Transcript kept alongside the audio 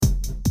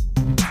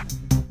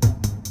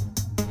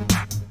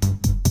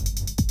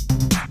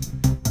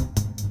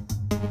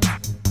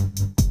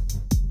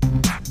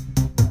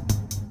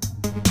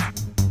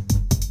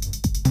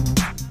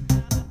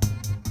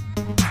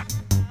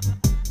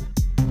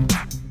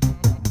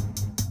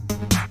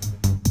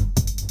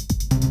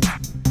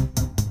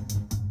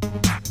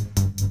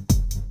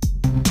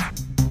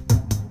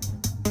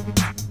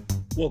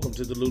Welcome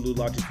to the Lulu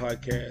Logic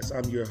Podcast.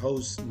 I'm your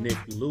host, Nick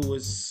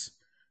Lewis,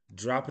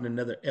 dropping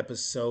another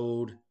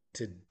episode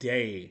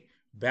today.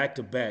 Back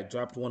to back.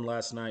 Dropped one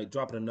last night,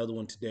 dropping another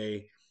one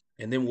today.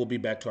 And then we'll be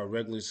back to our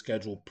regular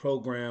scheduled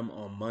program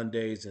on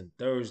Mondays and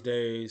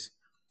Thursdays.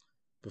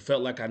 But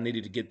felt like I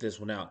needed to get this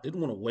one out. Didn't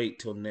want to wait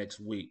till next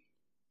week.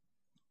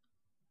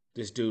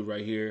 This dude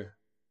right here,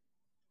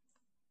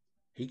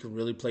 he can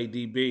really play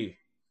DB.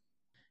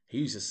 He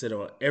used to sit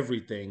on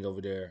everything over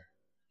there.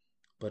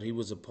 But he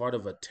was a part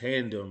of a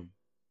tandem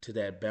to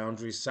that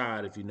boundary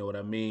side, if you know what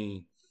I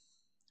mean.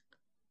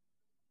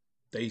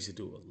 They used to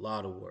do a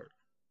lot of work.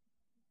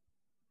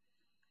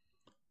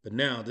 But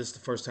now, this is the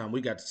first time we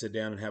got to sit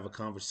down and have a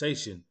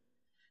conversation.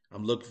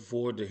 I'm looking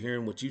forward to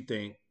hearing what you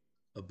think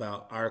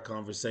about our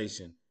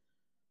conversation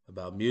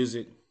about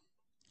music,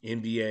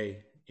 NBA,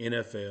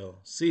 NFL,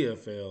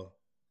 CFL,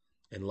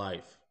 and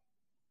life.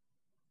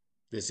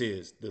 This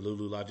is the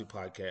Lulu Logic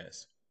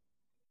Podcast.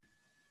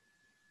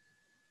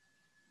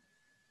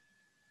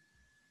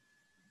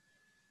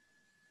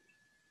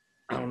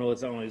 I don't know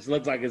it's on. It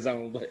looks like it's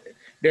on, but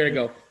there you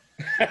go.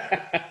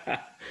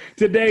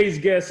 Today's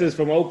guest is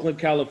from Oakland,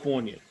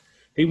 California.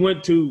 He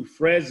went to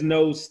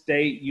Fresno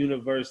State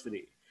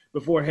University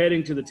before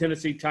heading to the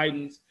Tennessee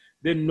Titans,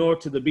 then north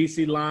to the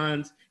BC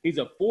Lions. He's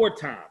a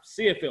four-time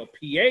CFL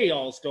PA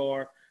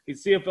All-Star.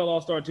 He's CFL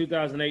All-Star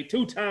 2008,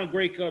 two-time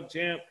Grey Cup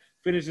champ.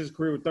 Finished his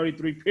career with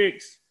 33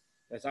 picks.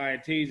 That's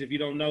INTs. If you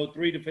don't know,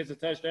 3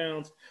 defensive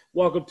touchdowns.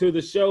 Welcome to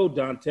the show,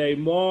 Dante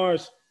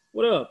Marsh.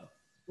 What up?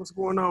 What's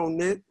going on,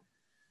 Nick?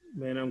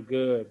 Man, I'm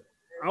good.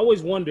 I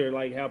always wonder,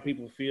 like, how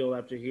people feel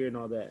after hearing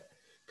all that.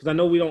 Because I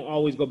know we don't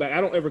always go back.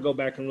 I don't ever go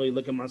back and really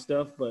look at my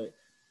stuff, but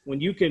when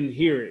you can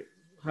hear it,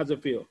 how's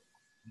it feel?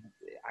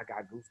 I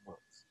got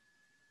goosebumps.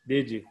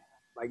 Did you?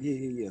 Like,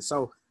 yeah.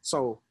 So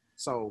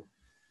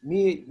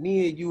me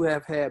and you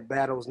have had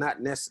battles, not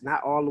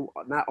all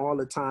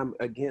the time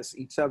against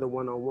each other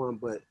one-on-one,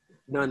 but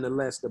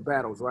nonetheless the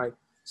battles, right?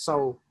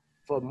 So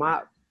for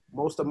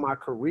most of my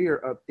career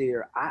up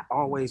there, I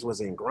always was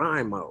in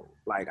grind mode.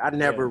 Like I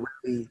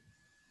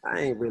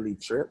ain't really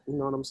tripped. You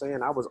know what I'm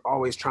saying? I was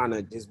always trying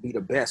to just be the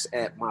best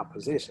at my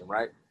position,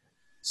 right?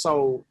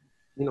 So,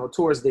 you know,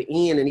 towards the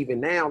end and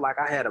even now, like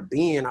I had a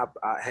bin I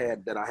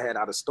had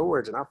out of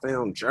storage, and I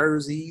found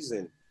jerseys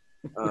and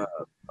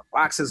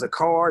boxes of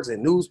cards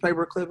and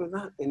newspaper clippings.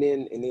 And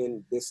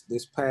then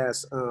this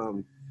past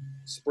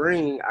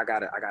spring, I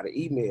got an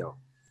email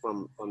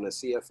from the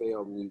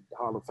CFL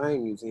Hall of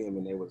Fame Museum,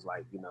 and they was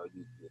like, you know,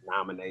 you're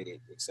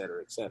nominated, et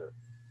cetera, et cetera.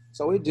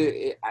 So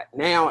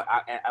now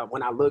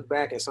when I look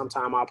back and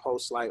sometimes I'll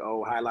post like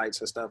highlights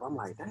and stuff, I'm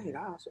like, dang,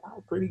 I was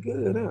pretty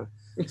good, huh?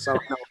 So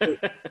you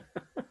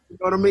know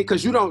what I mean?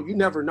 Because you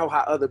never know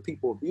how other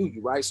people view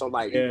you, right? So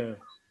like,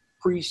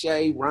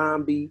 Appreciate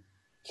Romby,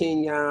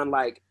 Kenyon,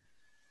 like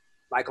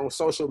on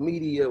social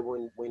media,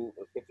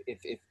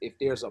 if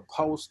there's a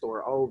post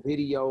or old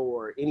video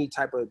or any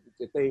type of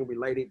thing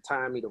related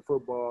tying me to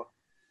football,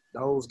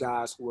 those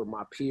guys who are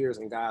my peers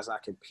and guys I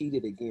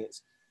competed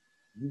against,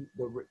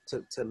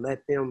 to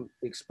let them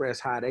express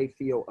how they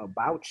feel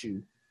about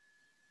you,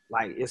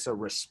 like it's a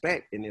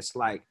respect, and it's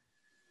like,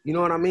 you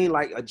know what I mean,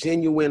 like a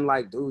genuine,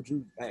 like,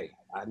 dude, I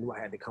knew I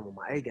had to come on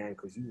my A game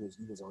because you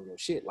was on your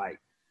shit, like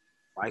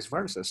vice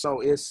versa.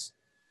 So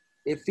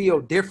it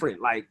feel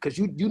different, like, because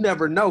you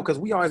never know, because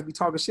we always be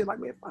talking shit like,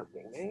 man, fuck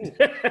me, man.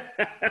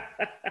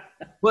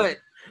 But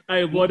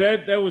hey, boy,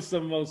 that was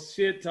some most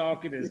shit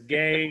talking is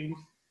games.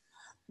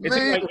 It's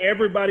like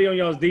everybody on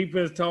y'all's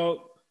defense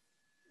talk.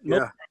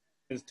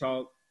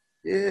 Talk.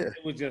 Yeah.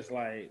 It was just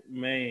like,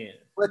 man.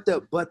 But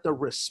the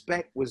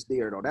respect was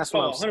there though. That's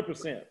what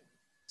 100%.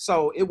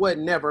 So it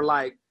wasn't never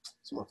like,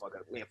 this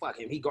motherfucker, man, fuck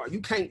him.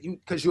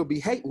 Because you'll be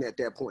hating at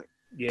that point.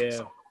 Yeah.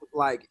 So,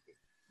 like,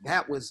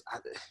 that was,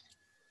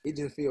 it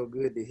just feel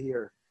good to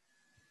hear.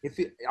 I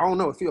don't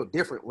know, it feel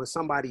different when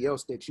somebody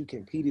else that you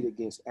competed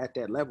against at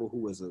that level,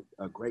 who was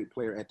a great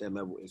player at that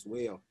level as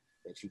well,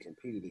 that you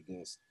competed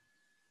against,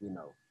 you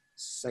know,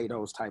 say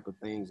those type of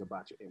things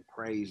about you and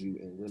praise you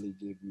and really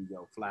give you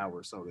your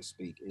flowers, so to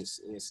speak. It's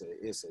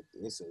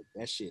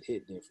that shit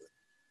hit different.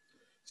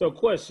 So,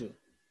 question.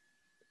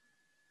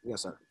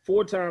 Yes, sir.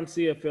 4-time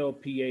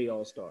CFL PA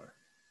All-Star.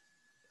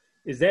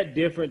 Is that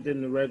different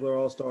than the regular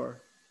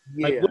All-Star?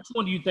 Yeah. Like, which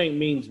one do you think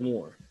means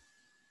more?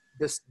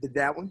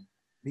 That one,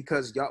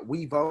 because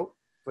we vote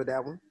for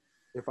that one,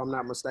 if I'm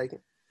not mistaken.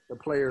 The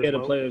players vote.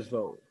 The players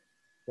vote.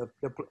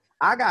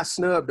 I got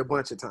snubbed a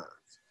bunch of times.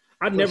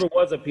 I never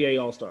was a PA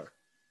All-Star.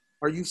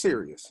 Are you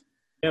serious?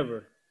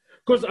 Never.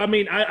 Because, I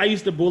mean, I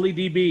used to bully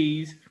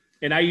DBs,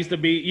 and I used to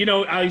be, you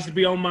know,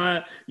 on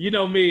my, you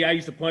know me, I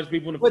used to punch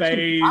people in the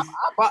face.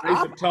 I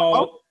used to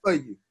talk. For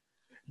you.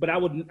 But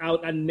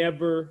I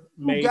never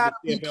made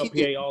the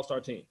CFL PA All-Star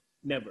team.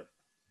 Never.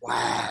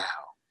 Wow.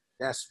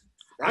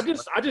 I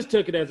just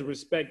took it as a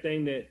respect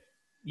thing that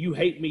you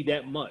hate me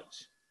that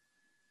much.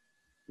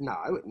 No.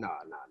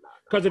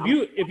 Because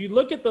if you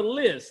look at the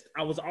list,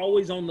 I was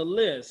always on the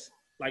list,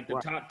 like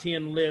the top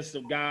 10 list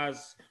of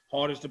guys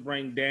hardest to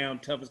bring down,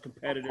 toughest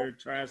competitor,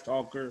 trash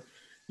talker.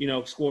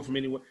 score from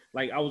anywhere.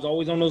 Like I was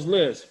always on those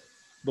lists,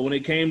 but when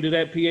it came to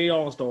that PA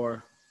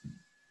All-Star,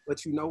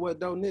 But you know what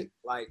though, Nick?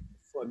 Like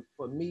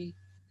for me,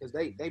 because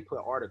they put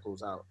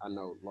articles out. I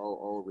know Lowell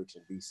Ulrich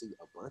and BC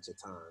a bunch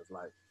of times.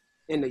 Like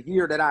in the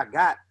year that I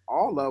got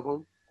all of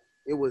them,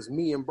 it was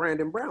me and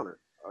Brandon Browner.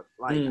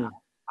 I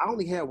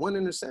only had one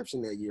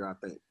interception that year, I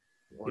think,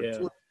 or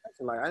two.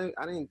 Like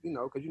I didn't,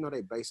 because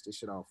they based this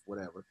shit off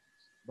whatever.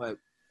 But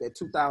that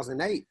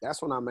 2008,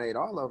 that's when I made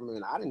all of them,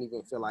 and I didn't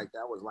even feel like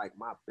that was like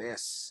my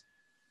best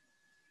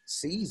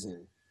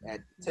season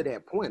to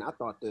that point. I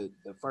thought the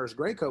first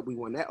Grey Cup we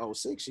won that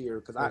 06 year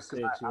because I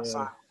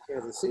signed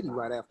Kansas City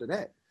right after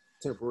that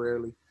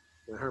temporarily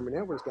when Herman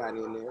Edwards got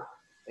in there,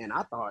 and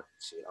I thought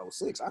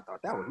 06. I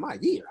thought that was my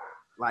year.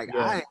 Like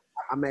I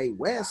made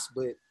West,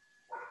 but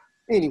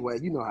anyway,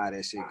 you know how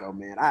that shit go,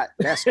 man. I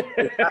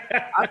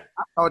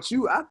thought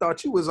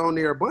you was on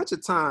there a bunch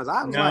of times.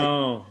 I was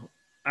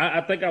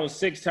I think I was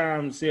 6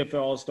 times CFL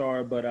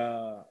All-Star,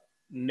 but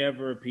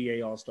never a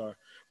PA All-Star.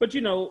 But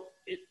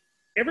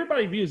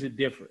everybody views it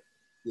different.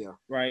 Yeah.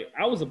 Right?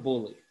 I was a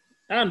bully.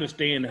 I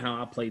understand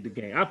how I played the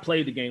game. I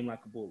played the game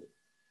like a bully.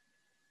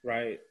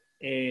 Right?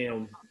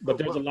 But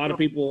there's a lot of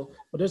people,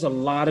 but there's a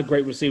lot of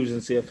great receivers in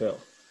CFL.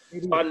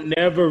 So I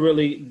never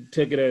really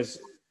took it as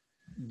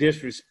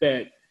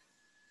disrespect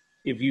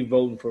if you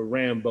voting for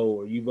Rambo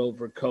or you vote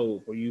for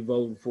Cope or you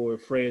voting for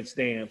Fred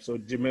Stamps or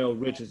Jamel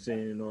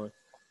Richardson or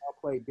all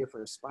played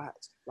different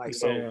spots. Like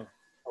so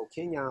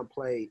Kenyon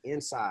played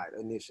inside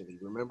initially,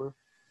 remember?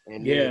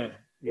 And then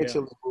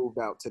eventually moved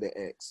out to the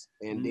X.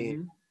 And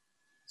then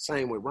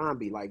same with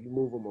Romby, like you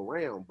move them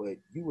around, but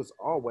you was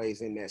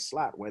always in that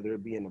slot, whether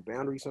it be in the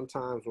boundary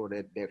sometimes or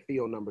that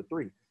field number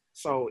 3.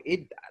 So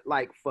it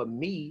like for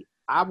me,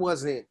 I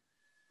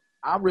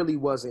really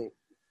wasn't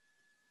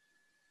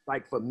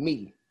like for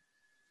me,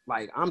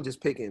 like I'm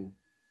just picking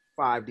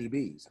 5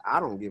 DBs. I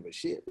don't give a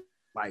shit.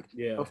 Like,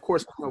 of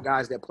course,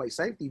 guys that play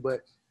safety,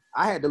 but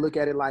I had to look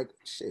at it like,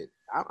 shit,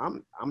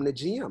 I'm the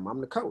GM. I'm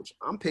the coach.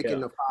 I'm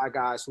picking the 5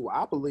 guys who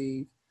I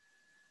believe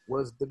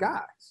was the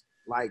guys.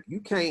 Like, you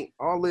can't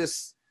all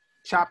this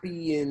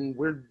choppy and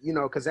we're,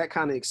 because that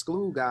kind of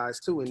exclude guys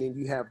too. And then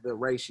you have the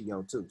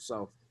ratio too.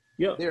 So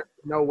there's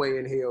no way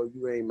in hell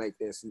you ain't make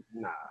this.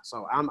 Nah.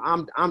 So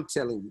I'm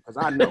telling you, because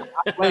I know.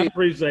 I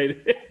appreciate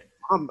it.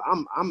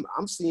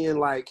 I'm seeing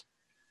like,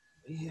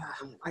 I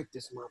don't like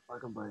this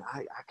motherfucker, but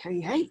I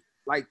can't hate.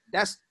 Like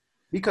that's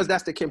because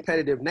that's the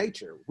competitive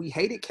nature. We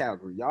hated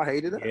Calgary. Y'all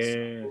hated us.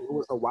 Yeah. It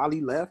was a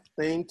Wally left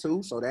thing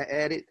too, so that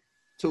added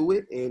to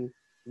it. And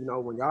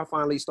when y'all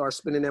finally start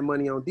spending that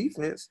money on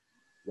defense,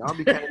 y'all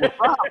became a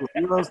problem.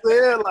 You know what I'm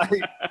saying?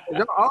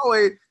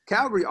 Like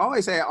Calgary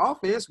always had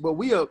offense, but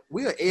we'll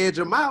edge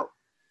them out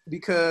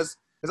because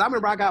I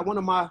remember I got one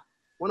of my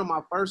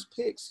first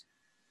picks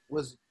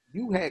was.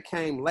 You had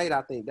came late,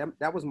 I think.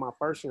 That was my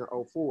first year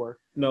in 04.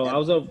 No, I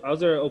was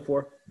there at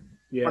 04.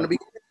 Yeah. From the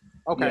beginning?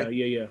 Okay.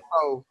 Yeah.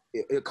 So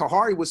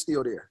Kahari was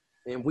still there.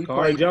 And we Kahari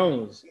played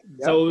Jones.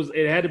 Yep. So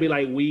it had to be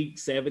like week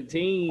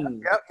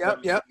 17. Yep.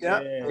 Yeah.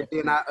 And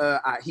then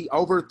he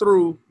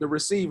overthrew the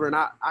receiver, and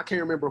I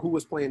can't remember who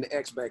was playing the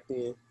X back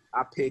then.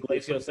 I picked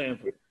Glacial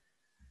Sanford.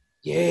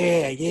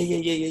 Yeah.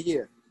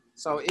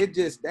 So it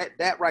just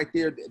that right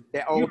there,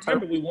 that old. You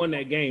remember we won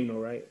that game though,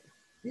 right?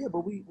 Yeah,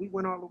 but we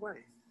went all the way.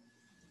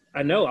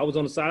 I know. I was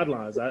on the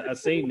sidelines. I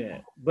seen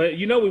that. But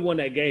we won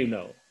that game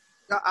though.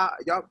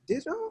 Y'all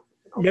did y'all?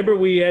 Okay. Remember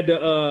we had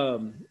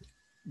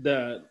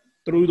the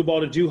threw the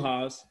ball to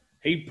Juhas.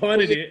 He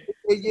punted it.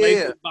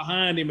 Yeah.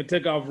 Behind him and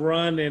took off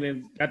running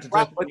and got to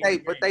touch.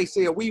 But they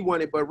said we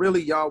won it, but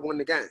really y'all won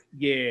the game.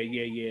 Yeah.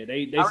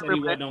 They said he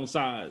wasn't on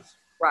sides.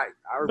 Right.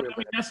 I remember.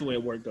 But, that's the way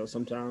it worked though.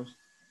 Sometimes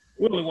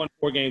we only won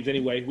 4 games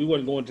anyway. We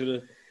wasn't going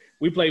to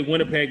we played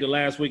Winnipeg the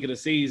last week of the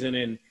season,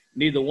 and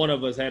neither one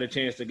of us had a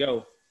chance to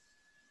go.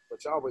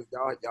 But y'all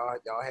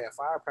had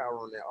firepower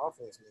on that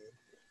offense, man.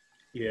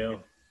 Yeah.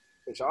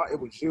 But it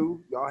was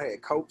you. Y'all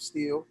had Cope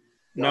still.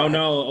 No,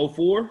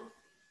 04?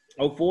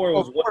 04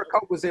 was what?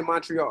 Cope was in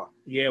Montreal.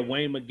 Yeah,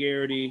 Wayne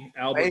McGarity,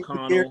 Albert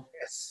Connell.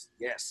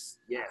 Yes.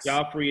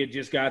 Joffrey had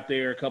just got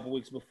there a couple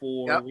weeks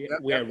before.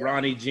 We had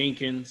Ronnie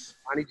Jenkins.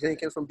 Ronnie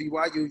Jenkins from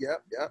BYU.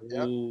 Yep.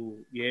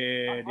 Ooh,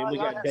 yeah. Then we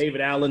got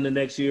David Allen the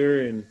next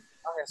year, and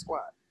y'all had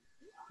squad.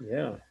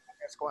 Yeah.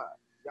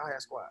 Y'all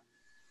had squad.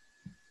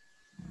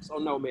 So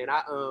no, man.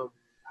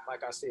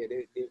 Like I said,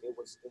 it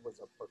was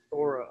a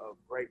plethora of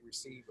great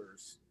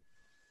receivers,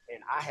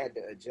 and I had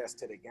to adjust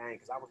to the game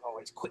because I was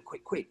always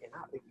quick. And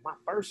my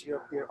first year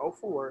up there,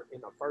 04,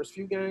 in the first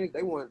few games,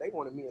 they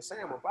wanted me and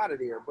Sam up out of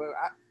there, but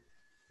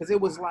because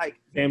it was like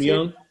Sam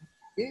Young.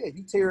 Yeah,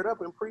 you tear it up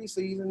in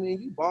preseason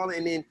and you ball it,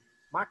 and then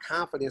my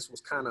confidence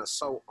was kind of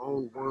so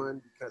on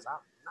one because I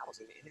was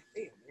in the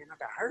NFL, man. I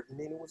got hurt and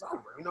then it was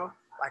over.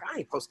 Like I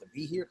ain't supposed to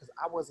be here because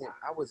I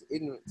was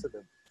ignorant to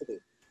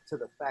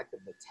the fact of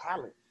the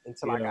talent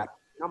until I got.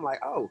 And I'm like,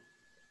 oh,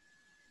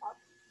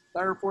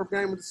 third, fourth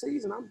game of the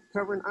season, I'm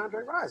covering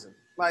Andre Rison.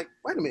 Like,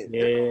 wait a minute.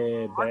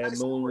 Yeah, Bad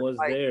Moon was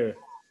there.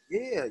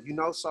 Yeah,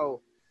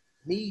 so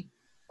me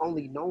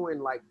only knowing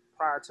like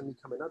prior to me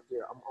coming up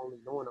there, I'm only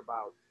knowing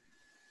about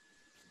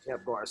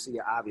Jeff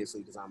Garcia, obviously,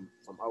 because I'm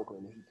from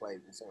Oakland and he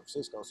played in San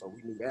Francisco, so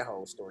we knew that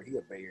whole story. He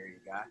a Bay Area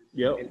guy.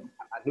 Yep. And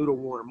I knew the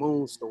Warren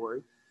Moon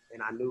story,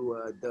 and I knew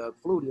Doug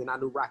Flutie, and I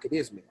knew Rocket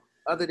Ismail.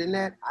 Other than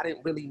that, I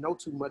didn't really know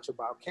too much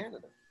about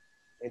Canada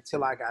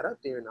until I got up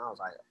there, and I was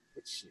like,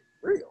 this shit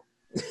real.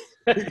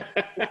 They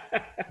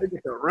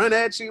get to run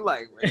at you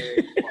like,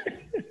 man.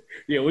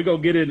 Yeah, we're going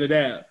to get into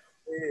that.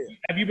 Yeah.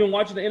 Have you been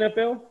watching the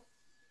NFL?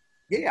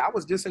 Yeah, I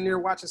was just in there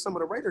watching some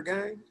of the Raider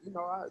game.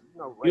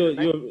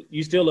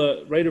 You still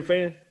a Raider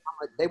fan?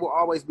 They will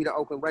always be the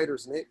Oakland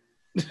Raiders, Nick.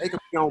 They could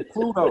be on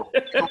Pluto.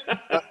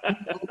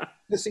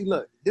 See,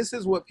 look, this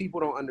is what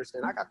people don't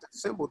understand. I got the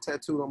symbol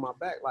tattooed on my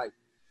back. Like,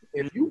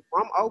 if you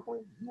from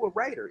Oakland, you a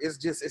Raider. It's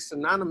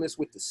synonymous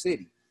with the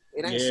city.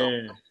 It ain't so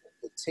much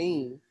the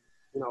team.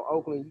 You know,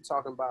 Oakland, you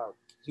talking about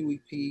Huey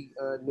P.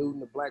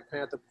 Newton, the Black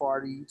Panther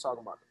Party. You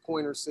talking about the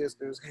Pointer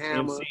Sisters,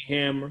 Hammer. MC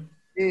Hammer.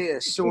 Yeah,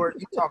 Short.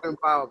 You talking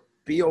about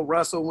Bill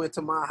Russell went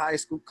to my high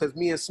school because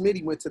me and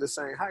Smitty went to the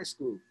same high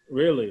school.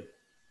 Really?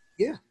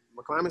 Yeah,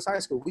 McClymonds High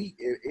School.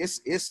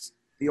 It's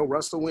Bill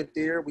Russell went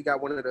there. We got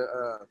one of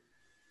the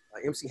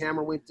MC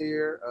Hammer went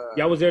there.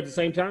 Y'all was there at the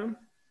same time?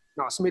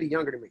 No, Smitty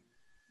younger than me.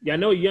 Yeah, I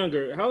know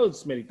younger. How old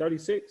is Smitty?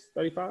 36,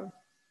 35?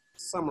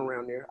 Somewhere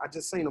around there. I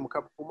just seen him a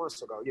couple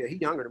months ago. Yeah, he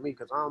younger than me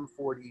because I'm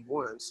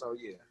 41. So,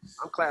 yeah.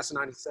 I'm class of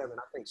 97.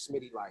 I think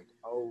Smitty like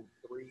 03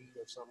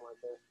 or something like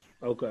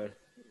that. Okay.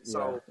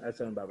 So yeah, that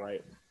sounds about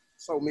right.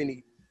 So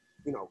many,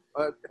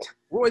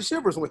 Roy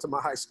Shivers went to my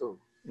high school.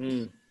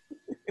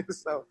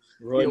 So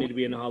Roy need to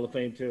be in the Hall of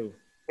Fame too.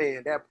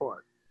 And that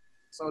part.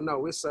 So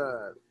no, it's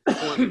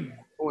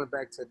going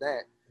back to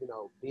that.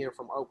 Being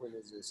from Oakland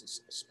is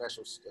a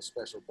special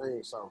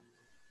thing. So,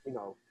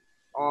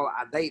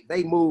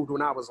 they moved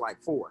when I was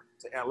like 4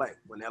 to LA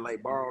when LA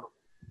borrowed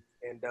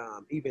them.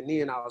 And even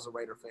then I was a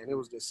Raider fan. It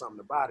was just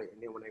something about it.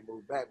 And then when they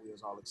moved back, we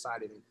was all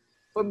excited. And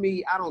for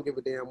me, I don't give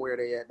a damn where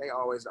they at. They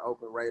always the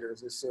Oakland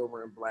Raiders. It's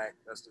silver and black.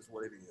 That's just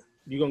what it is.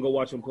 You gonna go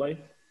watch them play?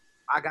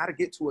 I gotta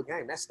get to a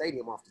game. That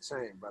stadium off the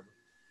chain, brother.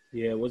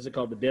 Yeah, what's it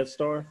called? The Death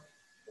Star?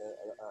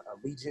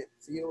 Allegiant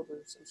Field or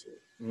some shit.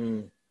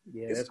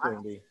 Yeah, it's that's nice.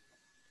 gonna be.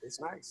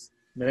 It's nice.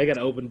 Man, they gotta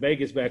open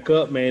Vegas back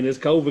up, man. This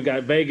COVID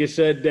got Vegas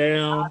shut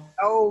down.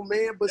 Oh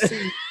man, but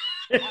see,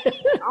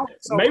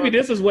 maybe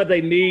this is what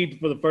they need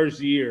for the first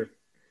year.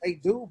 They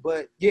do,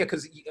 but yeah,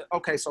 because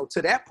okay, so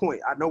to that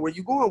point, I know where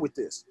you're going with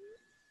this.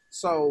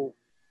 So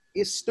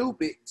it's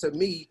stupid to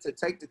me to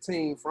take the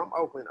team from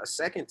Oakland a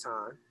second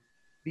time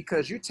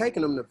because you're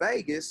taking them to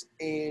Vegas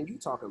and you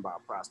talking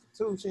about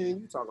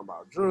prostitution, you talking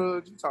about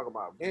drugs, you talking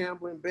about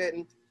gambling,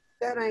 betting.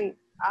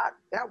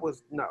 That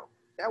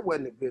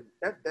wasn't a good,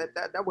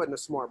 that wasn't a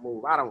smart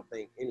move. I don't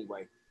think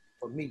anyway.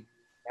 For me,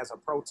 as a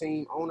pro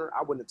team owner,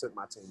 I wouldn't have took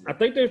my team. I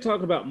think they're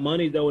talking about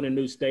money though in a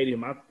new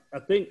stadium. I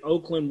think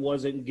Oakland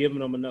wasn't giving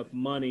them enough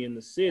money in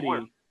the city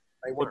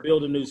to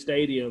build a new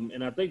stadium,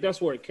 and I think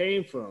that's where it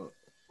came from.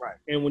 Right.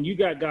 And when you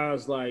got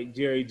guys like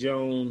Jerry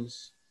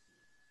Jones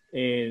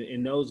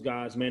and those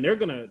guys, man,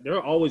 they're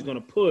always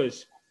gonna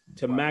push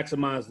to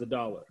maximize the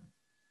dollar.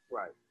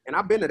 Right. And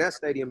I've been to that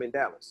stadium in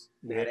Dallas.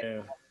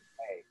 Yeah.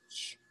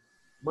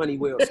 Money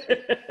well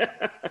spent.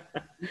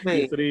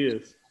 Yes, it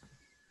is.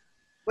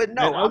 But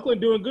no, and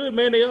Oakland doing good,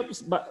 man. They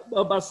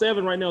up by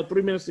 7 right now.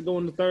 3 minutes to go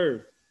in the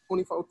third.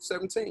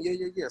 24-17.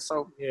 Yeah.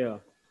 So yeah.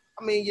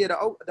 I mean, yeah,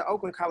 the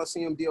Oakland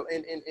Coliseum deal,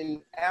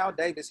 and Al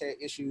Davis had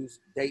issues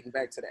dating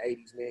back to the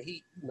 80s, man.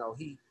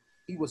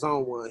 He was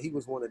on one. He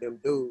was one of them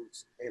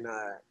dudes, and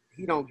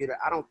he don't get it.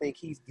 I don't think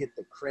he's get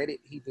the credit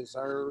he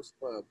deserves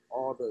for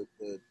all the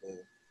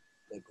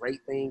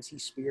great things he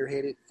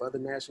spearheaded for the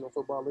National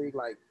Football League,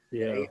 like the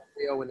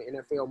AFL and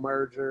the NFL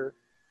merger.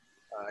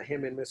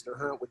 Him and Mr.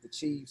 Hunt with the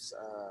Chiefs.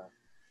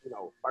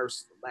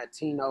 First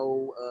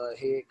Latino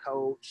head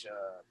coach.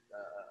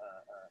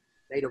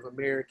 Native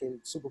American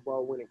Super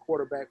Bowl winning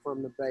quarterback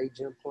from the Bay,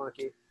 Jim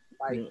Plunkett.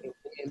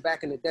 And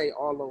back in the day,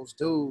 all those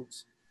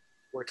dudes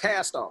were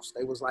cast-offs.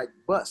 They was like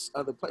bust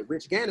other players.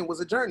 Rich Gannon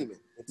was a journeyman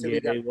until he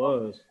was. You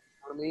know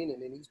what I mean?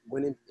 And then he's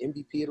winning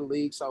MVP of the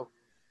league. So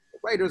the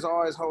Raiders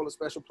always hold a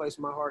special place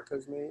in my heart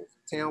because, man, it's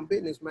town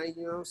business, man.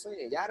 You know what I'm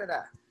saying?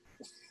 Yada-da.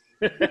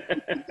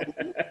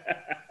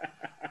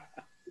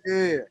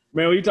 Yeah.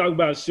 Man, when you talk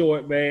about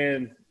Short,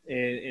 man,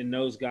 and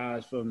those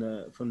guys from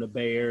the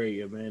Bay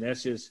Area, man,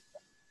 that's just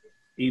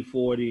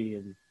E40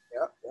 and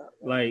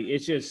like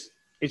it's just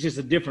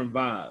a different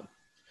vibe.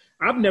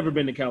 I've never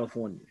been to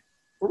California.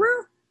 For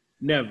real?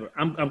 Never.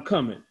 I'm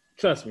coming.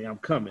 Trust me, I'm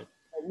coming.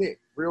 Hey Nick,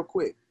 real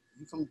quick,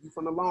 you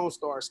from the Lone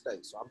Star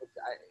State, so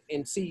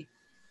and see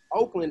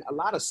Oakland. A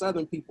lot of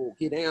Southern people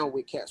get down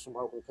with cats from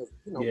Oakland because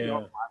we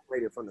all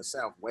migrated from the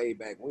South way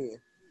back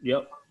when.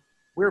 Yep.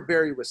 We're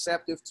very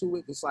receptive to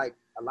it. It's like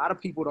a lot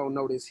of people don't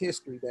know this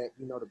history that,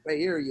 the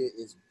Bay Area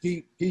is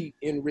deep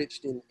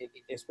enriched in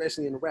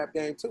especially in the rap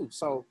game too.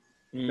 So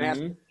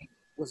Master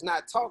was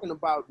not talking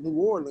about New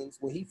Orleans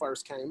when he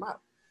first came out.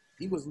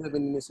 He was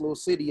living in this little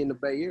city in the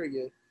Bay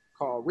Area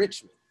called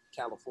Richmond.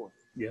 California.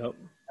 Yep.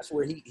 That's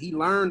where he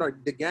learned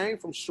the game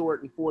from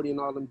Short and 40 and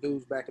all them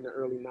dudes back in the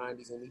early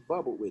 90s, and he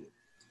bubbled with it.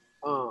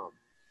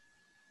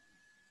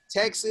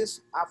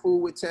 Texas, I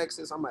fool with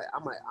Texas. I'm a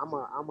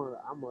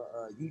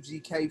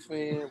UGK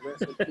fan.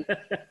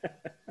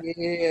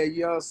 Yeah,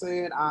 you know what I'm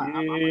saying?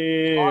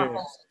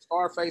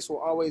 Scarface will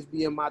always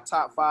be in my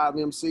top 5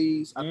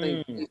 MCs. I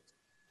think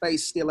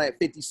Face still at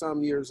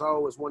 50-something years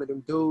old is one of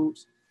them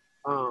dudes.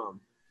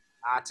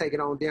 I take it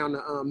on down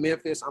to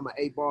Memphis. I'm an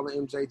 8-Ball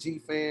and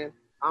MJG fan.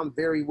 I'm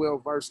very well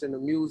versed in the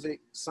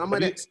music.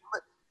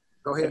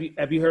 Go ahead.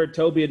 Have you heard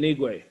Toby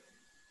Anigwe?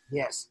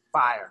 Yes,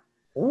 fire.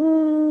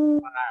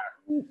 Ooh.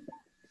 Fire.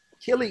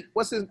 Killy,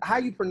 how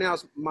you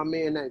pronounce my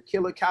man name?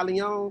 Killer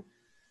Callejon?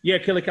 Yeah,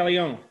 Killer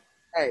Callejon.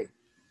 Hey,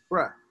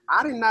 bruh,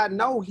 I did not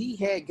know he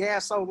had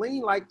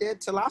gasoline like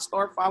that till I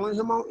started following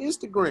him on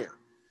Instagram.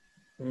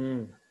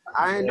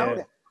 I didn't know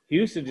that.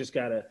 Houston just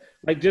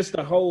just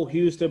the whole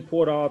Houston,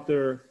 Port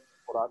Arthur,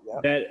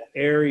 that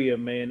area,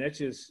 man. That's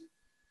just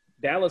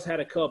Dallas had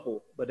a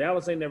couple, but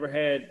Dallas ain't never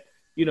had,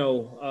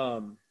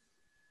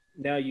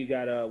 now you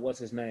got what's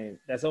his name?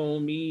 That's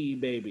on me,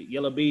 baby.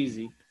 Yellow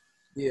Beezy.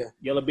 Yeah.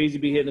 Yellow Beezy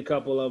be hitting a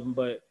couple of them,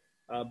 but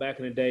back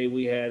in the day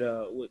we had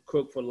with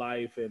Crook for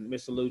Life and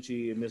Mr.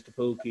 Lucci and Mr.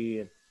 Pookie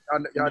and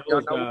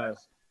those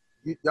guys.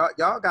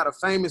 Y'all got a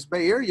famous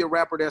Bay Area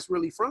rapper that's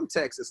really from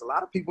Texas. A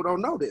lot of people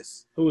don't know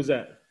this. Who is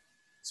that?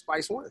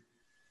 Spice One.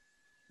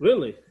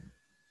 Really?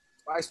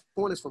 Spice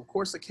One is from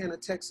Corsicana,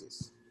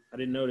 Texas. I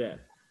didn't know that.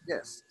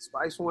 Yes.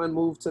 Spice One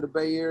moved to the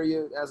Bay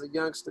Area as a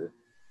youngster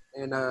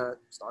and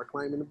started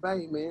claiming the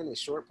Bay, man. And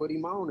Short put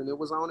him on, and it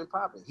was on and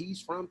popping.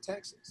 He's from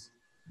Texas.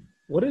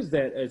 What is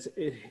that? It's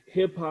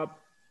hip-hop,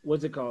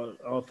 what's it called?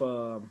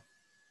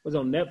 Was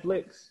on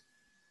Netflix?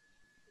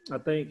 I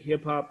think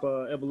Hip-Hop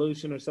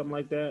Evolution or something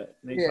like that.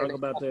 They talk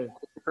about the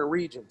different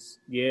regions.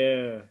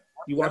 Yeah.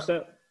 You watch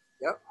that?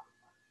 Yep.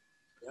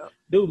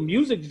 Dude,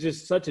 music is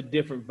just such a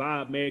different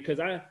vibe, man, because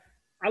I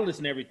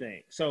listen to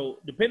everything. So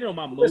depending on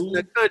my mood. Listen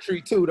to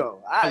country too,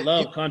 though. I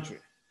love country.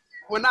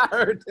 When I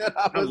heard that,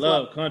 I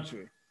love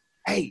country.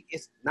 Hey,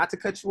 it's not to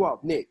cut you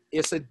off, Nick.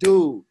 It's a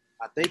dude.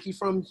 I think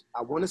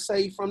I want to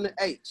say from the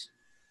H.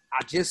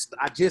 I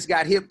just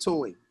got hip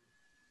to him.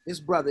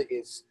 This brother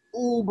is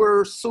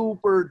uber,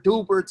 super,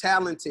 duper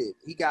talented.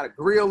 He got a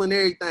grill and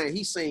everything.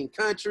 He sing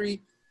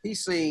country. He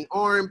sing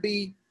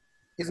R&B.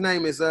 His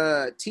name is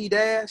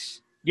T-Dash.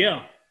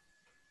 Yeah.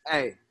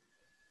 Hey,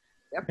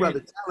 that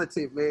brother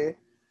talented, man.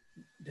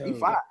 Dude, he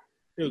fire.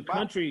 Dude,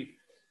 country.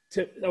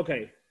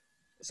 Okay,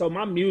 so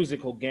my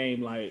musical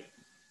game, like,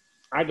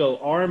 I go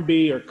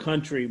R&B or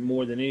country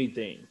more than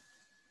anything.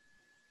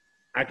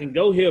 I can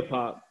go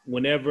hip-hop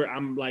whenever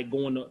I'm, like,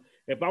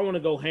 if I want to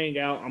go hang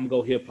out, I'm going to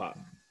go hip-hop.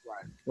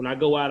 Right. When I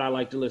go out, I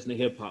like to listen to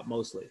hip-hop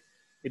mostly.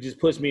 It just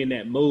puts me in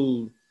that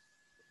mood.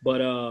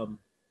 But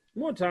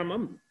one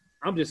time,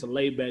 I'm just a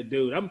laid-back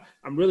dude. I'm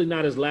really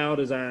not as loud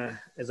as I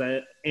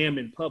am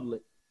in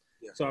public.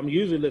 Yeah. So I'm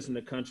usually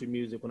listening to country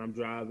music when I'm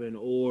driving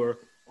or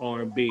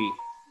R&B,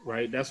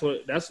 right? That's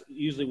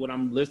usually what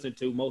I'm listening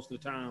to most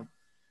of the time.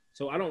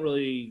 So I don't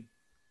really,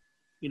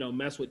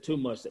 mess with too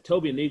much.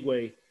 Toby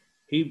Anigwe,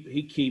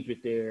 he keep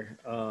it there.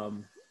 I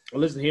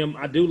listen to him.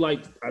 I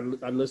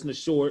listen to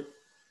Short.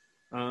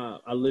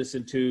 I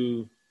listen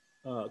to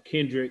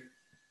Kendrick.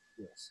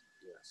 Yes.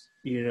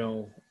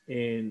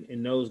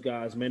 And those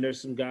guys, man,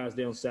 there's some guys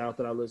down south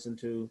that I listen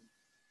to.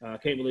 I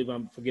can't believe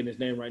I'm forgetting his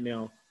name right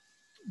now.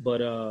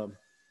 But,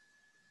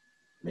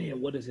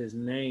 man, what is his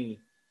name?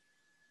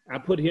 I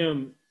put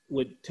him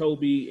with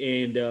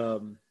Toby and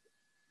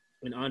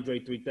Andre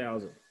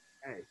 3000.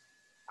 Hey,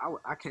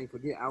 I can't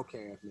forget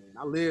Outkast, man.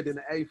 I lived in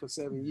the A for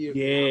 7 years.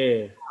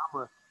 Yeah.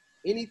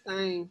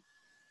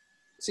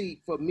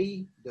 See, for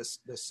me,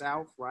 the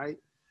South, right?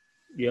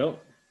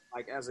 Yep.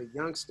 Like, as a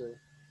youngster,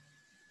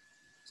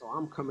 so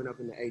I'm coming up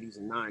in the 80s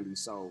and 90s,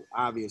 so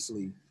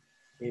obviously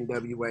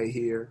NWA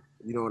here,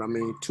 you know what I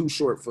mean? Too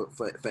Short for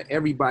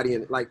everybody,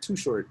 and like Too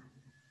Short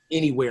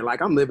anywhere.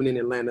 Like, I'm living in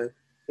Atlanta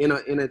in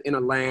a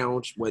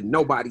lounge where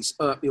nobody's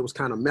up. It was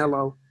kind of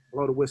mellow.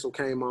 Blow the Whistle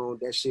came on.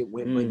 That shit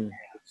went bananas.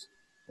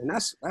 And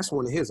that's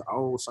one of his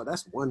old. So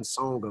that's one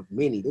song of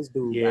many. This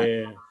dude,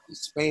 he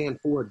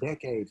spanned 4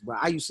 decades. But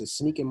I used to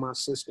sneak in my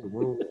sister's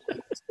room,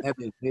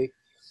 Evan Vick,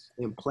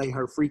 and play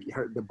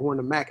the Born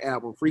to Mac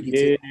album, Freaky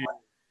Tale.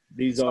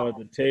 These are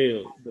the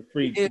tales, the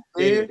freaky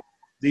tales.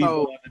 These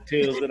are the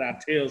tales that I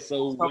tell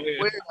so well.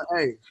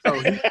 Hey,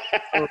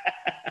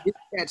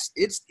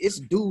 it's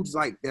dudes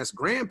like that's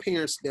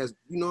grandparents that's,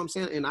 you know what I'm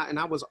saying? And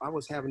I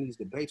was having these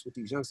debates with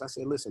these youngsters. I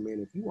said, listen, man,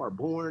 if you are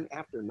born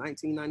after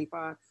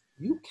 1995,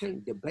 you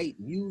can't debate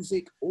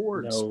music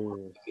or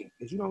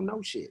because you don't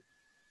know shit.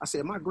 I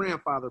said, my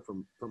grandfather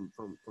from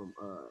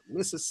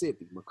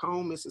Mississippi,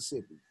 Macomb,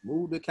 Mississippi,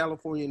 moved to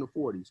California in the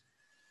 40s.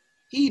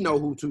 He know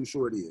who Too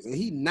Short is, and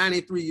he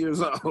 93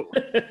 years old.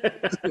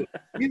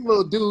 These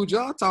little dudes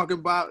y'all talking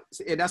about,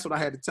 and that's what I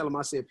had to tell him.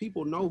 I said,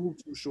 people know who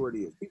Too Short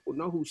is. People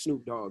know who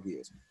Snoop Dogg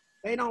is.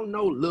 They don't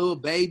know Lil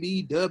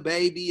Baby, Da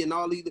Baby, and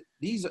all these.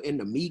 These are in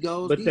the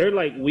Migos. But they're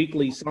like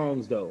weekly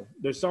songs, though.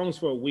 They're songs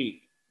for a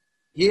week.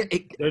 Yeah,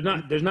 There's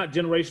not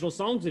generational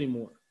songs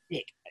anymore.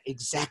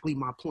 Exactly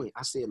my point.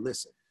 I said,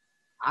 listen,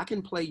 I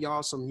can play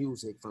y'all some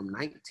music from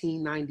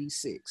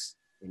 1996,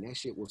 and that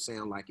shit will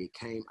sound like it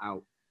came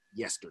out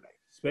yesterday.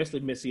 Especially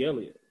Missy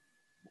Elliott.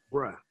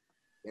 Bruh,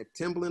 that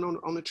Timbaland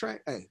on the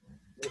track, hey.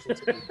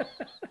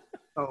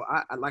 So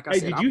I like I hey,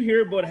 said. Did you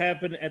hear what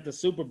happened at the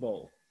Super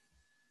Bowl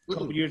a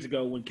couple years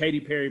ago when Katy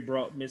Perry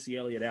brought Missy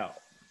Elliott out?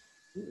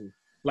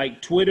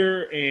 Like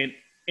Twitter and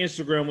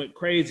Instagram went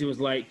crazy. It was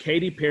like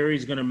Katy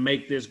Perry's gonna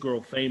make this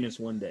girl famous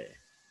one day.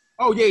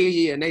 Oh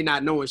yeah, and they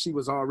not knowing she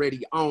was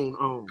already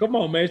on. Come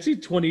on, man.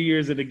 She's 20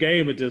 years in the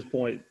game at this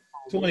point.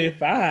 25.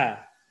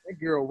 That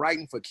girl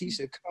writing for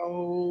Keisha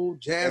Cole,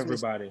 Jasmine.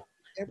 Everybody.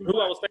 Who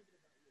I was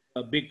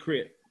thinking Big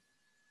Crit.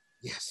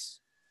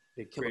 Yes.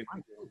 Big Crit.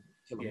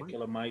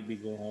 Killer Mike be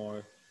going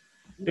hard.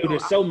 You Dude,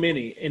 there's so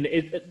many. And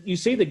you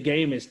see the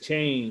game has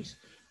changed,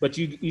 but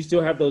you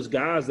still have those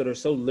guys that are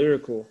so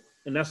lyrical.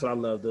 And that's what I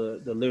love,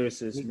 the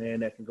lyricists, man,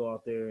 that can go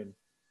out there and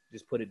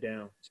just put it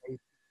down.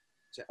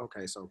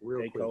 Okay, so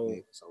real quick. J.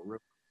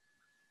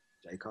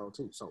 Cole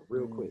too. So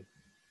real quick.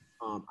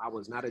 I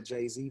was not a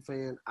Jay-Z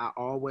fan.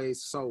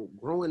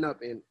 Growing up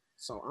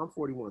I'm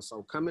 41.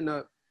 So coming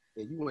up,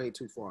 and you ain't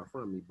too far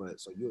from me,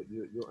 but so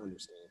you'll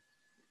understand.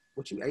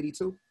 What you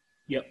 82?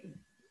 Yep.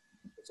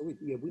 So we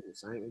the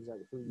same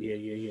exactly.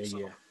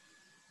 Yeah.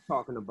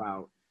 Talking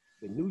about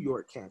the New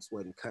York cats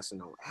wasn't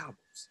cussing on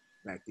albums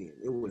back then.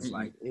 It was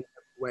like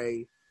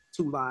NWA,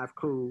 2 Live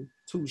Crew,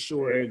 Too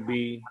Short, Eric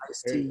B.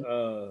 Ice-T,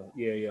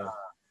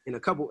 and a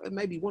couple,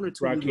 maybe one or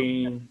two.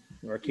 Rakim,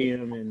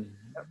 and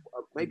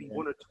maybe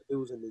one or two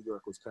dudes in New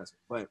York was cussing.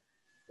 But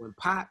when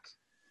Pac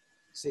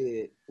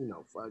said,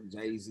 fuck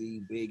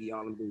Jay-Z, Biggie,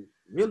 all them dudes,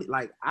 really,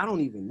 like, I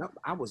don't even know.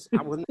 I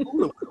wasn't fooling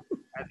with them.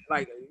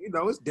 Like,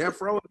 it's death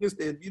row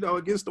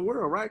against the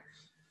world, right?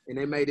 And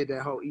they made it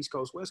that whole East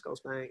Coast, West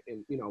Coast thing.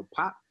 And,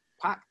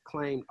 Pac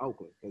claimed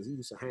Oakland because he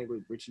used to hang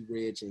with Richie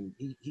Rich, and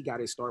he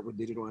got his start with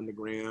Digital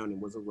Underground and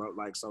was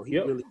so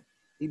he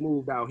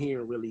moved out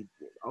here and really,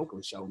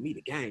 Oakland showed me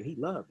the game. He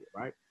loved it,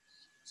 right?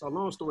 So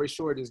long story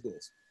short is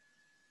this.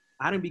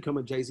 I didn't become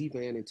a Jay-Z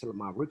fan until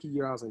my rookie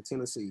year. I was in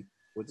Tennessee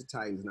with the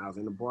Titans, and I was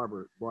in the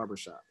barber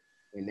shop.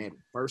 And that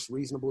first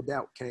Reasonable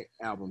Doubt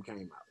album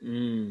came out.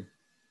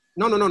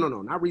 No,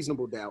 not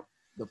Reasonable Doubt.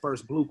 The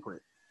first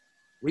Blueprint.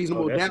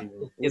 Reasonable Doubt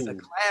is a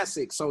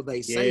classic, so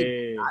they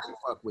say I didn't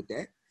fuck with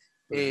that.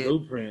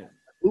 And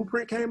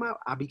Blueprint came out,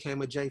 I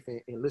became a Jay fan.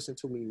 And listen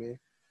to me, man.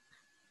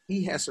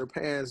 He has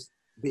surpassed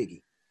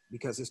Biggie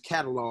because his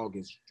catalog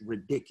is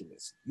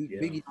ridiculous.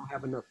 Biggie don't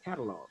have enough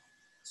catalog.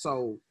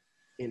 So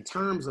in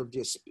terms of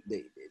just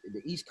the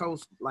East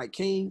Coast, like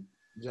King,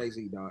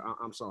 Jay-Z, dog,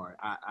 I'm sorry.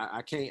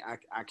 I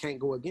can't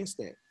go against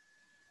that.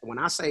 When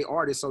I say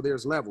artist, so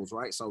there's levels,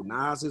 right? So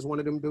Nas is one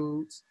of them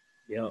dudes.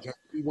 Yeah.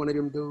 Jay-Z one of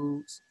them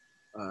dudes.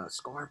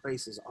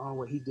 Scarface is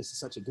always, he just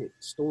such a good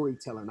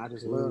storyteller, and I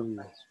just love that,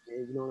 man,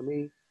 you know what I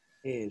mean?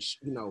 And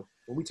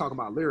when we talk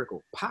about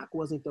lyrical, Pac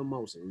wasn't the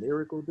most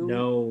lyrical dude.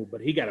 No,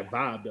 but he got a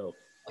vibe though.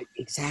 Like,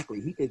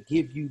 exactly, he could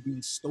give you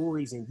these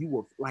stories, and you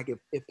will like if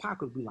Pac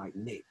would be like,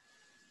 Nick,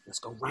 let's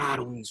go ride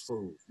on these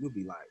fools, you'll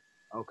be like,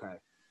 okay.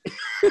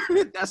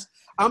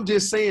 I'm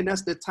just saying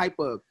that's the type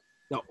of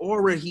the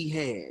aura he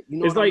had.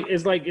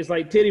 It's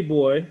like Titty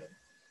Boy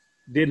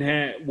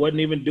wasn't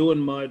even doing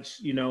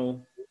much,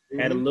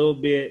 had a little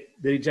bit.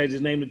 Then he changed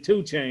his name to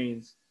 2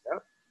 Chainz.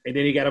 Yep. And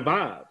then he got a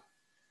vibe.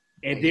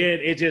 And then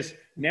it just,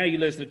 now you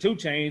listen to 2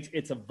 Chainz,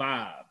 it's a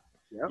vibe.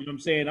 Yep. You know what I'm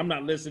saying? I'm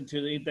not listening to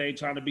anything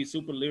trying to be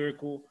super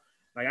lyrical.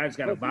 Like, I just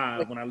got a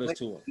vibe when I listen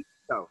to him.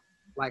 So,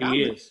 like,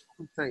 he is.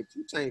 2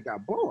 Chainz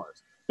got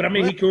bars. But I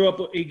mean, he grew up,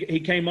 he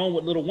came on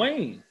with Lil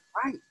Wayne.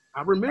 Right.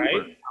 I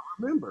remember.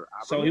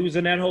 Right? So he was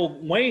in that whole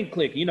Wayne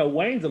clique.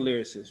 Wayne's a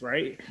lyricist,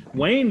 right?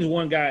 Wayne's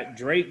one got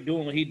Drake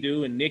doing what he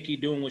do and Nicki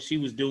doing what she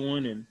was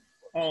doing and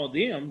all of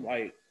them,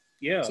 like,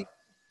 yeah.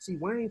 See,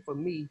 Wayne for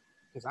me,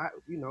 because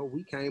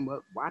we came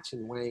up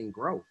watching Wayne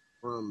grow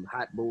from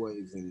Hot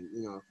Boys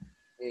and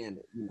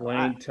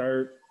Wayne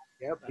Turk.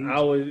 Yep. I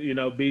was,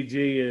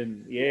 BG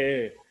and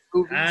yeah.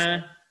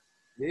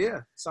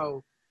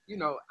 So,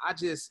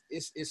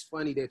 it's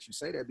funny that you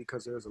say that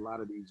because there's a lot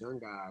of these young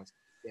guys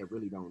that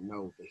really don't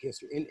know the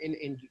history.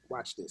 And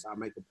watch this. I'll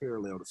make the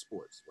parallel to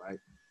sports, right?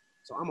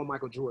 So I'm a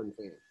Michael Jordan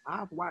fan.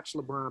 I've watched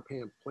LeBron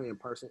play in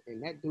person,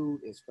 and that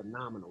dude is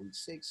phenomenal.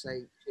 He's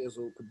 6'8",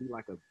 chiseled, could be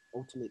like an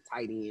ultimate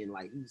tight end.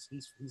 Like he's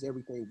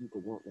everything you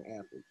could want in an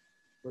athlete.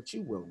 But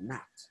you will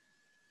not,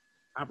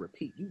 I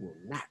repeat, you will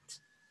not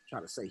try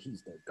to say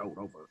he's the GOAT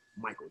over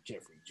Michael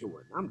Jeffrey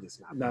Jordan. I'm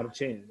just not a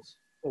chance.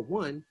 For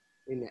one,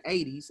 in the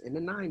 80s and the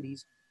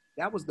 90s,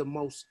 that was the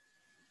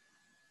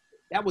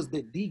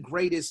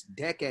greatest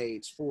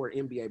decades for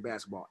NBA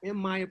basketball, in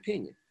my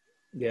opinion.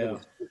 Yeah. It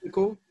was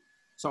physical.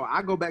 So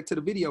I go back to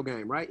the video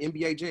game, right?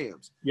 NBA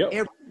Jams. Yep.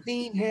 Every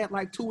team had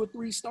like 2 or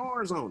 3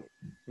 stars on it.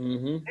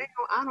 Mm-hmm.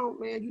 I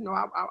don't, man,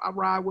 I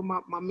ride with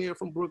my man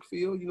from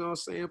Brookfield, you know what I'm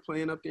saying,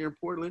 playing up there in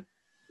Portland.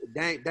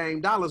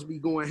 Dame Dollars be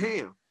going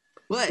ham.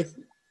 But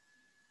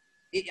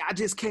I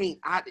just can't.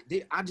 I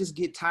just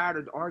get tired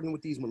of arguing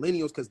with these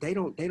millennials because they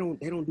don't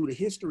do the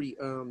history,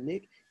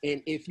 Nick.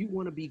 And if you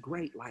want to be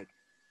great, like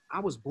I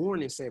was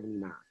born in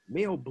 '79,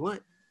 Mel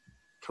Blount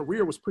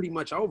career was pretty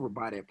much over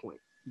by that point.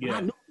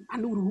 Yeah, I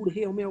knew who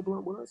the hell Mel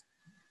Blount was.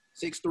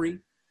 6'3",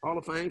 Hall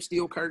of Fame,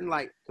 Steel Curtain,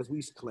 like because we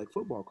used to collect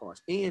football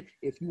cards. And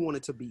if you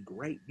wanted to be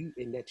great,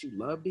 and that you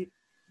loved it,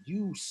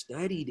 you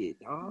studied it,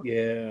 dog.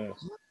 yeah.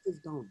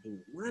 Just don't do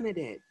none of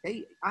that.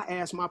 I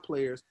asked my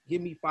players,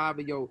 give me 5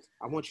 of your.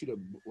 I want you to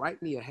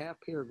write me a half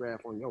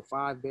paragraph on your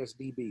 5 best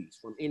DBs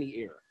from any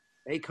era.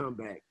 They come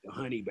back, the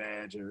Honey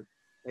Badger.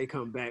 They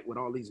come back with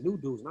all these new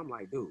dudes, and I'm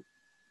like, dude,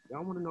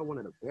 y'all want to know one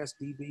of the best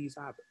DBs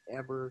I've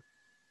ever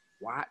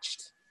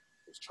watched?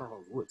 It's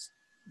Charles Woodson.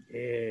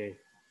 Yeah.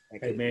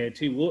 Hey man,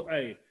 Wood.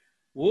 Hey,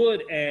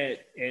 Wood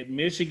at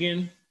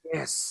Michigan.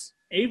 Yes.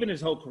 Even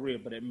his whole career,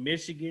 but at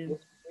Michigan.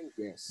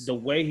 Yes. The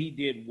way he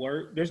did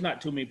work, there's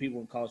not too many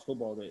people in college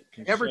football that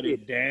can shut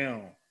it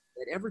down.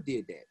 That ever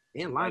did that.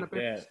 And line up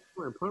and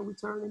punt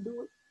return and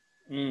do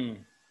it.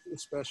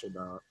 It's special,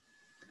 dog.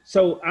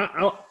 So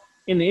I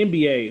in the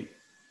NBA,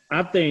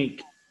 I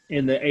think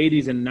in the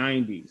 80s and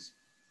 90s,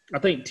 I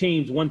think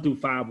teams 1 through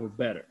 5 were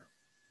better.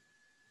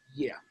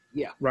 Yeah.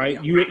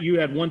 Right? Yeah. You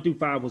had 1 through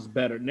 5 was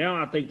better.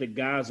 Now I think the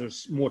guys are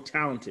more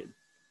talented.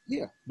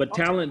 Yeah. But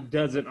talent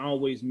doesn't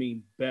always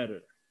mean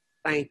better.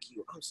 Thank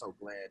you. I'm so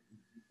glad.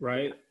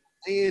 Right?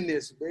 Saying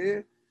this,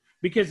 man.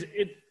 Because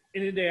in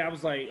the day I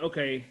was like,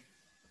 okay,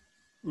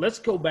 let's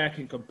go back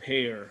and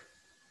compare,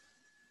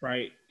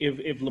 right?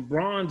 If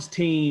LeBron's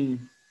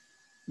team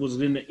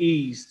was in the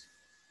East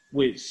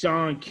with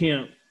Sean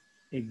Kemp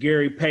and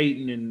Gary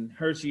Payton and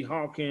Hershey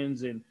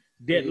Hawkins and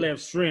Detlef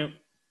Schrempf,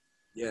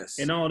 yes,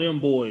 and all them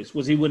boys,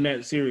 was he winning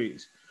that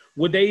series?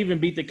 Would they even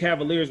beat the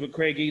Cavaliers with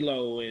Craig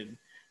Elo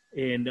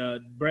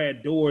and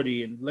Brad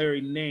Daugherty and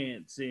Larry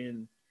Nance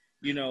and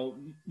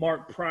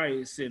Mark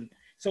Price? And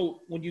so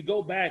when you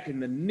go back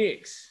in the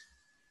Knicks,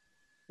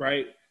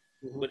 right,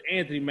 with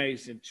Anthony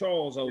Mason,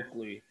 Charles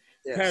Oakley,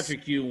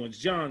 Patrick Ewing,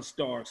 John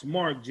Starks,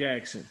 Mark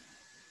Jackson,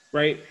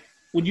 right?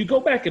 When you go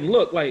back and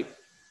look, like,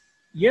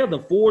 yeah, the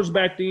fours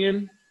back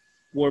then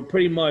were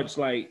pretty much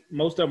like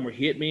most of them were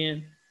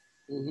hitmen,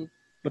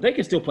 but they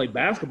can still play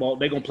basketball.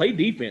 They're going to play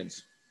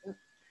defense.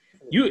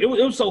 It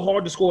was so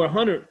hard to score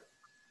 100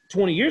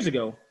 20 years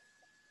ago.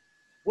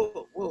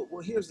 Well,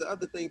 here's the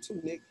other thing too,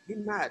 Nick. You're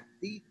not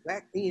deep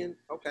back then.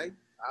 Okay,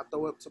 I'll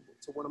throw up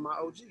to one of my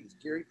OGs,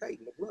 Gary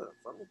Payton, the Glove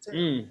from the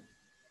town.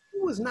 He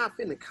was not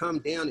finna come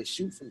down and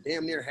shoot from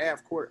damn near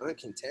half court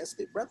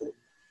uncontested, brother.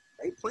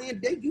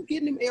 You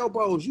getting them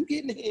elbows, you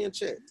getting hand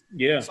checked.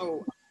 Yeah.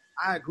 So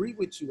I agree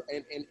with you,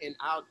 and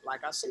I,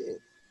 like I said,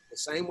 the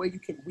same way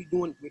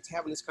we're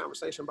having this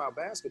conversation about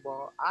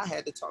basketball. I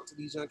had to talk to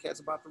these young cats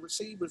about the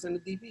receivers and the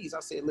DBs. I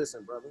said,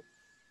 listen, brother.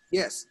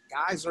 Yes,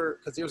 guys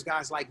because there's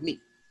guys like me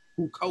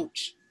who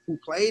coach, who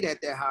played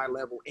at that high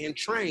level and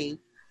train,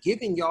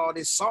 giving y'all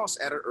this sauce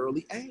at an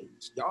early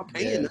age. Y'all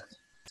paying us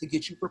to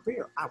get you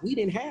prepared. We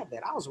didn't have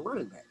that. I was a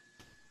running back.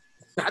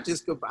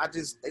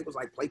 They was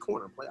like, play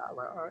corner, play. I was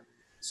like, all right.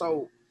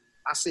 So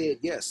I said,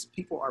 yes,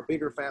 people are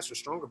bigger, faster,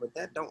 stronger, but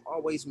that don't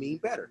always mean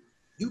better.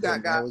 You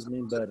got guys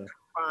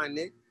fine,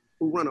 Nick,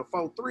 who run a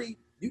 4.3.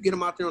 You get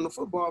them out there on the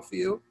football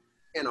field,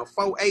 and a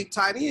 4.8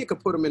 tight end could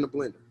put them in the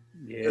blender.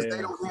 Because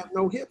they don't have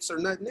no hips or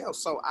nothing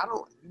else. So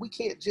we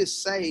can't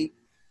just say,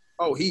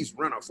 oh, he's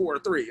run a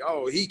 4.3.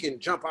 Oh, he can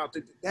jump out.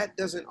 That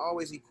doesn't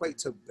always equate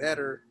to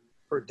better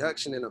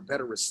production and a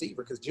better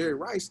receiver, because Jerry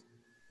Rice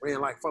ran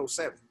like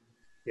 4.7.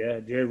 Yeah,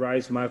 Jerry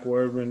Rice, Michael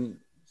Irvin,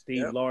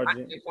 Steve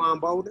Largent. Anquan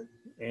Bolden.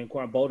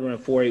 Anquan Bolden ran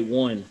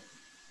 4.81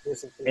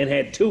 and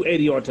had 2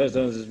 80-yard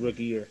touchdowns his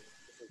rookie year.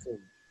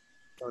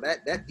 So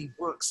that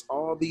debunks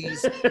all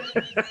these. I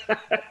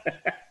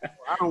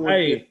don't want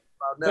to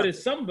but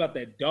it's something about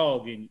that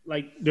dog. And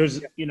like,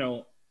 there's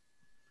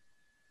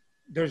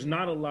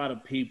not a lot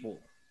of people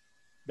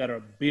that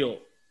are built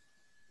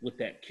with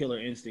that killer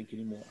instinct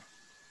anymore.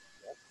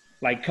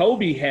 Like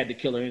Kobe had the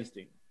killer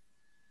instinct.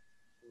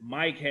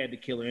 Mike had the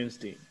killer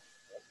instinct.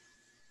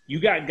 You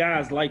got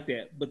guys like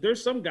that, but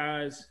there's some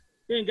guys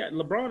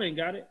LeBron ain't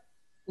got it.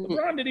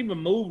 LeBron didn't even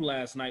move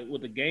last night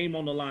with the game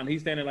on the line.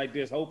 He's standing like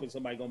this, hoping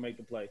somebody gonna make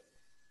the play.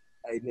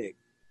 Hey Nick,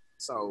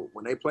 so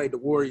when they played the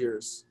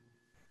Warriors,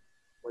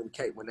 when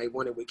they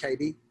won it with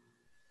KD,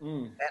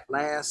 that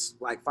last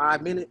like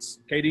 5 minutes,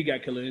 KD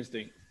got killer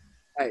instinct.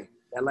 Hey,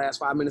 that last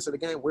 5 minutes of the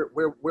game, where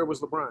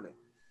was LeBron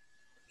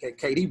at?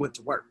 KD went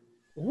to work.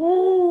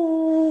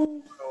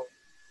 Woo! So,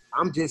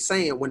 I'm just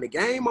saying, when the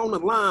game on the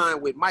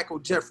line with Michael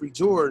Jeffrey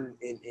Jordan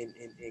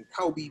and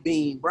Kobe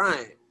Bean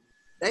Bryant,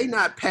 they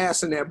not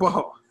passing that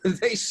ball.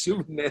 They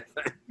shooting that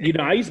thing.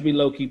 I used to be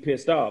low-key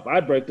pissed off.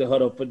 I'd break the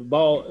huddle for the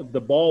ball. If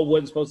the ball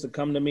wasn't supposed to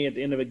come to me at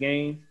the end of a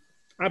game,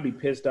 I'd be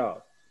pissed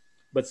off.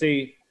 But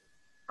see,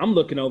 I'm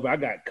looking over. I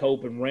got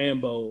Cope and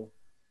Rambo,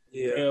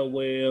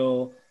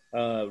 Elwell,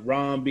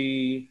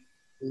 Romby,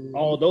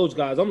 all those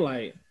guys. I'm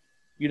like,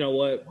 you know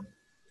what?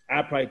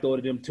 I'd probably throw it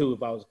to them too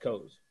if I was a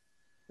coach,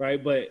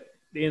 right? But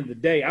the end of the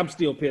day, I'm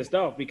still pissed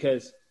off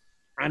because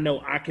I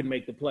know I can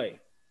make the play.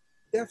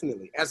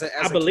 Definitely.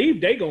 I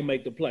believe they gonna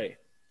make the play,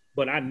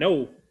 but I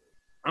know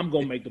I'm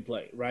gonna make the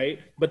play, right?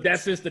 But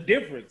that's just the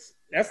difference.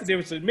 That's the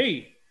difference in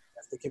me.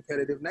 That's the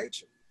competitive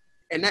nature.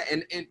 And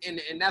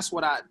that's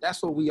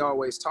what we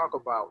always talk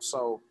about.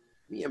 So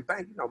me and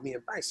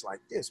Bank's like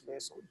this, man.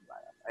 So we be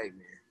like, hey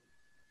man,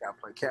 gotta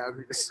play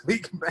Calgary this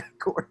week in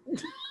backcourt.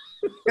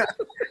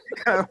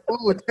 Gotta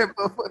fool with that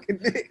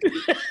motherfucking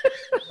nigga.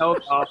 No,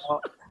 dog.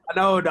 I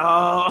know,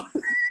 dog.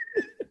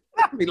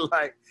 I be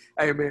like,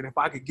 hey man, if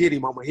I could get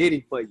him, I'm gonna hit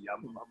him for you.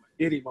 I'm gonna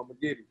get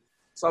him.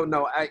 So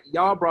no,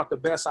 y'all brought the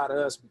best out of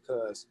us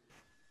because,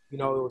 it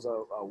was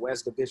a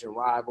West Division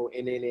rival,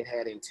 and then it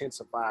had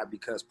intensified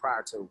because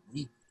prior to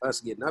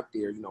us getting up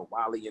there,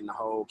 Wally and the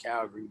whole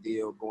Calgary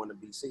deal going to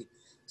BC.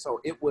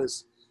 So it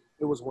was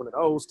one of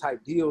those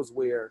type deals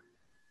where,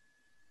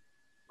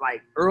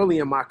 like early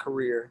in my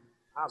career,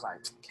 I was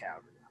like,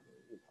 Calgary,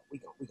 we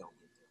gonna get there.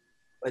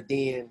 But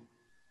then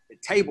the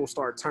table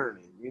started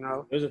turning,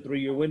 There's a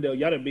 3-year window.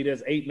 Y'all didn't beat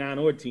us 8, 9,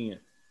 or 10.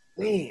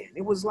 Man,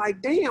 it was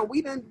like, damn,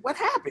 what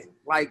happened?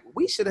 Like,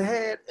 we should have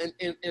had,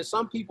 and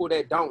some people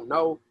that don't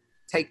know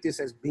take this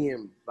as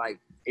being, like,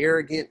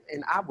 arrogant,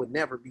 and I would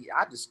never be.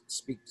 I just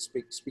speak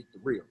the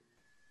real.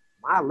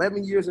 My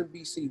 11 years in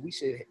BC,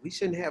 we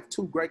shouldn't have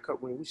 2 Grey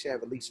Cup wins. We should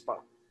have at least 4.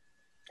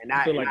 And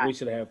I feel like we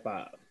should have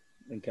 5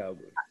 in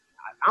Calgary.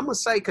 I'm going to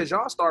say, because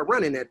y'all start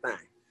running that thing.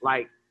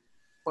 Like,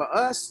 for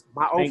us,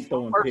 my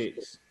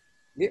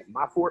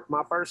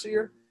first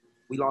year,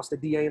 we lost to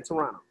DA in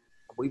Toronto.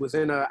 We was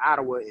in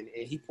Ottawa, and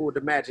he pulled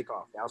the magic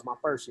off. That was my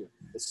first year.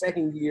 The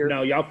second year.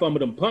 No, y'all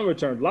fumbled them punt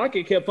returns.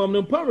 Lockett kept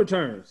fumbling them punt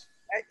returns.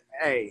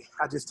 Hey,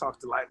 I just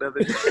talked to like the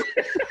other day.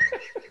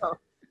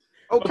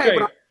 Okay,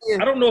 but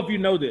I don't know if you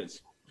know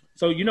this.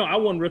 So, I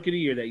won Rookie of the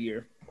Year that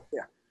year.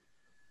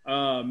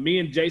 Yeah. Me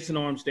and Jason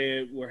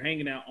Armstead were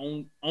hanging out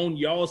on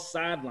y'all's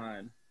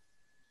sideline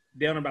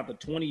down about the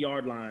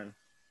 20-yard line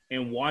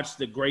and watched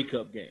the Grey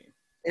Cup game.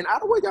 In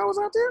Ottawa, y'all was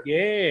out there?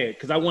 Yeah,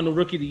 because I won the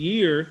Rookie of the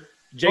Year.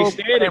 Jay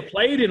Stead had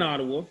played in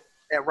Ottawa.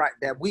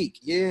 That week,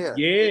 yeah.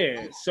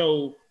 Yeah,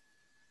 so,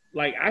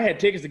 like, I had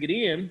tickets to get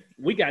in.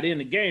 We got in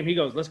the game. He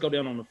goes, let's go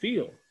down on the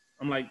field.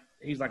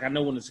 He's like, I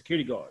know when the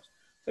security guards.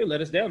 So they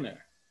let us down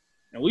there.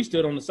 And we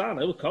stood on the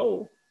sideline. It was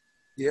cold.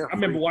 Yeah. I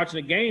remember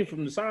watching the game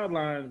from the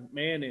sideline,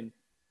 man, and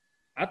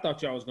I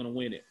thought y'all was going to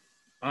win it,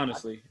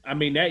 honestly.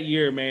 That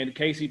year, man, the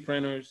Casey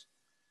Printers,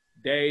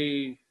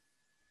 Dave,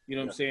 what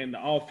I'm saying?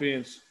 The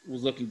offense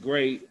was looking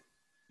great.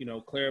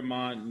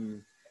 Claremont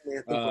and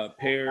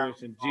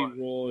Paris and G.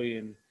 Roy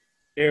and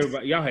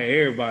everybody. Y'all had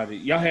everybody.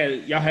 Y'all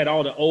had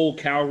all the old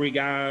Calgary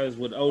guys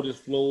with Otis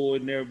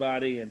Floyd and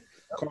everybody and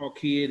Carl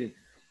Kidd. And,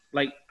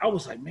 like, I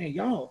was like, man,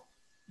 y'all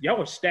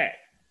were stacked.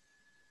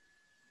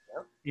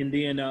 Yep. And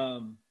then,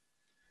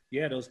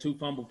 those 2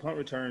 fumble punt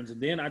returns. And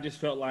then I just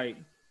felt like,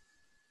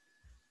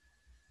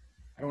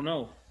 I don't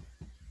know.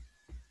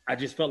 I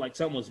just felt like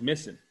something was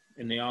missing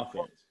in the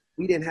offense.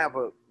 We didn't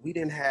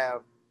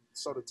have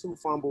so the 2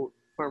 fumble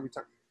punt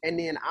return. And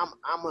then I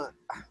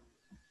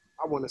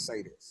want to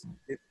say this.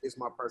 It's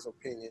my personal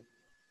opinion.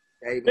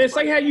 Man,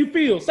 say how you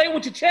feel. Say it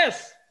with your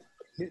chest.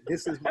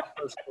 This is my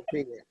personal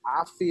opinion.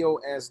 I feel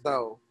as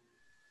though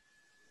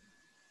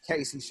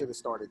Casey should have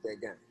started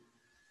that game.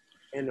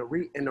 And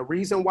the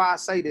reason why I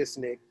say this,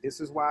 Nick, this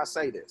is why I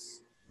say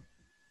this.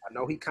 I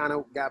know he kind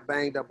of got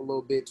banged up a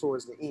little bit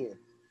towards the end,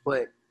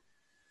 but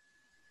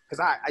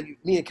because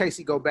me and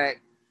Casey go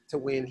back to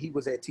when he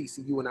was at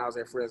TCU and I was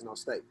at Fresno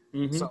State.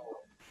 Mm-hmm. So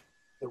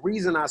the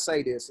reason I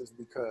say this is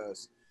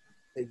because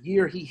the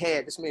year he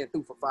had, this man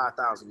threw for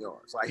 5,000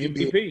 yards. Like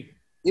MVP.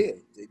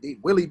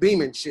 Willie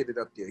Beeman shit it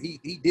up there. He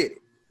did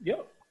it.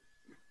 Yep.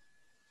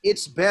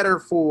 It's better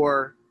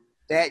for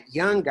that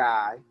young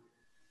guy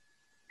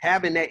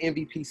having that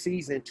MVP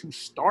season to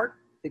start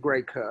the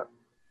Grey Cup.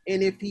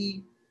 And if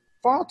he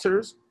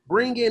falters,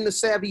 bring in the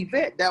savvy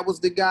vet. That was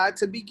the guy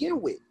to begin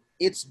with.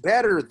 It's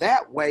better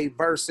that way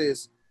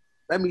versus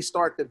let me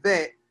start the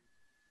vet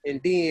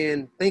and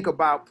then think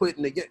about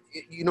putting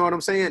you know what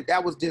I'm saying?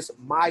 That was just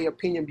my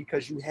opinion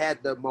because you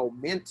had the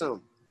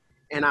momentum.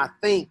 And I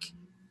think,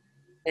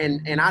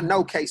 and I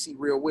know Casey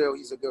real well.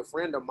 He's a good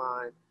friend of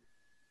mine.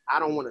 I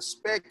don't want to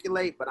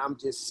speculate, but I'm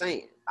just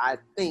saying, I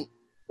think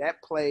that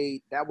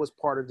was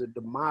part of the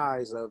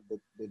demise of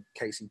the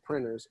Casey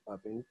Printers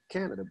up in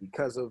Canada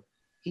because of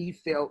he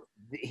felt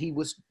he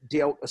was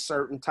dealt a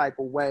certain type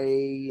of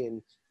way.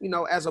 And,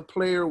 as a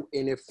player,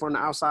 and if from the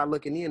outside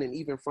looking in, and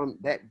even from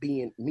that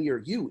being me or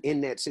you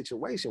in that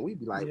situation, we'd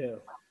be like,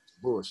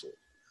 bullshit.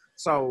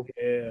 So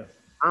yeah,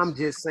 I'm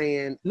just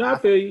saying. No, I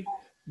feel you.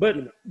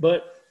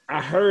 But I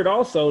heard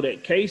also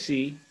that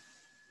Casey,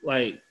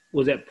 like,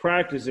 was at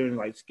practice and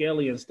like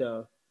Skelly and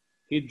stuff.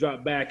 He'd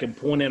drop back and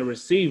point at a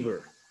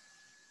receiver.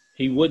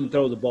 He wouldn't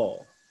throw the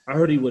ball. I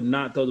heard he would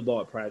not throw the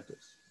ball at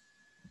practice.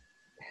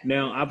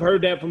 Now, I've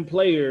heard that from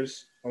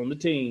players on the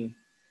team.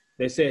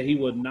 They said he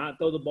would not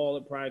throw the ball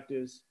at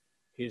practice.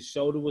 His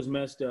shoulder was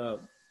messed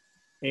up.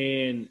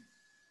 And,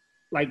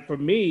 like, for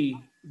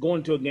me,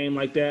 going to a game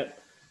like that,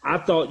 I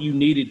thought you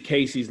needed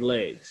Casey's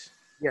legs.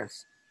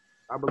 Yes,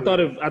 I I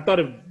believe. thought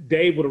if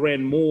Dave would have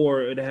ran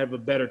more, it'd have a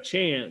better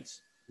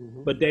chance.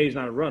 Mm-hmm. But Dave's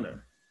not a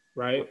runner,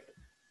 right?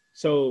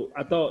 So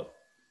I thought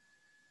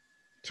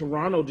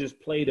Toronto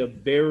just played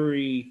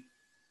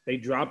they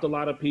dropped a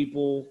lot of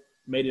people,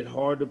 made it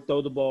hard to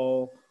throw the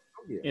ball. Oh,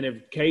 yeah. And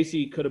if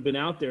Casey could have been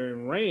out there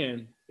and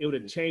ran, it would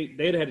have changed.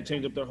 They'd have had to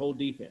change up their whole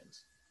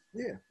defense.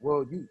 Yeah.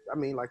 Well,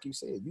 like you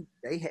said,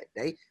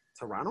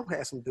 Toronto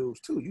had some dudes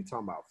too. You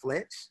talking about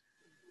Fletch?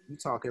 You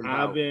talking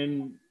about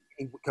Ivan,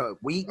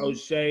 Wheaton,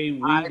 O'Shea,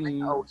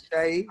 Wheaton,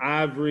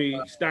 Ivory,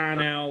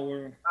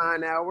 Steinauer,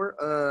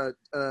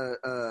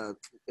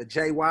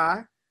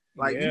 JY,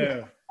 like yeah. you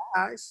had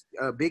guys,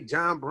 Big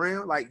John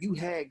Brown, like you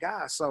had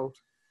guys. So,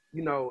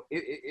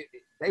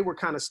 they were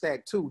kind of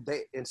stacked too.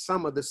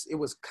 It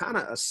was kind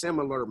of a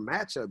similar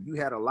matchup. You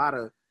had a lot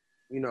of,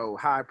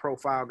 high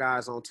profile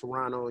guys on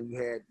Toronto, and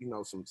you had,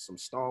 some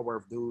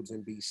stalwart dudes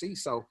in BC.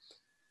 So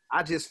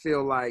I just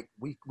feel like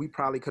we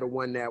probably could have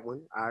won that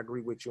one. I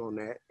agree with you on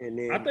that. And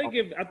then I think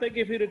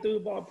if he'd have threw the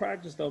ball in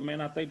practice though,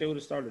 man, I think they would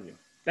have started him.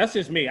 That's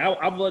just me.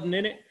 I wasn't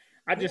in it.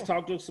 I just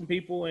talked to some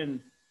people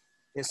and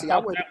see,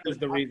 that was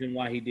the reason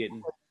why he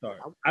didn't start.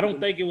 I don't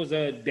think it was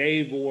a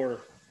Dave or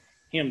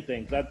him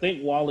thing. I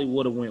think Wally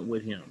would have went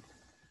with him.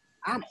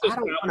 I don't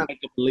want to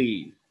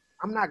believe.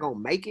 I'm not gonna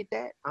make it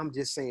that. I'm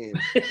just saying.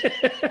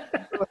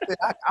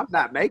 I'm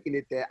not making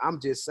it that. I'm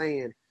just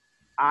saying.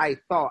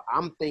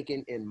 I'm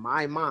thinking in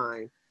my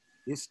mind,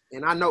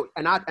 and I know,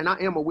 and I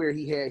am aware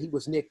he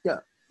was nicked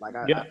up. Like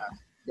I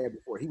said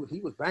before, he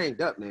was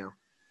banged up now,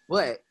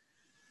 but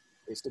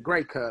it's the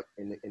Grey Cup,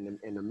 and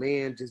the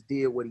man just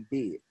did what he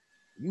did.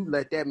 You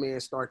let that man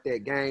start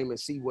that game and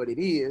see what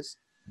it is,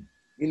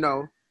 and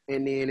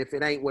then if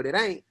it ain't what it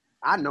ain't,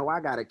 I know I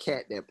got a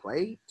cat that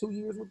played 2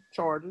 years with the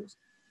Chargers.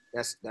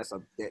 He's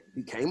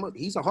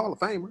a Hall of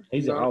Famer.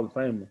 He's a Hall of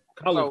Famer.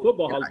 College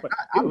football Hall of Fame.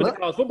 He was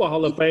College Football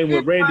Hall of Fame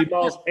with Randy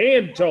Moss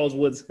and Charles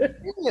Woods.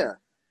 Yeah.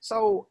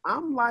 So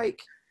I'm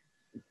like,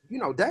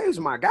 Dave's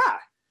my guy.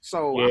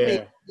 So I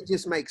mean, it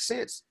just makes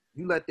sense.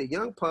 You let the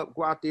young pup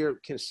go out there,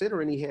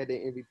 considering he had the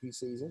MVP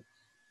season,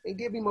 and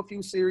give him a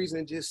few series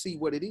and just see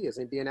what it is.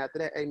 And then after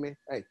that, hey man,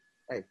 hey,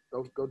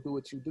 go do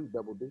what you do,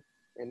 Double D.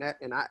 And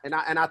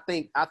I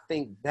think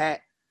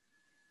that,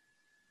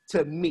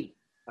 to me,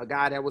 a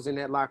guy that was in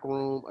that locker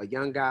room, a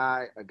young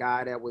guy, a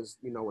guy that was,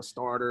 a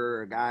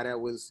starter, a guy that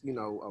was,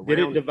 around. Did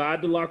it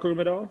divide the locker room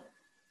at all?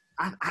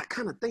 I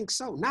kind of think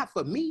so. Not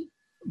for me.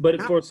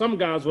 But for some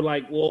guys were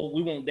like, well,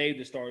 we want Dave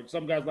to start.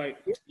 Some guys like,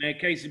 man,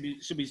 Casey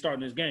should be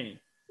starting this game.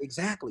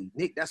 Exactly,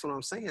 Nick. That's what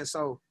I'm saying.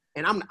 So,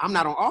 and I'm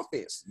not on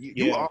offense.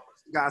 You are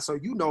offense guy, so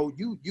you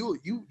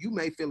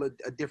may feel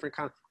a different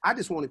kind. I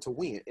just wanted to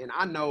win, and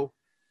I know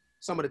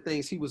some of the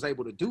things he was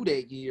able to do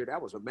that year.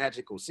 That was a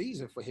magical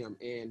season for him,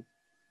 and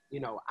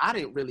I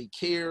didn't really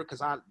care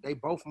because they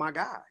both my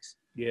guys.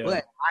 Yeah.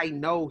 But I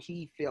know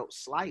he felt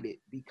slighted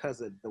because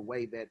of the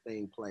way that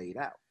thing played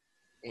out.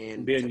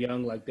 And being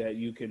young like that,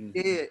 you can.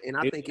 Yeah, and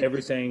I think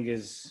everything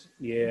is.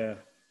 Yeah.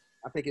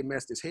 I think it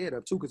messed his head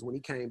up too, because when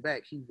he came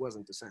back, he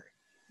wasn't the same.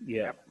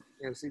 Yeah.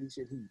 And City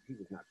shit, he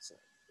was not the same.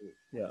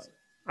 Yeah.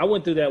 I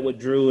went through that with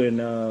Drew and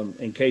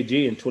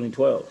KG in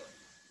 2012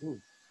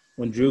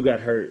 when Drew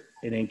got hurt,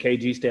 and then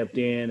KG stepped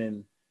in,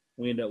 and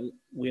we ended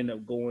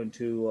up going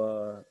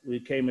to we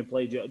came and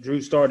played.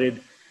 Drew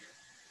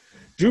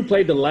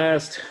played the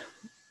last.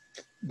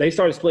 They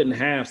started splitting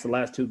halves the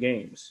last two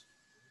games.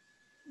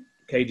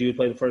 KG would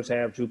play the first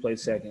half. Drew played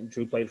second.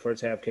 Drew played the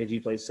first half.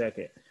 KG played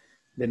second.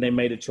 Then they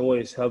made a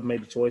choice. Hub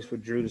made the choice for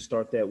Drew to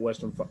start that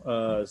Western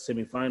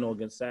semifinal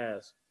against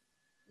SAS.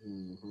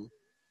 Mm-hmm.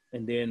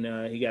 And then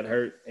he got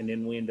hurt, and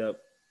then we ended up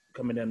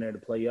coming down there to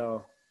play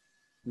y'all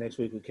next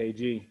week with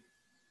KG.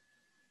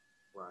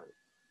 Right.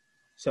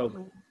 So,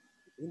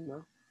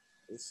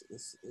 it's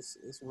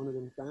one of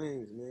them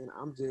things, man.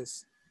 I'm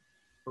just,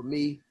 for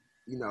me,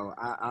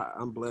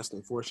 I'm blessed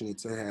and fortunate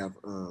to have,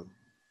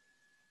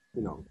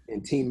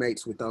 and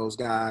teammates with those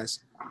guys,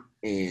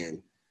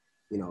 and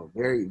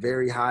very,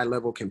 very high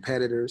level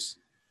competitors.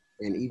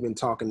 And even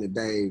talking to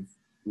Dave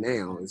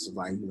now, it's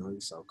like,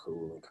 he's so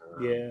cool and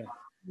calm. Yeah.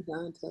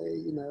 Dante,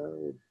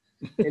 and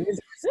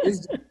it's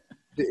just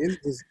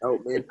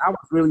dope, man. I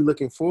was really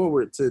looking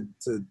forward to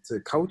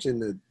coaching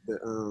the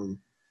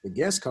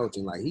guest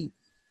coaching. Like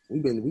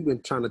we've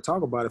been trying to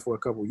talk about it for a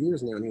couple of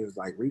years now, and he was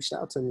like reached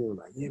out to me and was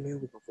like, yeah,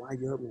 man, we're gonna fly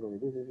you up, we're gonna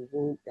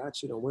woo,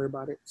 got you, don't worry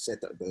about it. Set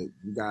the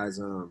you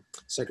guys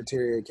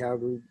Secretary of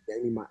Calgary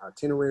gave me my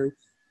itinerary.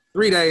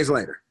 3 days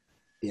later,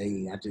 I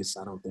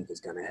don't think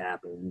it's gonna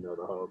happen,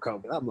 the whole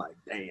COVID. I'm like,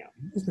 damn.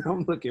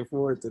 I'm looking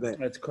forward to that.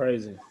 That's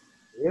crazy.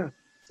 Yeah.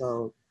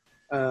 So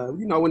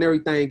when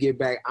everything get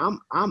back,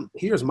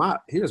 here's my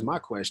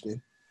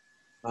question.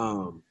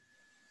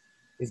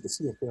 Is the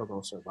CFL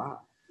gonna survive?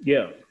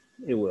 Yeah,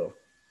 it will.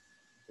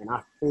 And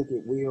I think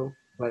it will,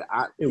 but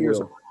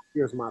here's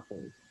my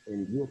thing.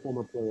 And you're a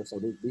former player, so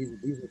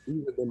these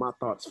have been my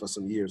thoughts for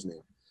some years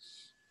now.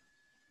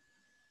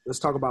 Let's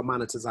talk about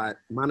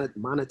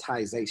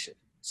monetization.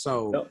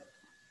 So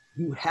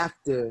you have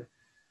to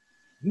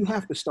you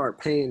have to start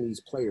paying these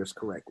players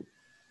correctly.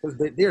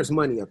 Because there's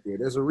money up there.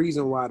 There's a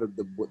reason why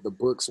the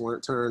books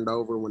weren't turned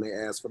over when they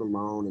asked for the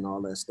loan and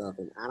all that stuff.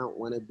 And I don't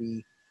want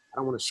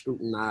to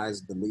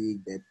scrutinize the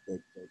league that I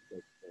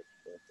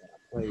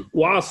play.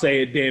 Well, I'll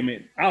say it, damn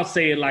it. I'll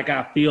say it like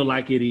I feel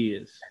like it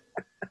is.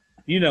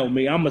 You know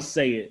me, I'm gonna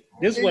say it.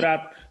 This is what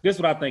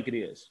I think it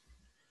is.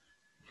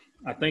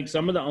 I think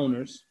some of the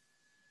owners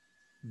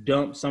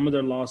dump some of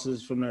their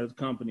losses from their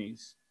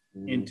companies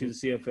into the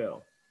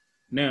CFL.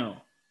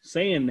 Now,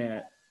 saying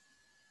that,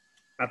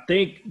 I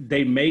think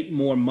they make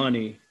more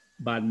money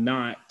by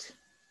not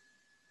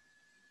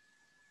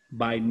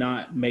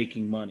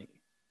making money.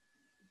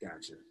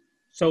 Gotcha.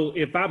 So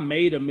if I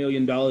made $1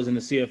 million in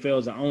the CFL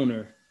as an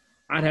owner,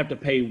 I'd have to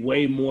pay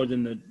way more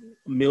than the $1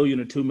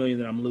 million or $2 million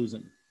that I'm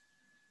losing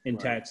in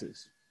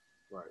taxes.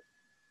 Right.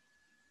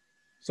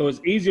 So it's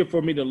easier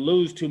for me to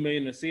lose $2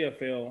 million in the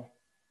CFL,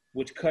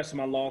 which cuts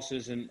my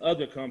losses in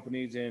other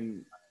companies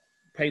and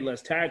pay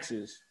less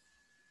taxes.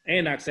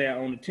 And I say I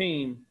own a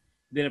team.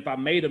 Then if I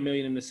made $1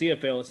 million in the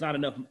CFL, it's not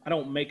enough. I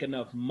don't make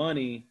enough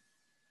money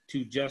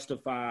to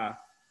justify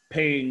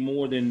paying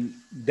more than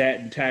that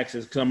in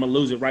taxes because I'm going to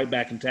lose it right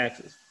back in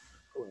taxes.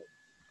 Correct.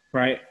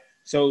 Right?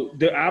 So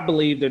I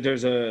believe that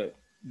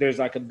there's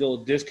like a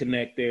little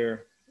disconnect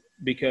there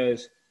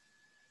because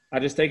I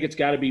just think it's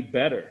got to be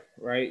better,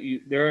 right?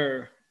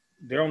 They're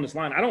on this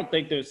line. I don't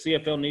think the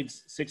CFL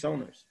needs 6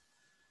 owners.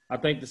 I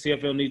think the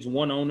CFL needs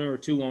 1 owner or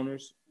 2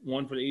 owners,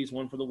 one for the East,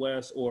 one for the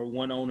West, or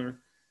 1 owner,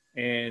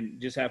 and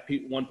just have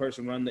one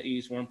person run the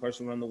East, one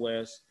person run the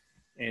West,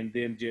 and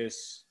then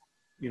just,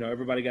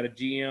 everybody got a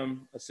GM,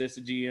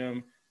 assistant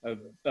GM,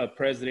 a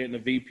president, and a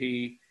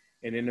VP,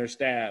 and then their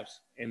staffs,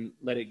 and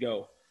let it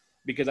go.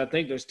 Because I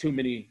think there's too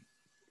many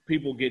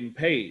people getting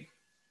paid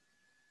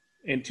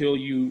until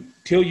you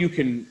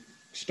can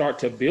start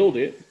to build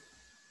it.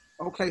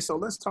 Okay, so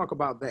let's talk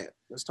about that.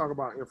 Let's talk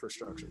about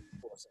infrastructure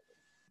for a second.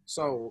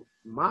 So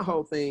my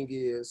whole thing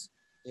is,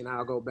 and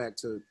I'll go back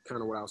to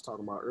kind of what I was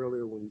talking about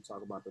earlier when you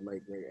talk about the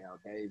late great Al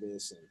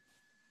Davis and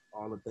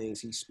all the things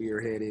he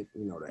spearheaded,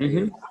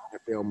 the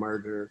NFL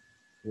merger,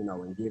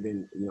 and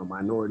giving,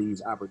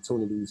 minorities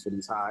opportunities for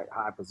these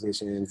high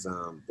positions,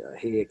 the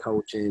head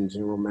coaching,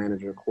 general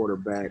manager,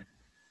 quarterback,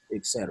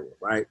 etc.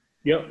 Right?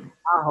 Yep.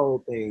 My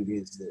whole thing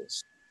is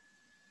this.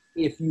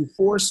 If you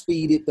force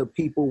feed it, the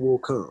people will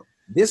come.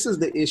 This is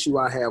the issue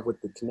I have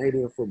with the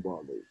Canadian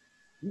Football League.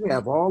 You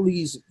have all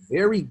these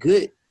very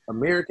good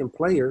American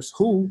players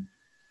who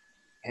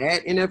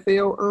had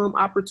NFL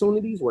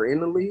opportunities, were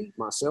in the league.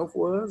 Myself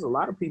was. A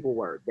lot of people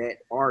were that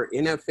are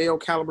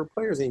NFL caliber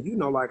players. And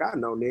like I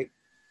know, Nick,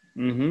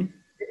 the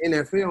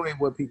NFL ain't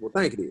what people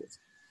think it is.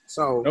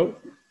 So, nope.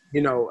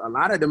 A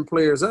lot of them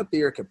players up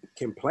there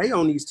can play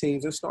on these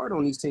teams and start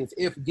on these teams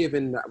if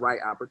given the right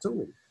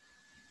opportunity.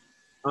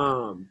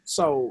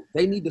 So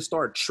they need to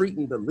start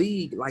treating the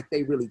league like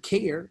they really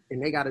care,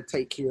 and they got to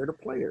take care of the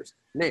players.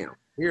 Now,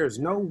 there's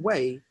no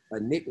way a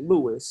Nick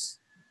Lewis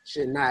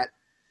should not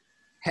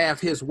have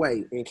his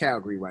way in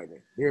Calgary right now.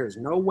 There's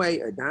no way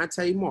a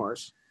Dante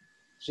Marsh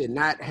should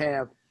not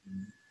have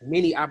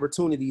many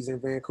opportunities in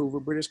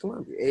Vancouver, British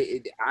Columbia.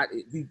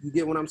 You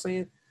get what I'm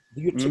saying?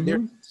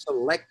 They're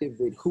selective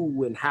with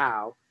who and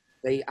how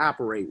they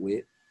operate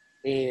with,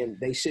 and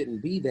they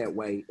shouldn't be that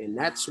way. And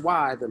that's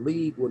why the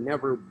league will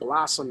never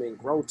blossom and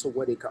grow to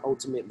what it could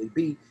ultimately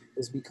be,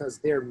 is because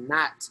they're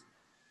not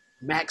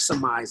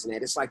maximizing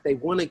that. It's like they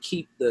want to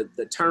keep the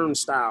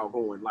turnstile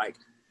going. Like,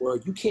 well,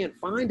 you can't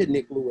find a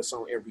Nick Lewis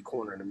on every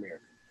corner in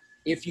America.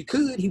 If you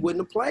could, he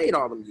wouldn't have played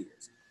all them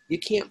years. You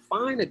can't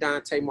find a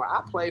Dante Moore.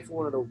 I played for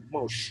one of the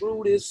most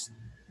shrewdest,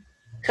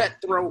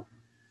 cutthroat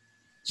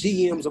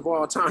GMs of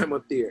all time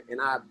up there, and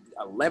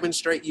 11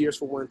 straight years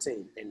for one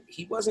team. And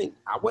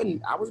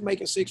I was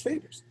making 6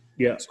 figures.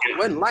 Yeah. So it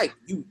wasn't like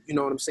you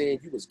know what I'm saying,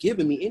 you was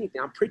giving me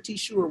anything. I'm pretty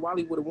sure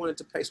Wally would have wanted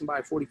to pay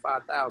somebody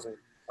 $45,000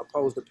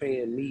 opposed to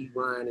paying me,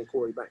 Ryan, and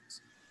Corey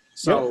Banks.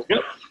 So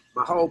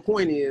my whole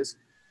point is,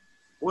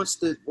 once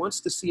the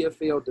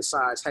CFL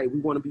decides, hey, we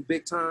want to be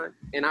big time,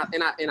 and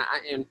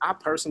I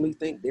personally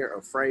think they're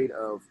afraid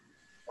of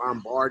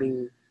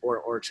bombarding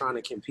or trying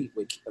to compete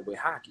with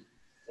hockey,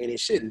 and it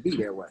shouldn't be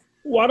that way.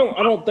 Well,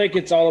 I don't think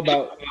it's all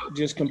about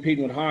just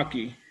competing with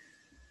hockey,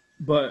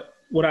 but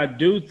what I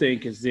do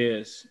think is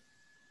this.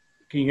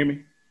 Can you hear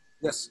me?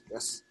 Yes.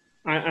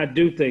 I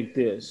do think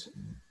this.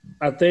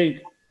 I think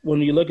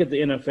when you look at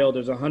the NFL,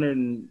 there's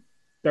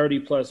 130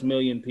 plus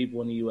million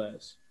people in the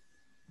U.S.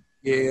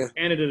 Yeah.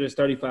 Canada, there's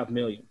 35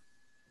 million,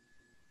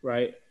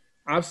 right?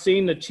 I've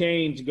seen the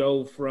change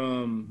go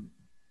from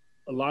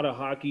a lot of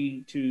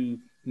hockey to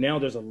now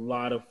there's a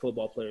lot of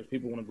football players.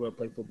 People want to grow up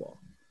play football,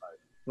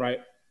 right?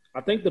 I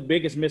think the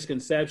biggest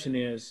misconception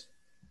is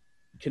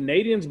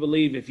Canadians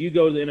believe if you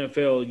go to the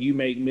NFL, you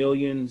make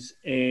millions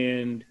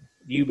and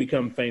you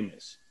become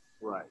famous.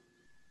 Right.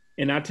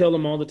 And I tell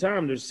them all the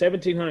time, there's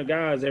 1,700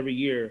 guys every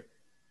year,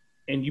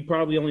 and you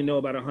probably only know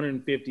about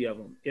 150 of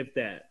them, if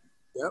that.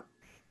 Yep.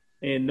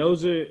 And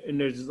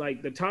there's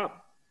like the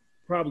top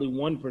probably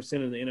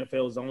 1% of the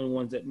NFL is the only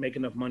ones that make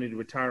enough money to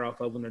retire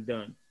off of when they're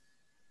done.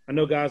 I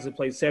know guys that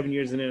played 7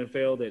 years in the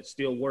NFL that's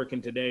still working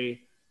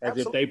today as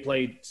if they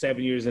played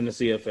 7 years in the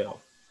CFL.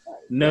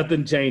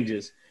 Nothing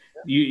changes.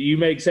 You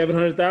make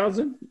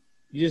 $700,000,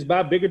 you just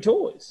buy bigger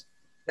toys.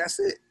 That's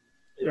it.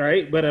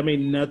 Right? But, I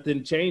mean,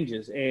 nothing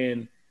changes.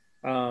 And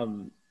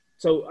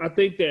so I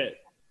think that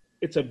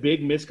it's a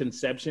big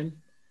misconception.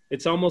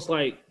 It's almost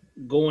like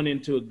going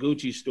into a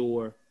Gucci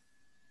store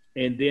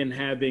and then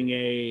having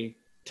a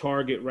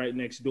Target right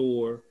next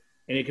door,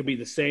 and it could be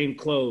the same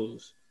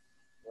clothes.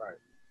 Right.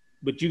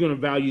 But you're going to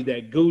value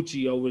that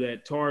Gucci over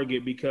that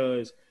Target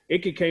because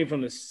it could came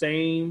from the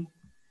same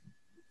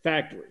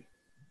factory.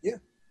 Yeah.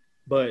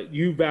 But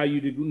you value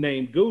the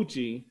name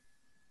Gucci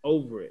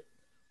over it,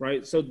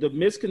 right? So the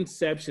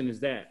misconception is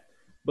that.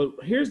 But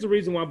here's the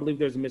reason why I believe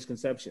there's a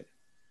misconception.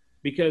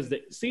 Because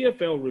the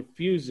CFL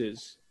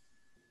refuses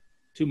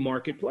to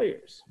market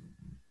players.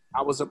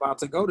 I was about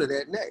to go to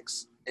that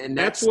next. And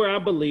that's where I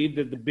believe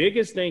that the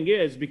biggest thing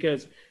is,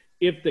 because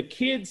if the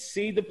kids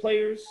see the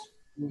players,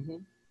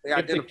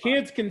 if the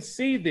kids can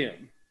see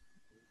them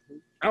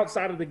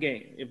outside of the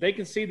game, if they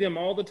can see them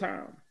all the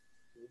time,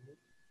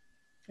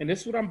 and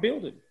this is what I'm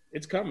building,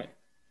 it's coming.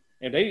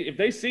 If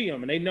they see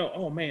them and they know,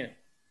 oh man,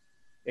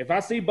 if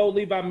I see Bo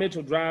Levi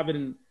Mitchell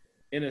driving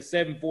in a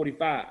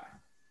 745,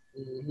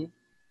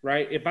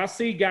 right? If I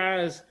see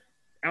guys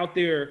out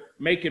there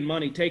making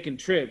money, taking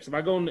trips, if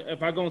I go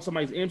on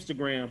somebody's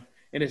Instagram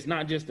and it's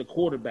not just the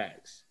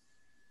quarterbacks,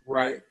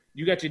 right?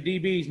 You got your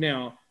DBs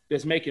now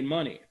that's making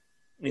money,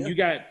 and you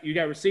got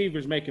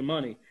receivers making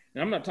money.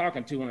 And I'm not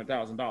talking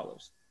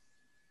 $200,000.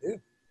 Yeah,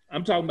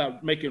 I'm talking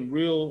about making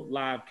real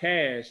live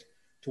cash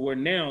to where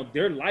now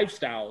their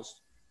lifestyles,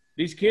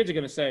 these kids are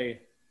going to say,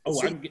 "Oh,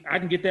 I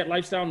can get that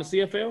lifestyle in the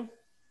CFL."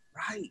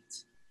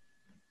 Right.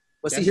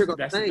 But see, here goes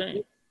the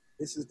thing.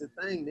 This is the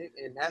thing, Nick,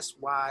 and that's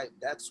why.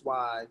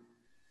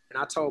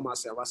 And I told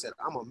myself, I said,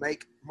 I'm gonna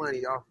make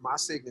money off my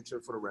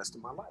signature for the rest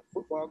of my life.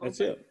 Football. That's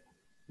it.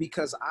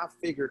 Because I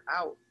figured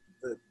out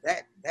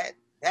that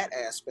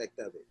aspect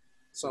of it.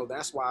 So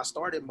that's why I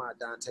started my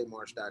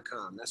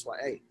DonteMarsh.com. That's why,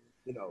 hey,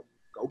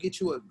 go get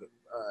you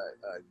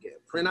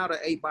print out an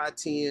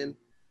 8x10,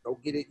 go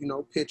get it,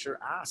 picture.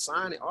 I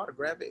sign it,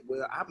 autograph it.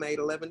 Well, I made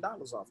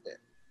 $11 off that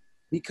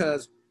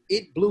because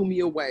it blew me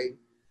away.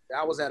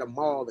 I was at a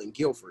mall in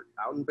Guilford,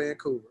 out in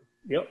Vancouver.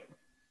 Yep.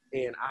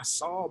 And I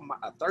saw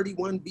a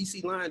 31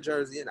 BC Lion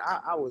jersey, and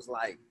I was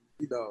like,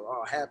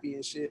 all happy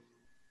and shit.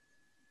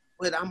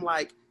 But I'm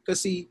like,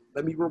 because see,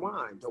 let me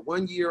rewind. The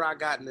 1 year I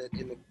got in the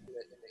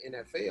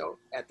NFL,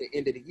 at the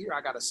end of the year,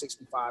 I got a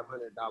 $6,500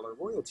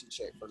 royalty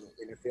check from the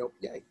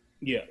NFLPA.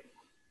 Yeah.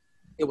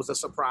 It was a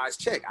surprise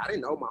check. I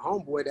didn't know. My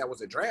homeboy that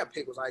was a draft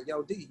pick was like,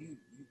 yo, D,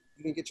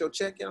 you can get your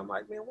check in? I'm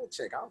like, man, what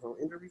check? I was on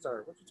injured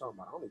reserve. What you talking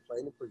about? I only played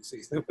in the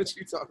preseason. What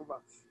you talking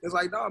about? It's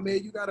like, no,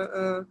 man,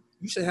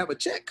 you should have a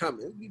check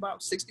coming. It'll be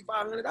about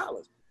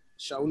 $6,500.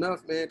 Sure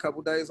enough, man, a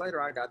couple days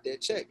later, I got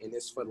that check, and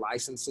it's for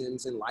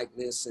licensings and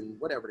likeness and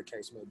whatever the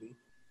case may be.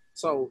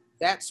 So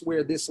that's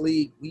where this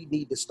league, we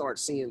need to start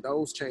seeing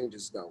those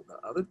changes go. The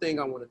other thing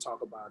I want to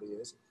talk about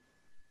is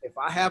if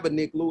I have a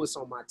Nick Lewis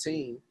on my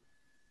team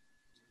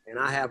and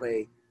I have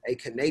a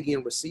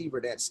Canadian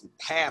receiver that's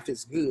half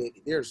as good,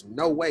 there's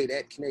no way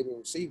that Canadian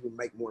receiver will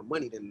make more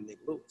money than Nick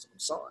Lewis. I'm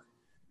sorry.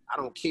 I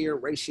don't care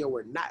ratio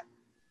or not.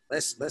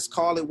 Let's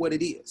call it what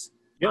it is.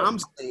 Yep. I'm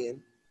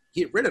saying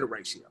get rid of the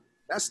ratio.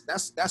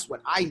 That's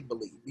what I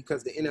believe,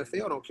 because the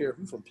NFL don't care if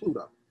you're from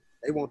Pluto.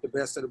 They want the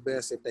best of the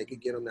best. If they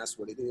could get them, that's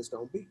what it is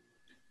going to be.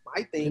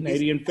 My thing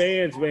Canadian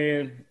fans,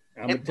 man.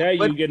 I'm going to tell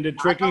you, you're getting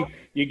tricky.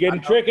 You're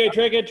getting tricky.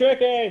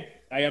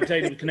 I'm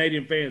telling you, the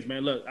Canadian fans,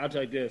 man, look, I'll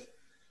tell you this.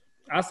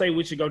 I say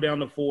we should go down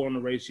to 4 on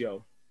the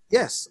ratio.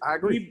 Yes, I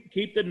agree.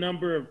 Keep the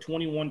number of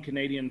 21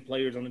 Canadian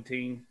players on the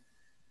team.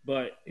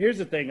 But here's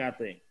the thing I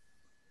think.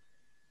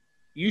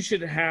 You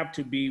should have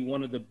to be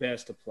one of the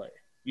best to play.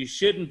 You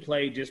shouldn't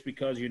play just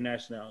because of your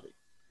nationality.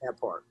 That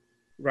part.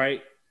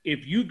 Right?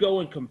 If you go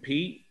and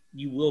compete,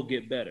 you will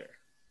get better.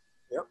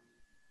 Yep.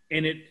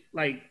 And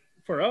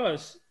for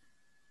us,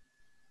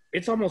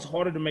 it's almost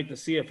harder to make the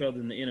CFL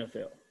than the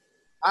NFL.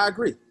 I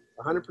agree.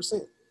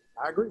 100%.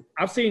 I agree.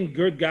 I've seen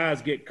good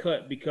guys get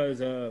cut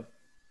because a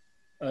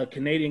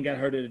Canadian got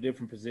hurt at a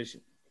different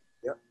position.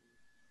 Yep.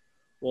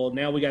 Well,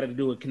 now we got to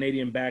do a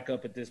Canadian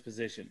backup at this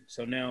position.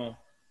 So now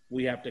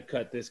we have to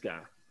cut this guy.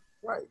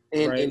 Right.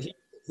 And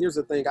here's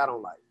the thing I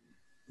don't like.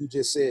 You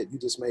just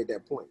made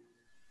that point.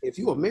 If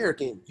you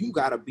American, you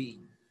got to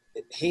be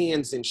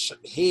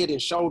head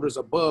and shoulders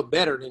above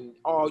better than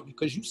all,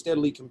 because you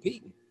steadily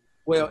competing.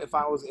 Well, if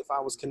I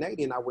was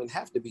Canadian, I wouldn't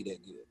have to be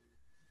that good.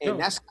 And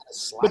that's kind of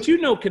slight.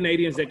 But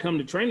Canadians that come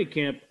to training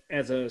camp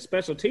as a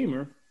special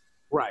teamer,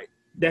 right,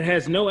 that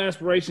has no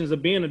aspirations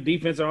of being a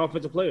defensive or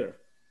offensive player.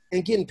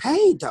 And getting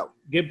paid, though.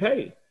 Get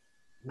paid.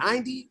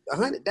 90,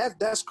 100,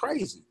 that's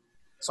crazy.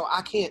 So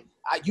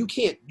you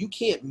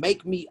can't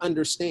make me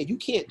understand. You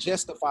can't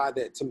justify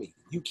that to me.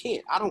 You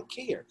can't. I don't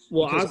care.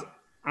 Well,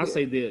 I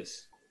say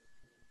this.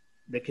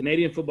 The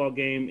Canadian football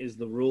game is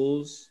the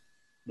rules,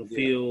 the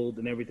field,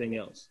 and everything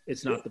else.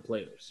 It's not the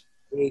players.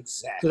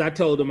 Exactly. Because I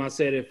told him, I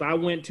said, if I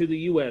went to the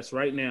U.S.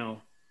 right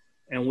now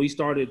and we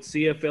started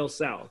CFL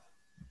South,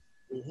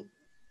 Mm-hmm.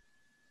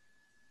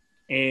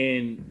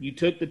 and you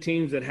took the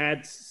teams that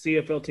had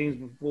CFL teams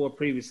before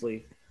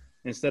previously,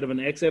 instead of an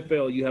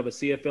XFL, you have a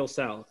CFL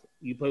South.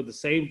 You play the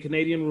same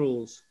Canadian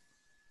rules.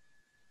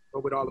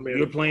 But with all Americans.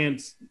 You're playing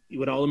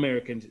with all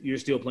Americans. You're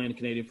still playing a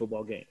Canadian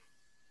football game.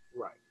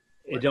 Right.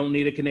 It don't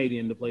need a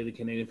Canadian to play the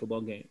Canadian football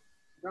game.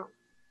 No.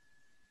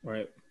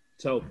 Right.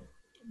 So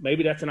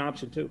maybe that's an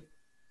option too.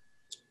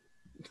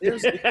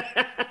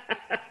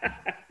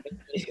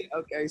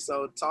 Okay,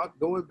 so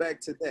going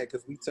back to that,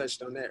 because we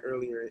touched on that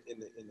earlier in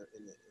the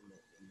interview.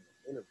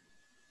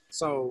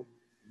 So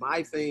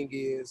my thing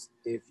is,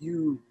 if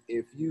the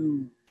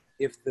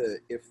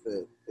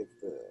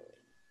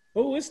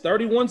oh, it's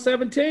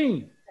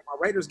 31-17. My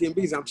Raiders getting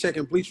busy, I'm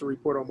checking Bleacher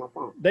Report on my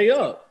phone. They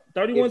up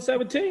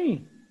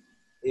 31-17.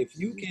 If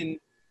an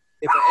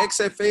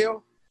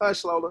XFL,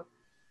 hush Lola,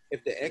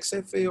 if the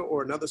XFL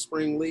or another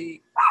spring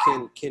league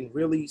can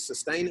really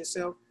sustain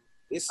itself,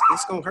 it's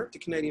gonna hurt the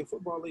Canadian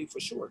Football League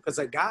for sure. Because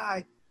a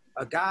guy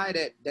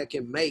that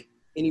can make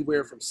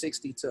anywhere from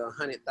 $60,000 to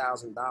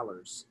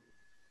 $100,000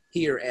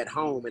 here at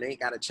home and ain't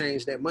got to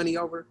change that money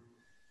over,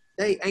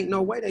 they ain't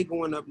no way they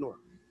going up north.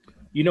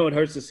 You know what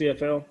hurts the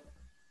CFL?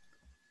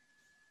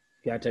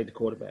 You gotta take the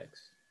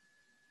quarterbacks.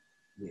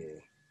 Yeah.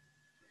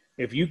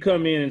 If you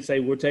come in and say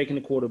we're taking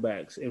the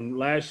quarterbacks, and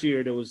last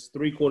year there was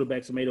 3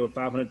 quarterbacks that made over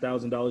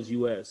 $500,000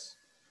 US.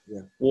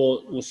 Yeah.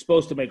 Well, was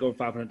supposed to make over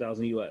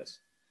 $500,000 US.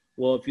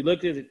 Well, if you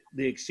look at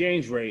the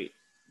exchange rate,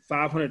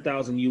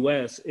 $500,000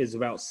 US is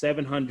about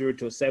 700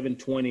 to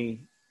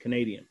 720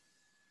 Canadian.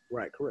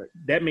 Right, correct.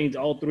 That means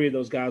all 3 of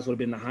those guys would have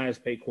been the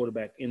highest paid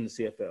quarterback in the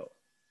CFL.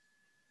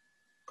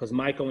 Because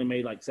Mike only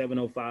made like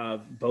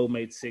 705, Bo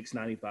made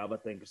 695, I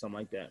think, or something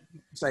like that.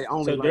 Say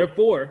only. So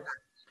therefore,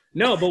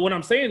 no. But what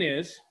I'm saying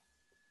is,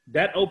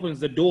 that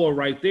opens the door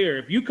right there.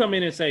 If you come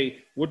in and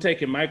say we're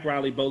taking Mike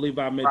Riley, Bo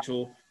Levi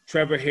Mitchell,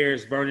 Trevor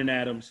Harris, Vernon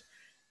Adams,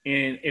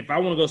 and if I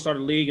want to go start a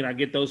league and I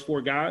get those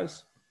 4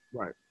 guys,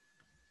 right?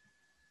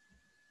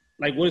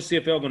 Like, what is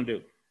CFL going to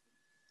do?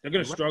 They're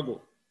going to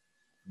struggle.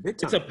 Big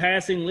time. It's a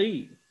passing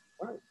league.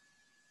 Right.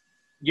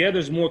 Yeah,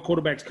 there's more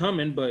quarterbacks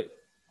coming, but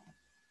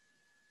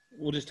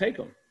we'll just take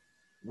them.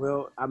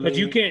 Well, I mean, because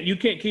you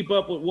can't keep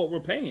up with what we're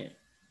paying.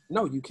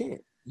 No, you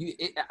can't.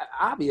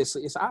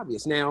 It's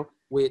obvious now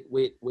with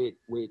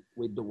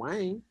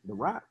Dwayne The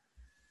Rock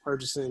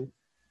purchasing.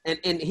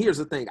 And here's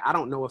the thing: I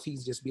don't know if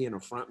he's just being a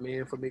front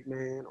man for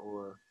McMahon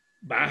or.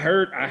 But I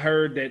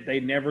heard that they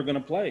never going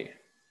to play.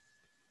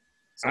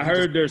 So I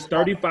heard there's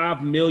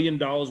 $35 million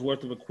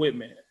worth of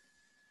equipment.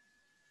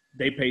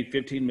 They paid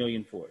 $15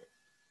 million for it,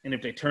 and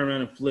if they turn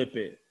around and flip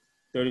it,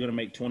 they're going to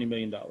make $20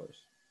 million.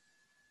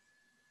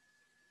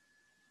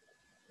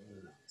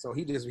 So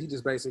he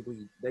just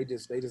basically they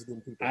just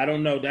didn't people. I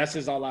don't know. That's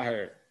just all I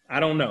heard. I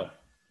don't know,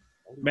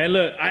 man.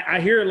 Look, I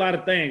hear a lot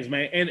of things,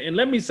 man, and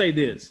let me say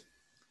this,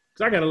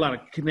 because I got a lot of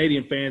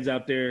Canadian fans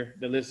out there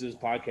that listen to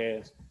this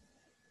podcast.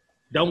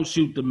 Don't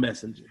shoot the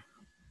messenger.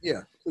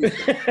 Yeah. Please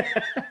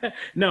don't.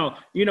 No,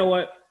 you know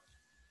what?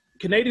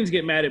 Canadians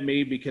get mad at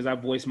me because I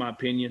voice my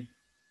opinion.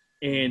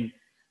 And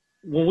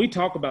when we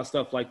talk about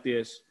stuff like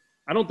this,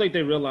 I don't think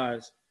they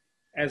realize,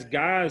 as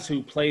guys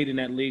who played in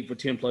that league for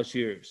 10 plus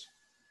years,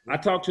 I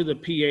talked to the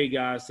PA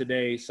guys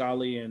today,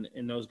 Solly and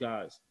those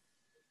guys.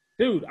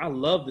 Dude, I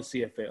love the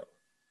CFL.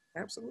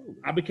 Absolutely.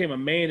 I became a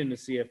man in the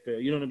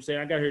CFL. You know what I'm saying?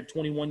 I got here at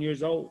 21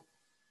 years old,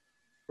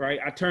 right?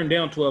 I turned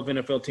down 12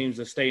 NFL teams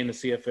to stay in the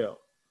CFL,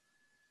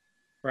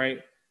 right?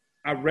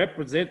 I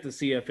represent the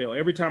CFL.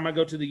 Every time I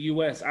go to the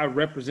U.S., I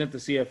represent the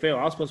CFL.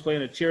 I was supposed to play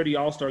in a charity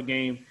all-star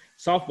game,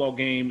 softball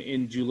game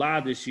in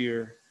July this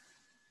year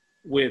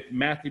with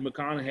Matthew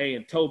McConaughey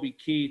and Toby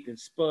Keith and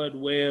Spud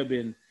Webb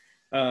and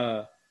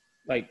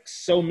like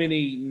so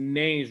many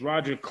names,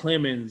 Roger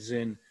Clemens,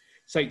 and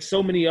it's like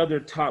so many other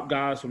top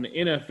guys from the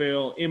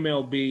NFL,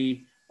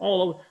 MLB,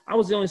 all over. I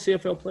was the only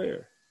CFL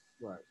player.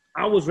 Right.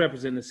 I was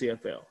representing the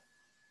CFL,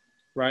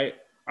 right?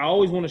 I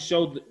always want to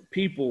show the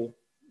people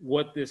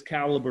what this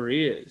caliber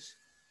is.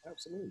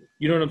 Absolutely.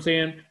 You know what I'm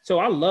saying? So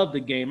I love the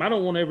game. I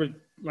don't want to ever,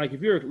 like,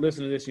 if you're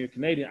listening to this and you're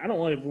Canadian, I don't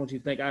want everyone to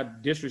think I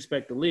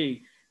disrespect the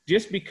league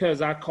just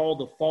because I call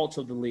the faults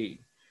of the league,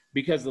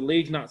 because the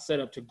league's not set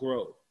up to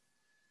grow.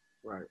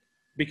 Right.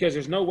 Because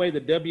there's no way the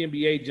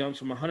WNBA jumps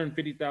from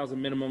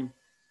 150,000 minimum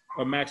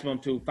or maximum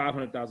to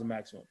 500,000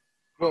 maximum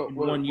in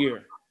 1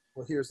 year.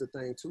 Well, here's the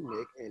thing too,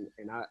 Nick,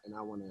 and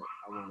I want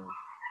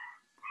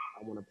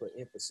to put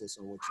emphasis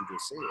on what you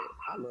just said.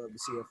 I love the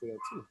CFL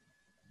too.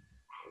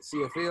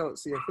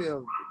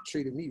 CFL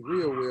treated me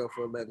real well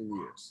for 11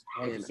 years.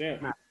 100%. And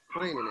I'm not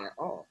complaining at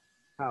all.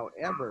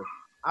 However,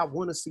 I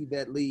want to see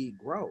that league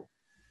grow.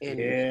 And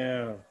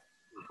yeah,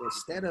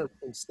 instead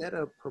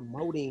of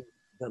promoting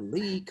the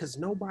league, because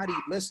nobody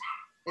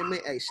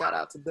hey, shout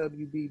out to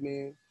WB,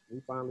 man.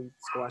 We finally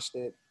squashed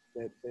that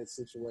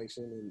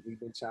situation and we've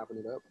been chopping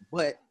it up.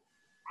 But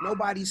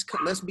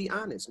let's be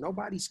honest,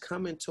 nobody's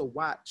coming to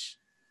watch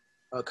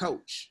a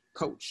coach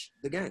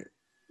the game.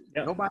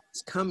 Yep.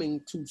 Nobody's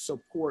coming to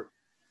support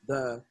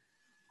the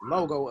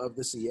logo of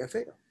the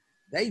CFL.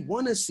 They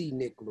want to see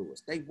Nick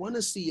Lewis. They want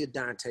to see a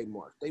Dante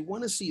Mark. They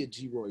want to see a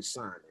G-Roy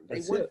Simon.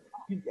 They want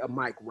a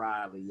Mike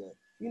Riley.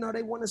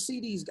 They want to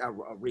see these guys,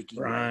 Ricky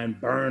Brian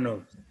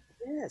Burnham.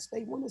 Yes,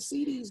 they want to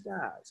see these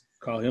guys.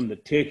 Call him the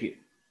ticket.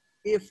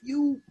 If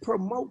you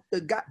promote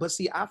the guy, but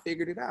see, I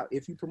figured it out.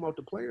 If you promote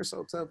the player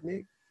so tough,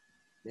 Nick,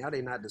 now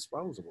they're not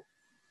disposable.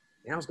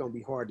 Now it's going to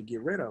be hard to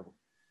get rid of them.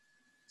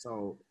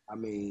 So, I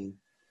mean,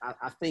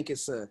 I think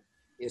it's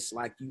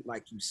like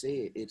you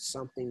said, it's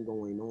something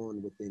going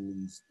on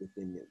within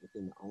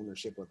the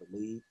ownership of the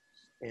league,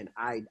 and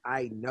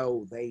I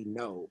know they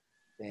know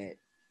that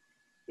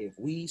if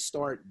we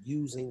start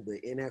using the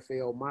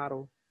NFL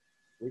model,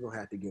 we're gonna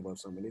have to give up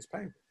some of this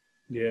paper.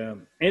 Yeah,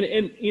 and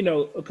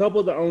a couple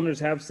of the owners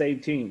have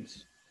saved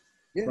teams,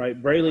 right?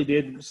 Braley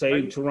did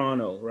save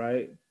Toronto,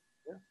 right?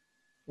 Yeah.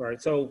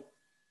 Right. So,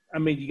 I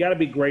mean, you got to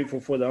be grateful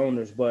for the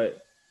owners,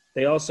 but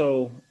they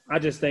also, I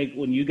just think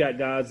when you got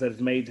guys that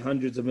have made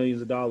hundreds of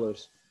millions of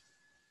dollars,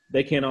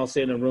 they can't all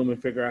sit in a room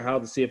and figure out how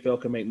the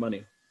CFL can make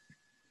money.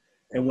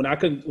 And when I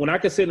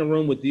could sit in a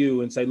room with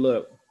you and say,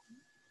 look,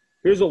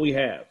 here's what we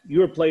have.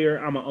 You're a player.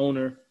 I'm an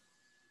owner.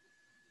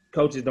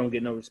 Coaches don't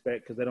get no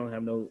respect because they don't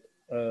have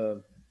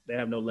they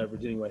have no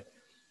leverage anyway.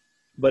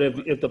 But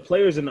if the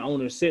players and the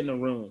owners sit in a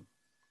room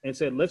and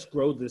said, let's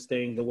grow this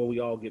thing to where we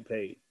all get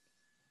paid,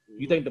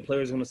 you think the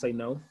players are going to say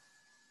no?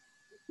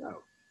 No.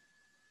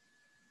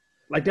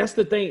 Like, that's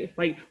the thing.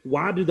 Like,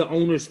 why do the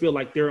owners feel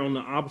like they're on the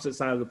opposite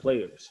side of the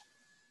players?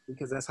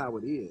 Because that's how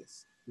it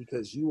is.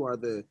 Because you are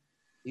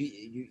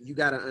you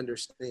got to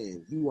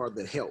understand, you are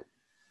the help.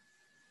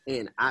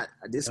 And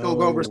this gonna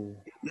go over.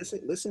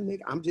 Listen,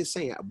 Nick. I'm just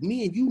saying.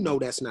 Me and you know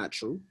that's not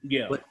true.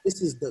 Yeah. But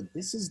this is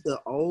the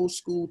old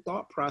school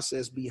thought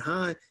process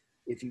behind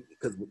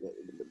because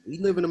we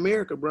live in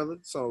America, brother.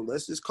 So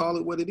let's just call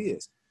it what it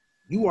is.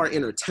 You are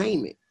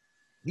entertainment.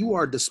 You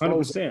are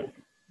disposable. 100%.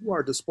 You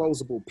are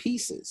disposable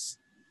pieces.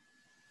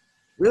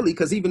 Really,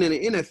 because even in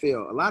the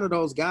NFL, a lot of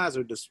those guys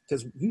are just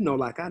because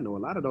like I know, a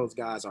lot of those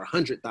guys are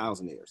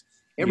 100,000aires.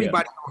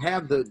 Everybody don't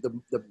have the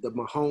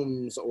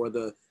Mahomes or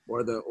the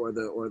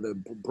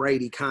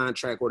Brady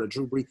contract or the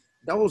Drew Brees.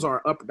 Those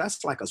are up.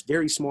 That's like a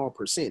very small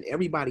percent.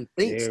 Everybody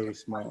thinks very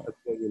small. A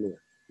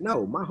billionaire.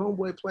 No, my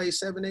homeboy played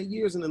 7-8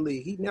 years in the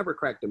league. He never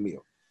cracked a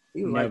meal.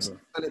 He was like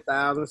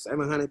 600,000,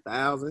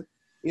 700,000.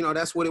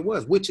 That's what it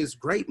was, which is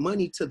great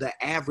money to the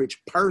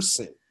average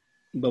person.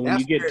 But when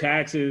you get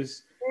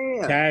taxes,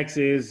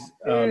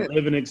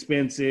 living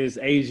expenses,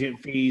 agent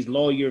fees,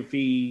 lawyer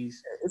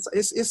fees,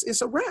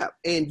 it's a wrap.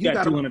 And you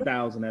got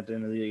 200,000 at the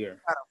end of the year.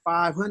 You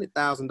got a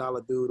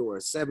 $500,000 dude or a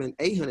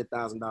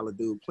 $800,000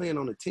 dude playing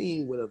on a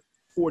team with a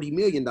 $40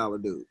 million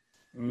dude.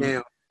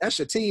 Now that's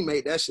your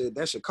teammate. That's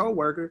your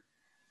coworker.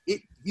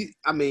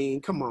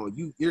 Come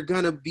on. You're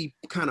gonna be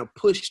kind of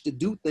pushed to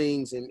do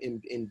things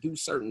and do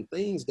certain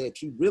things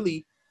that you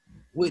really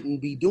wouldn't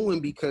be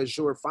doing because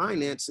your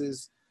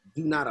finances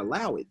do not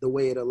allow it the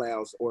way it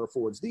allows or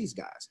affords these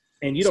guys.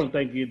 And you don't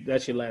think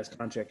that's your last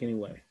contract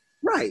anyway.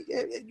 Right.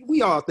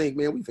 We all think,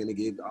 man, we finna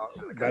get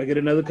gotta get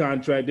another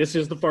contract. This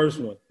is the first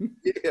one.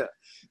 Yeah.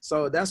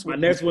 So that's what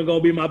my next one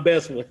gonna be my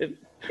best one.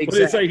 Exactly. What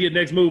they say, your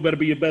next move better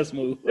be your best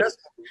move.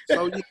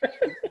 So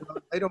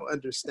they don't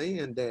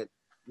understand that,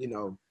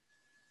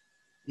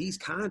 these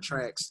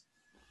contracts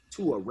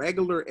to a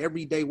regular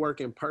everyday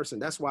working person.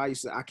 That's why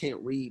I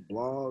can't read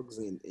blogs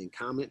and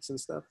comments and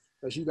stuff.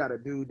 Because you got a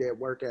dude that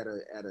work at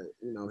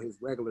his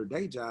regular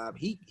day job.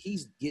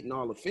 He's getting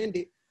all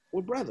offended.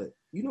 Well, brother,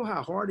 you know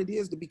how hard it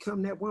is to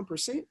become that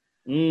 1%?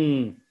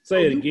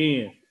 Say it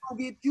again.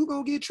 You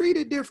gonna get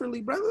treated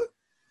differently, brother.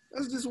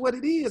 That's just what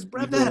it is,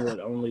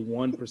 brother. Only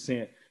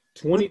 1%.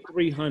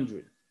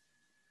 2,300.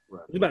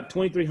 Right. There's about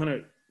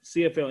 2,300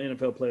 CFL,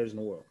 NFL players in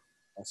the world.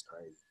 That's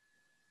crazy.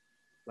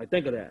 Like,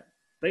 think of that.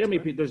 Think how many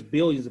people. There's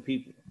billions of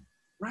people.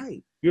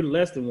 Right. You're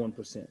less than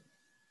 1%.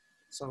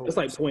 So it's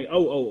like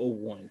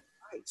 0.0001.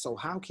 Right. So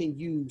how can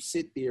you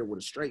sit there with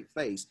a straight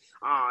face?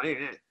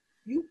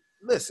 You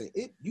listen.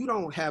 You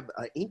don't have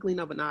an inkling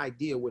of an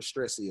idea what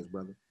stress is,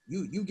 brother.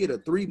 You get a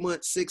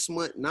 3-month,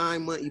 6-month,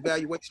 9-month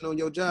evaluation on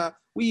your job.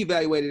 We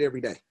evaluate it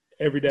every day.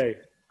 Every day.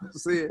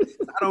 See,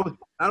 not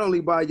only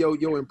by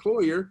your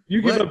employer.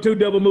 You give up 2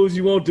 double moves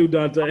you want to,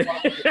 Dante.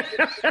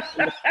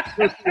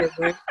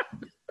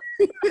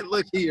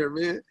 Look here,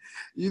 man.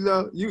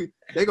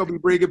 They gonna be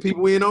bringing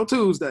people in on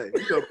Tuesday.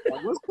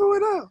 What's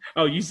going on?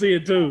 Oh, you see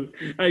it too.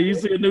 Hey, you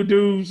see a new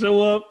dude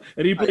show up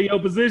and he play your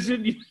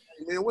position.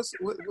 Man,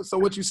 so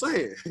what you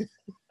saying?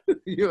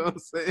 You know what I'm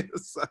saying?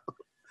 So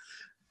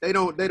they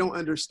don't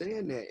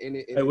understand that. And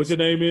hey, what's your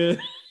name is?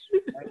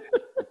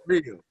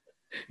 Real.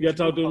 You gotta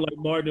talk to him like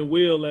Martin and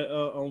Will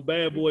on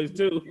Bad Boys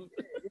too.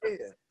 Yeah.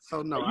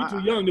 So no, you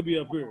too young to be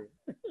up here.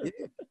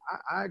 Yeah,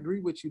 I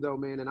agree with you though,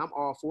 man, and I'm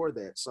all for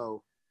that.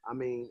 So I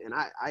mean, and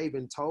I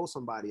even told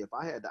somebody if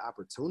I had the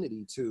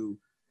opportunity to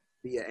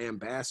be an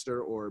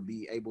ambassador or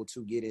be able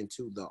to get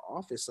into the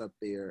office up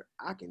there,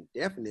 I can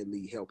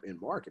definitely help in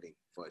marketing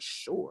for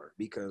sure.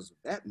 Because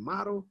that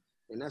model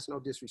And that's no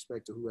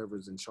disrespect to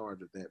whoever's in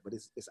charge of that, but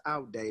it's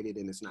outdated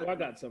and it's not. Well, I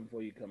got something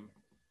for you coming.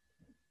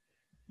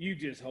 You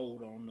just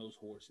hold on those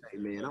horses. Hey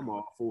man, I'm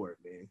all for it,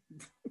 man.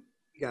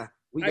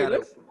 We hey, got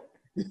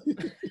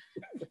it.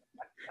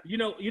 You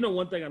know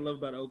one thing I love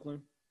about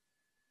Oakland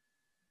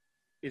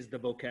is the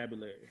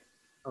vocabulary.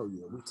 Oh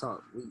yeah, we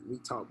talk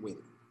with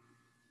it.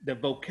 The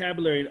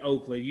vocabulary in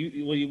Oakland.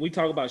 We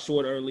talk about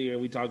short earlier.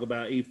 We talk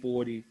about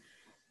E40,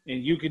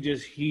 and you could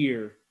just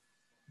hear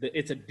that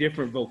it's a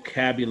different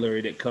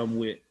vocabulary that come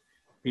with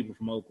people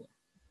from Oakland.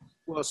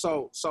 Well,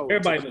 so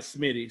everybody but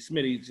Smitty.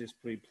 Smitty's just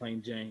pretty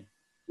plain Jane.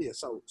 Yeah.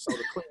 So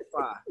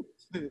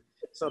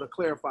to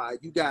clarify,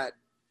 you got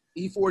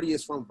E40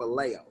 is from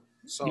Vallejo.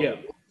 So yeah.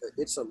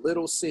 It's a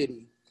little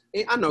city.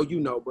 And I know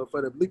you know, but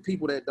for the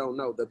people that don't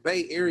know, the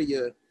Bay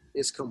Area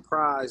is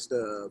comprised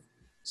of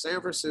San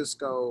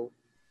Francisco,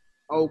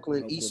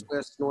 Oakland, East,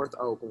 West, North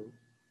Oakland,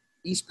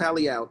 East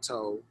Palo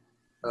Alto,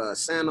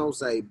 San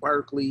Jose,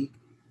 Berkeley,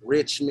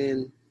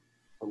 Richmond,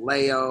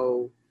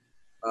 Vallejo,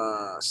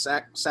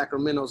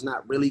 Sacramento's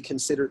not really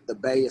considered the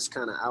Bay. It's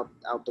kind of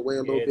out the way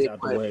a little bit.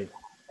 Out the way.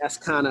 That's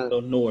kind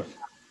of north.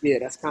 Yeah,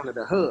 that's kind of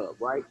the hub,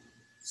 right?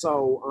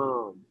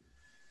 So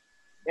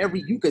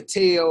you could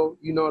tell,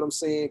 you know what I'm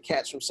saying,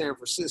 cats from San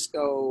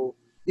Francisco.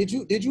 Did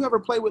you ever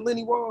play with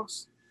Lenny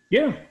Walls?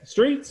 Yeah,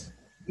 streets.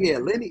 Yeah,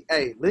 Lenny,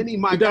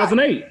 my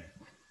 2008. guy.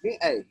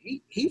 Hey,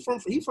 he from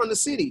the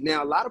city.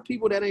 Now a lot of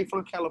people that ain't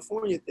from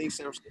California think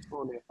San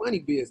Francisco on that funny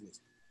business.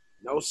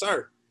 No,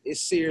 sir.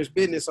 It's serious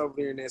business over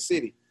there in that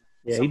city.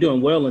 Yeah, he's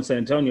doing well in San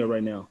Antonio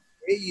right now.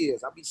 He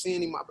is. I be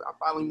seeing him. I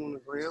follow him on the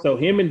ground. So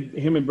him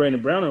and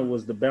Brandon Browner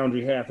was the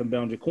boundary half and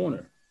boundary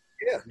corner.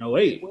 Yeah. No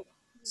 8.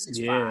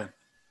 6'5".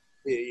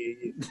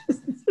 Yeah.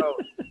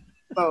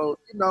 so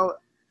you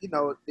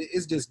know,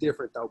 it's just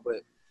different though.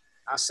 But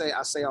I say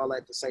all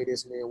that to say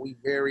this, man.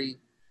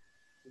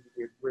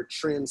 We're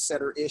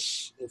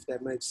trendsetter-ish, if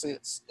that makes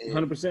sense.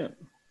 100%.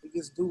 We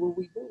just do what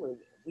we do, and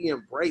we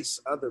embrace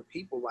other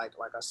people. Like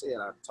I said,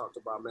 I talked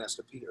about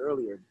Master P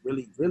earlier.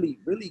 Really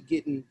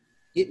getting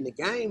the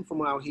game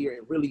from out here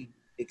and really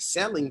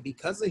excelling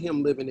because of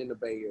him living in the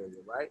Bay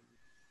Area, right?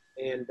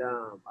 And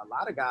a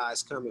lot of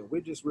guys come in.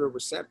 We're just real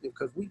receptive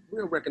because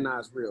we'll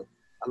recognize real.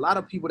 A lot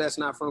of people that's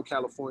not from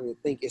California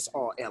think it's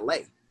all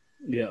L.A.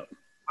 Yeah.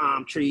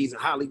 Palm trees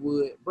and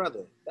Hollywood.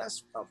 Brother,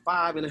 that's a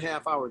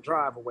 5.5-hour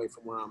drive away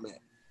from where I'm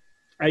at.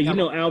 Hey, you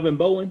know Alvin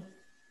Bowen?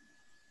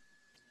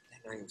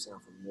 That name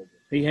sound familiar.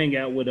 He hang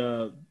out with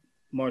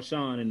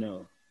Marshawn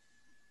and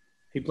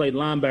he played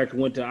linebacker,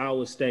 went to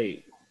Iowa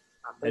State.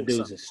 That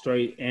dude's a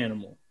straight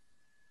animal.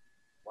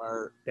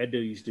 Word. That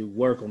dude used to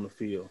work on the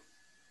field.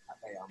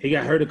 He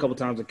got hurt a couple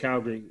times in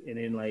Calgary, and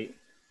then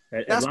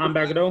at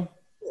linebacker though.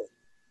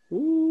 Yeah.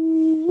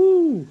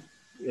 Ooh,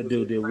 that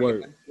dude did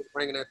work.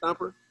 Bringing that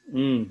thumper.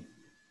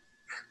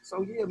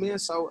 So yeah, man.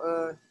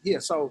 So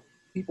So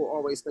people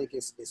always think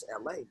it's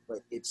LA,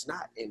 but it's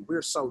not, and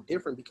we're so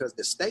different because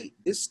this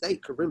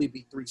state could really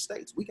be 3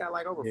 states. We got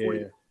like over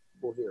 40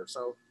 people here,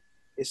 so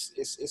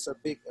it's a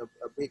big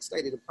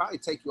state. It'll probably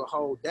take you a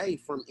whole day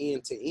from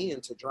end to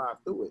end to drive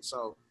through it.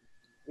 So,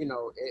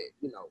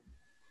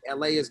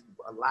 LA is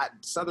a lot.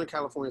 Southern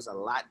California is a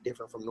lot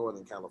different from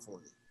Northern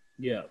California.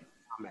 Yeah.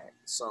 I'm at.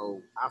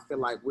 So I feel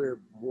like we're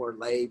more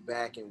laid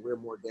back and we're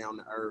more down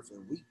to earth,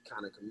 and we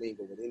kind of can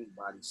mingle with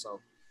anybody. So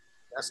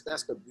that's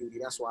the beauty.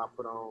 That's why I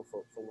put on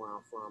for where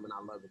I'm from, and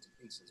I love it to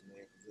pieces,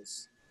 man.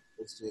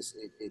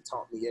 It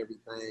taught me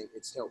everything.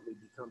 It's helped me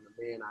become the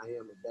man I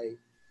am today.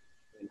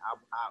 And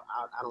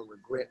I don't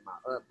regret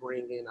my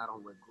upbringing. I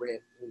don't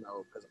regret,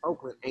 because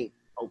Oakland ain't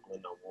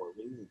Oakland no more.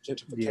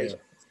 Gentrification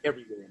is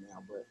everywhere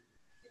now, but.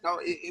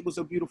 It was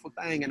a beautiful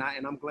thing, and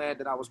I'm glad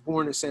that I was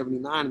born in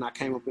 '79 and I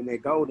came up in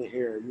that golden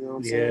era. You know what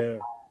I'm saying?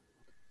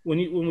 When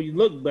you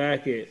look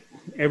back at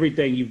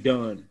everything you've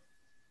done,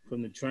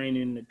 from the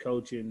training, the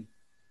coaching,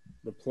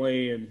 the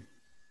playing,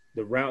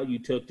 the route you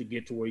took to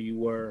get to where you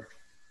were,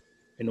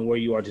 and to where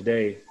you are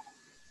today,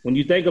 when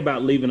you think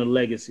about leaving a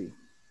legacy,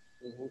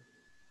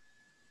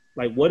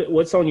 like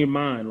what's on your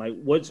mind? Like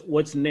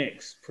what's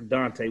next for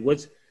Dante?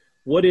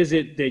 What is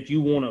it that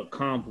you want to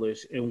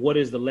accomplish, and what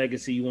is the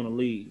legacy you want to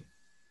leave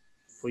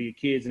for your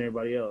kids and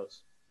everybody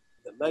else?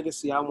 The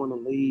legacy I want to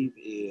leave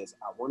is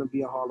I want to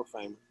be a Hall of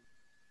Famer.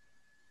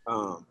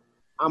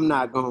 I'm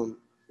not going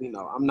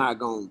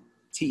to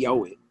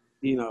TO it,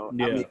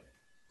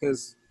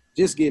 because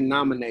just getting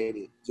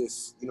nominated,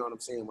 just, you know what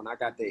I'm saying? When I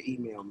got that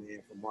email,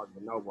 man, from Mark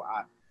Vanover,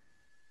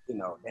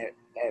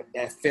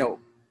 that felt,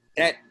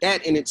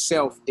 that in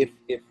itself,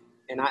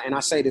 and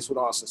I say this with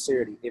all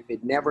sincerity, if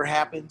it never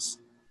happens,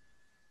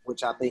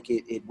 which I think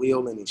it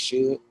will and it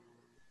should,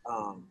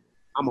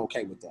 I'm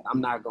okay with that. I'm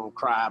not gonna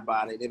cry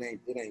about it. It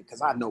ain't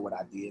because I know what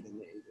I did,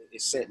 and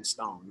it's set in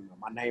stone.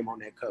 My name on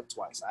that cup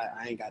twice.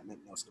 I ain't got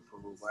nothing else to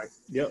prove, right?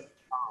 Yep.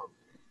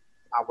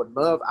 I would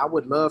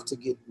love to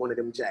get one of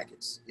them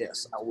jackets.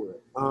 Yes, I would.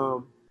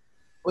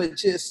 But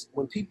just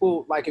when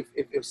people, like,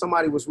 if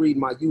somebody was reading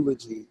my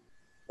eulogy,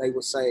 they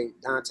would say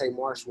Dante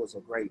Marsh was a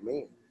great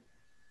man.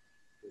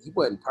 he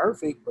wasn't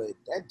perfect, but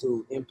that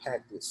dude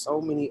impacted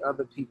so many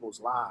other people's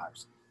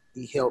lives.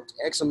 He helped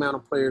X amount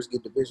of players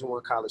get Division I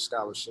college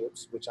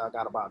scholarships, which I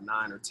got about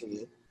 9 or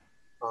 10.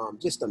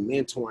 Just a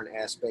mentoring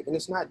aspect, and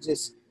it's not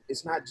just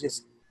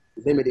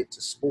limited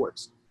to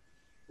sports.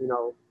 You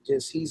know,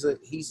 just he's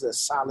a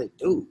solid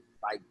dude.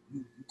 Like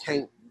you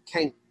can't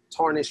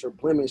tarnish or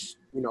blemish,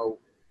 you know,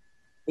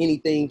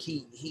 anything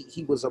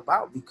he was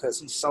about, because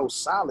he's so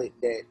solid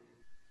that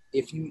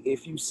if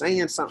you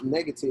saying something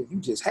negative, you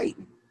just hate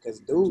him. Because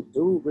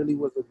dude really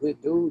was a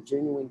good dude,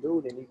 genuine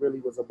dude, and he really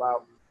was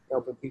about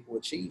helping people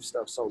achieve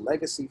stuff. So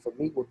legacy for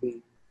me would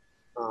be,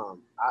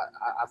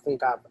 I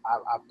think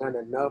I've done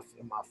enough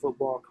in my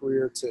football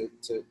career to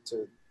you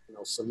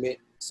know, submit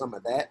some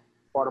of that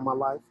part of my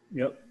life.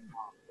 Yep.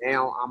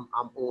 Now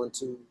I'm on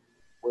to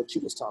what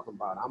you was talking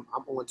about. I'm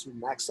on to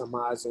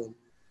maximizing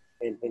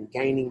and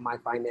gaining my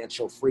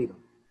financial freedom.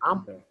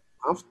 I'm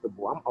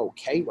comfortable. I'm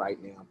okay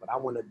right now, but I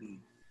want to be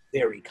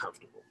very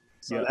comfortable.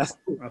 So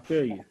I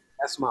feel you.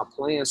 That's my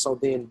plan. So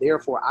then,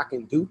 therefore, I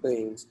can do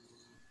things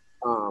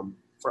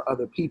for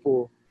other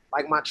people,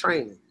 like my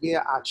training.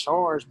 Yeah, I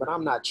charge, but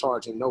I'm not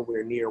charging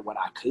nowhere near what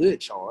I could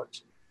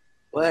charge.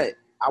 But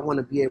I want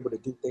to be able to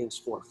do things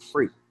for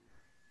free.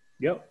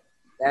 Yep.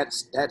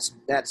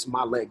 That's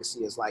my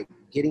legacy, is like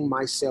getting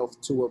myself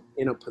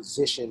in a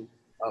position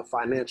of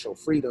financial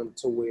freedom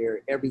to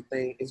where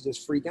everything is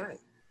just free game.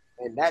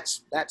 And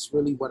that's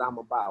really what I'm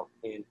about.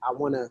 And I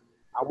wanna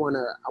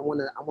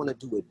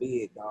do it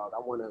big, dog. I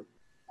wanna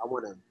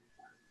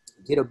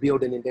get a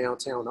building in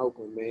downtown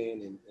Oakland,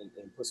 man,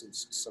 and put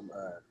some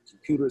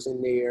computers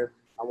in there.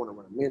 I want to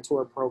run a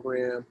mentor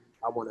program.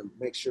 I want to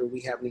make sure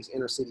we have these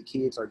inner city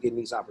kids are getting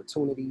these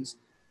opportunities.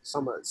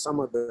 Some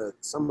of the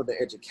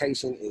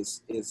education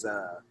is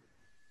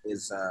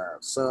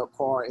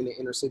subpar in the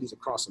inner cities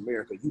across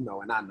America, you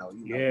know, and I know,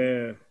 you know.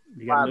 Yeah,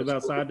 you gotta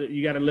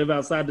live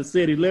outside the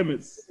city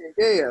limits.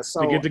 Yeah,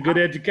 so to get the good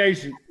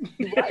education.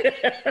 Right.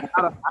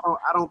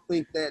 I don't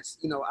think that's,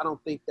 you know, I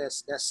don't think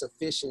that's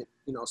sufficient,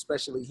 you know,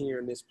 especially here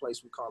in this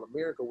place we call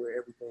America, where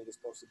everything is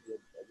supposed to be,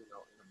 you know,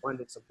 an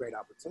abundance of great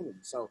opportunity.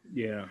 So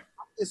yeah,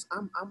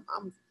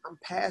 I'm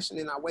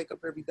passionate. I wake up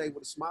every day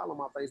with a smile on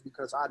my face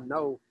because I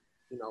know,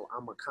 you know,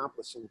 I'm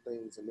accomplishing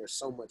things, and there's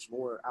so much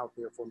more out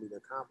there for me to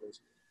accomplish.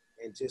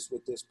 And just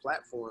with this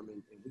platform,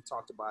 and we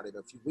talked about it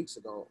a few weeks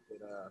ago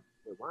with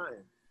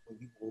Ryan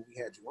when we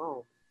had you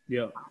on.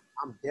 Yeah,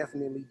 I'm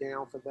definitely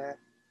down for that.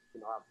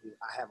 You know,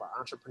 I have an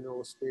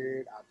entrepreneurial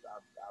spirit.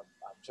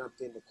 I've jumped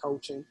into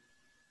coaching,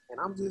 and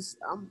I'm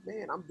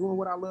doing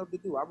what I love to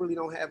do. I really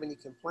don't have any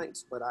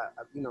complaints, but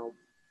you know,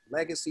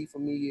 legacy for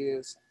me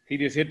is he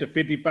just hit the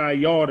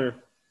 55-yarder,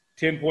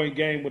 10-point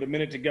game with a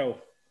minute to go.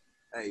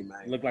 Hey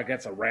man, look like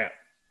that's a wrap.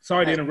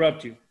 Sorry to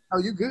interrupt you. Oh,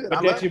 you good?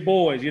 But that's your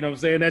boys, you know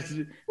what I'm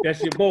saying?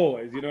 That's your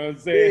boys, you know what I'm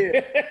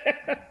saying?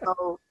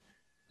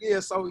 Yeah.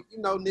 So you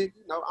know, Nick,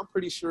 you know, I'm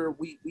pretty sure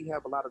we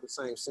have a lot of the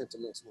same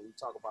sentiments when we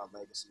talk about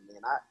legacy,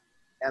 man.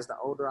 As the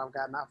older I've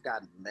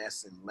gotten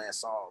less and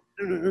less all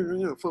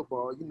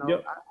football. You know,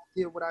 yep. I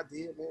did what I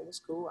did, man. It's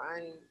cool. I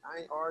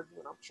ain't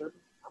arguing. I'm tripping.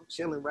 I'm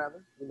chilling,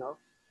 rather. You know.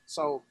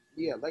 So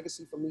yeah,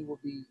 legacy for me will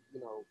be, you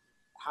know,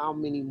 how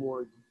many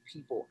more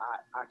people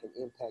I can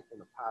impact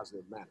in a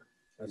positive manner.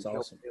 That's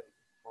awesome.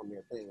 On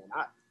their thing, and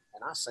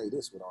I say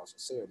this with all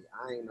sincerity.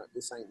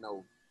 This ain't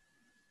no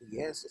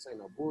BS. This ain't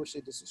no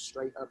bullshit. This is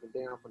straight up and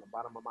down from the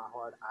bottom of my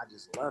heart. I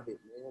just love it,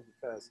 man,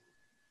 because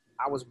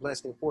I was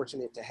blessed and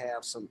fortunate to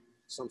have some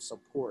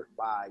support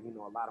by, you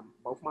know, a lot of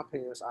both my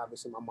parents,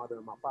 obviously my mother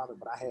and my father,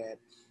 but I had,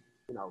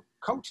 you know,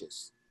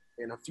 coaches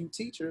and a few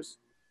teachers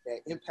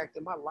that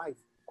impacted my life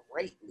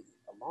greatly,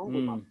 along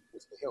with my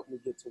parents, to help me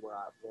get to where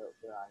I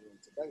am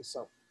today.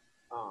 So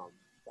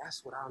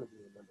that's what I want to be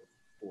remembered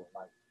for.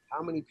 Like,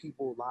 how many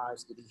people's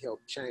lives did he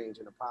help change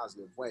in a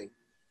positive way?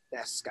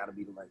 That's got to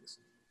be the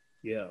legacy.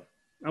 Yeah,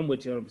 I'm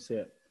with you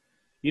 100%.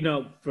 You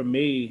know, for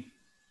me,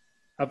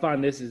 I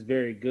find this is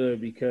very good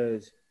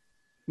because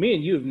me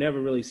and you have never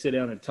really sit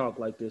down and talked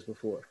like this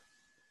before.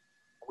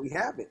 We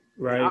haven't.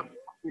 Right.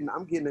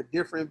 I'm getting a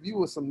different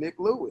view of some Nick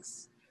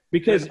Lewis.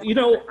 Because, you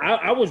know,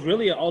 I was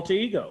really an alter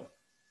ego.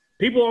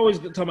 People always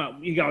talk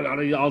about, you got all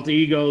these alter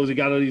egos, you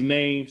got all these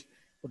names.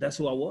 But that's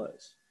who I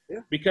was. Yeah.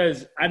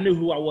 Because I knew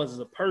who I was as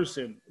a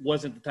person,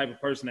 wasn't the type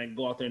of person that could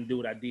go out there and do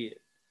what I did.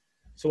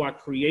 So I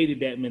created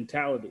that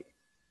mentality.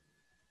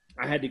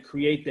 I had to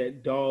create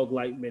that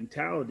dog-like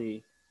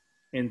mentality,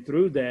 and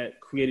through that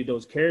created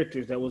those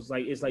characters that was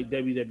like, it's like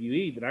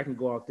WWE, that I can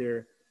go out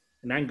there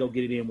and I can go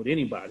get it in with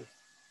anybody.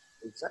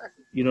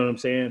 Exactly. You know what I'm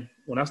saying?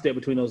 When I step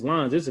between those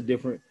lines, it's a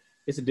different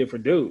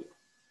dude.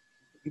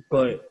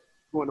 But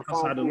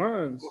outside the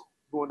lines,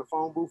 go in the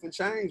phone booth and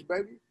change,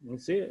 baby.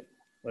 That's it.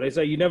 Well, they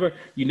say you never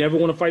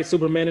want to fight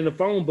Superman in the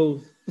phone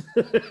booth.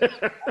 That's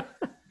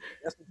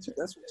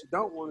what you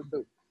don't want to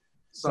do.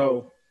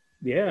 So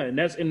yeah, and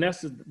that's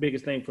the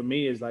biggest thing for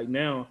me is like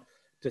now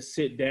to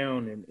sit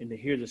down and to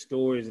hear the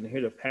stories and to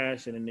hear the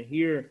passion and to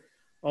hear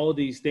all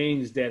these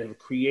things that have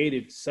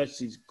created such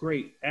these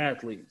great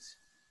athletes.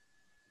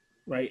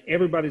 Right?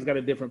 Everybody's got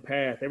a different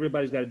path.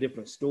 Everybody's got a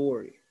different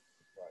story.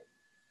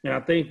 And I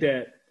think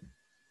that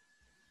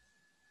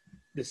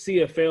the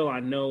CFL, I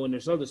know, and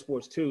there's other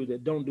sports too,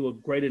 that don't do a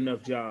great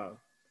enough job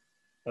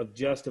of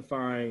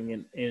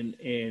justifying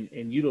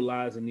and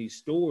utilizing these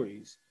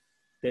stories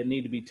that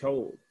need to be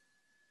told.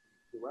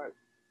 You're right.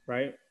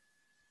 Right?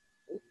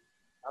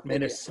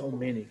 Man, there's so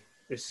many.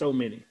 There's so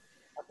many.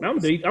 I'm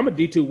a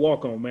D2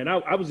 walk-on, man.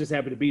 I was just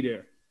happy to be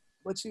there.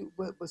 But see,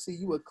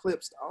 you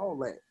eclipsed all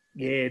that.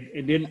 Yeah,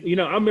 and then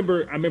I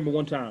remember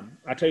one time.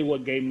 I tell you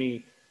what gave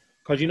me,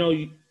 because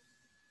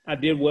I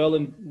did well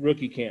in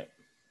rookie camp.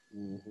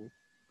 Mm-hmm.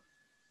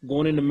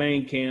 Going into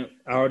main camp,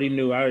 I already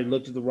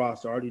looked at the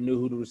roster. I already knew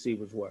who the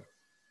receivers were.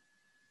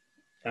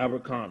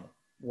 Albert Connell,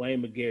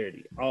 Wayne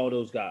McGarity, all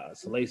those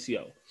guys,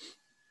 Salacio.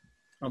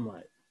 I'm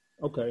like,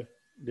 okay,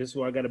 this is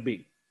where I got to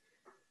be.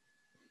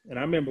 And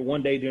I remember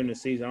one day during the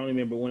season, I don't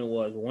remember when it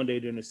was, but one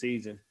day during the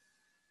season,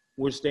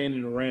 we're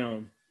standing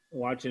around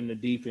watching the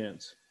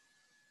defense.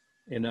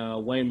 And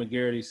Wayne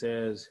McGarity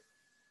says,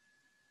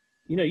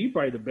 you're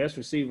probably the best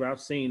receiver I've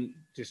seen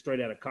just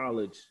straight out of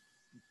college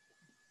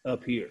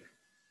up here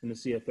in the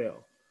CFL.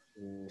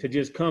 Mm. To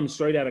just come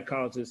straight out of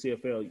college to the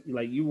CFL,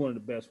 you're one of the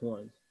best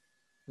ones.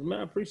 Man,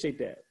 I appreciate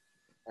that.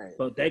 Right.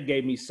 But that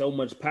gave me so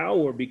much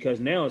power because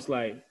now it's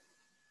like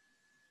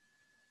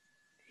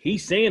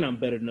he's saying I'm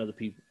better than other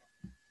people.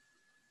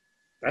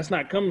 That's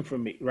not coming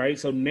from me, right?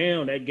 So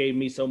now that gave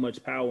me so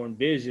much power and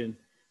vision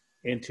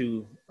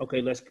into,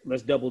 okay,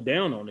 let's double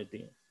down on it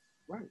then.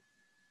 Right.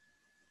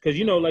 Because,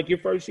 like your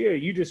first year,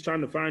 you just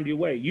trying to find your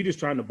way. You just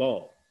trying to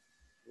ball.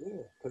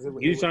 Yeah.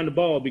 You're just trying to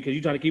ball because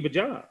you're trying to keep a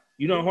job.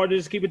 You know how hard it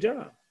is to keep a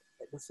job.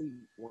 But see,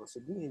 once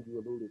again, you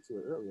alluded to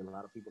it earlier, a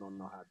lot of people don't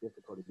know how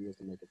difficult it is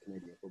to make a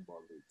Canadian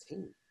Football League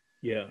team.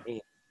 Yeah.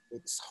 And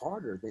it's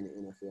harder than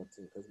an NFL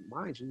team because,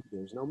 mind you,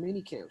 there's no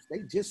mini camps. They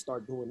just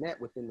start doing that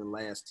within the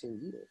last 10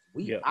 years.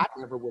 I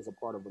never was a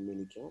part of a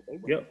mini camp. They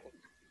weren't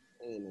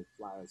paying the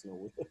Flyers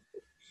nowhere.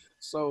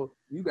 So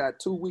you got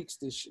 2 weeks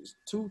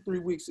 3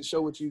 weeks to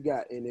show what you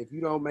got. And if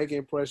you don't make an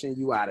impression,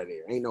 you out of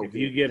there. Ain't no. If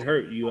you get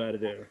hurt, you out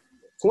of there.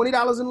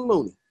 $20 in the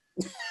loony.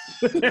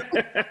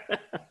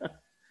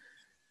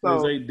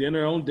 There's a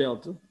dinner on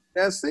Delta.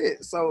 That's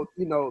it. So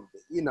you're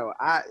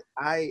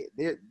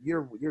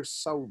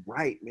so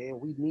right, man.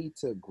 We need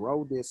to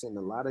grow this, and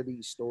a lot of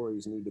these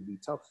stories need to be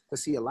told.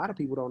 Because see, a lot of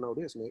people don't know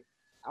this, Nick.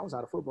 I was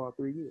out of football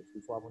 3 years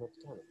before I went up to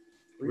tournament.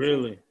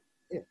 Really?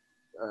 Yeah.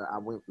 I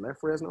left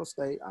Fresno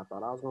State. I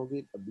thought I was gonna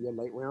be a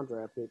late round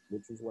draft pick,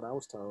 which is what I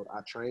was told.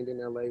 I trained in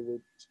LA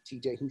with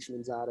T.J.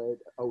 Hushmanzada,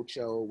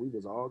 Ocho. We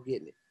was all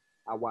getting it.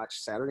 I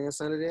watched Saturday and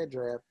Sunday that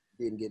draft.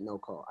 Didn't get no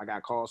call. I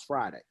got calls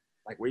Friday.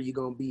 Like, where you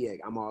gonna be at?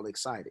 I'm all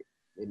excited.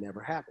 It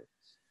never happened.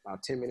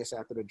 About 10 minutes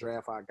after the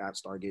draft, I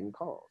started getting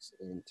calls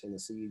in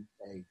Tennessee.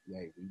 Hey,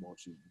 we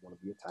want you. You want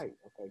to be a Titan?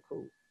 Okay,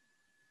 cool.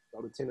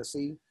 Go to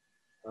Tennessee.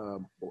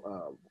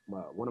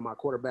 One of my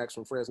quarterbacks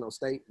from Fresno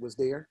State was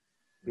there,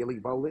 Billy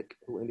Volick,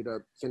 who ended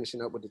up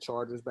finishing up with the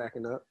Chargers,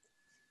 backing up.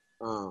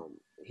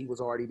 He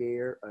was already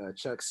there.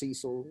 Chuck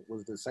Cecil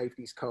was the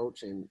safeties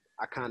coach, and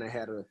I kind of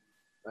had an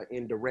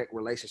indirect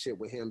relationship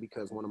with him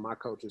because one of my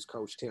coaches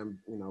coached him,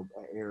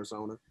 at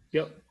Arizona.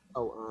 Yep.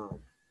 So,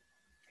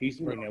 he's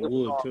bringing that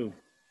wood too.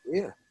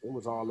 Yeah, it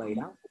was all laid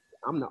out.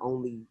 I'm the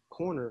only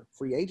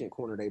free agent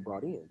corner they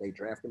brought in. They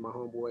drafted my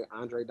homeboy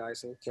Andre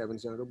Dyson,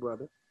 Kevin's younger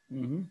brother.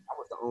 Mm-hmm. I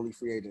was the only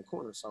free agent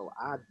corner, so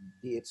I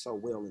did so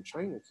well in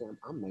training camp.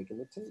 I'm making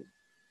the team,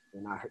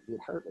 and I get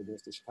hurt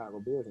against the Chicago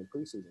Bears in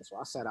preseason. So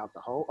I sat out the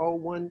whole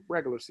 01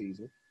 regular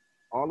season,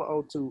 all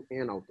of 02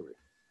 and 03.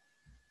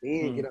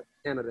 Then get up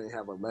to Canada and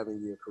have an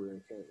 11-year career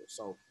in Canada.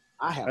 So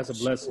I have. That's a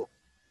blessing.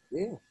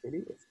 Yeah, it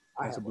is.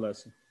 That's a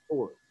blessing.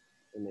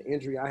 And the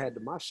injury I had to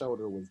my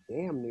shoulder was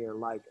damn near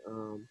like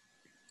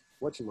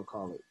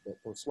whatchamacallit,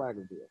 from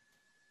Swaggerville.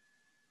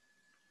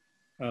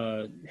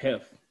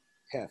 Hef.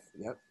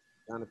 Yep.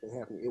 Jonathan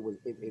Heffney.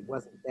 It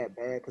wasn't that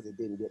bad because it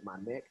didn't get my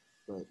neck,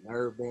 but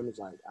nerve damage,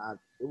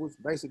 it was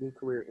basically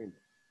career ending.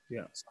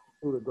 Yeah. So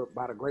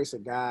by the grace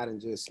of God and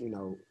just,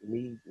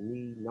 me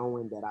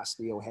knowing that I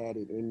still had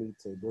it in me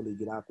to really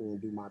get out there and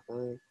do my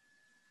thing,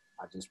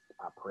 I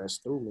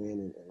pressed through,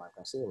 man, and like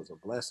I said, it was a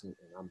blessing,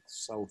 and I'm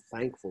so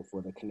thankful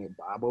for the connect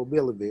Bob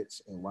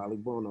Obilovich and Wally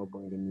Bruno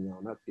bringing me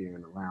on up there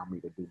and allowing me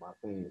to do my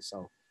thing.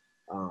 So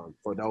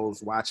for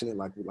those watching it,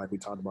 like we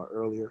talked about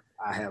earlier,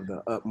 I have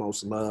the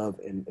utmost love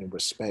and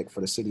respect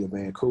for the city of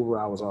Vancouver.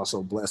 I was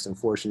also blessed and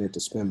fortunate to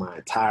spend my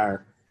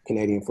entire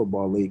Canadian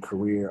Football League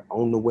career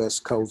on the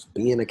West Coast,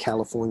 being a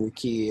California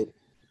kid.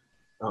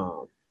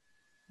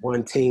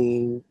 One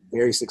team,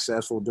 very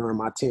successful during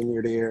my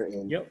tenure there,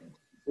 and yep.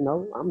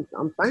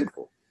 I'm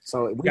thankful.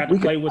 So we got to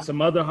play with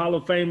some other Hall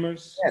of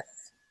Famers.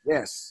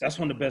 Yes. That's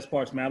one of the best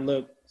parts, man. I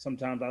look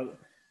sometimes.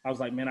 I was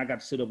like, man, I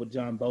got to sit up with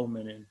John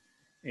Bowman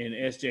and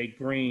S.J.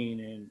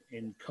 Green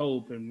and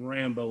Cope and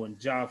Rambo and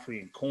Joffrey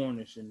and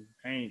Cornish and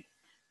Hank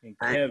and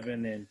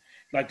Kevin and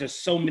there's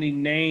so many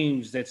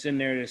names that's in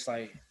there. That's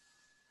like,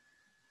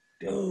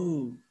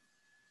 dude.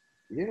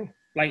 Yeah.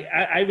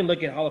 I even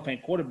look at Hall of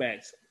Fame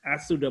quarterbacks. I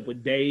stood up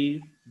with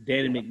Danny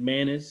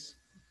McManus.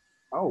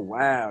 Oh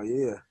wow,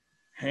 yeah.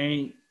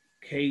 Hank,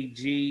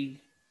 KG,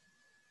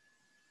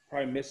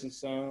 probably missing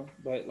some,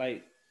 but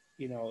like,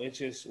 it's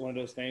just one of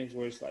those things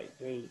where it's like,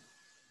 dude,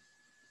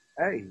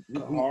 Hey,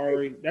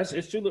 Kahari,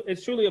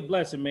 it's truly a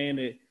blessing,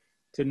 man,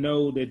 to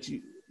know that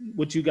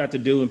what you got to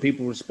do and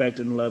people respect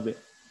and love it.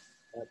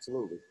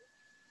 absolutely.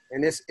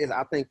 And this is,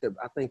 I think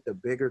the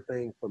bigger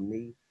thing for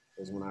me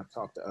is when I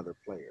talk to other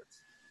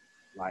players.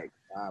 Like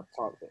I've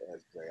talked to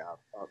SJ, I've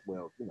talked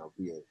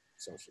via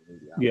social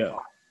media. I've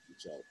talked to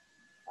each other.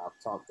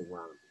 I've talked to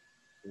Ron,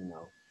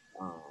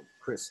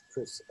 Chris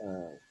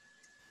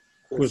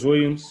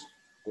Williams.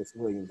 Chris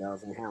Williams, that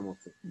was in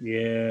Hamilton.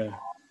 Yeah. I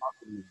talked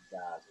to these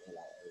guys, and they're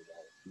like,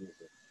 hey,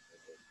 guys,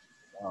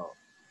 oh.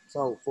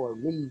 So for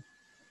me,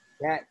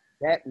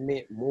 that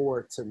meant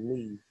more to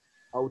me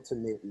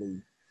ultimately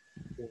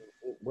than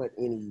what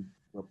any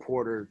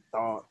reporter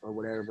thought or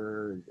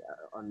whatever,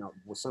 or no,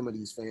 with some of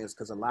these fans,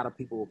 because a lot of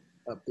people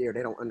up there,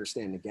 they don't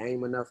understand the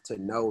game enough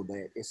to know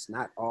that it's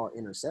not all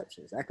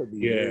interceptions. That could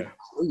be really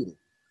misleading.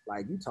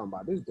 Like you talking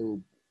about this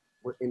dude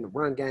in the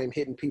run game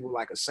hitting people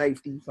like a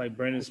safety. It's like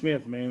Brandon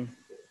Smith, man.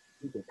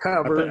 He could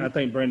cover. I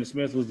think Brandon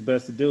Smith was the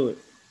best to do it.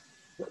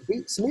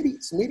 Smitty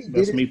did it.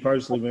 That's me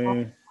personally,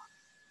 man.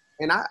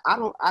 And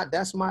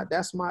that's my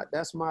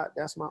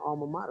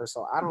alma mater.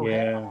 So I don't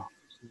have an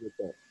issue with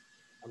that.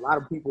 A lot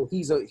of people,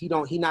 he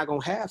not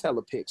gonna have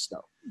hella picks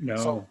though. No.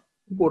 So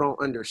people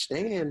don't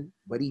understand,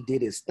 but he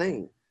did his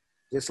thing.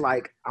 Just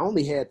like I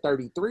only had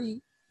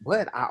 33,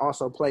 but I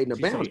also played in the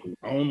boundary.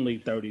 Only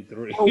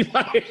 33. Oh,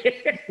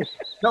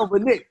 no,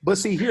 but Nick,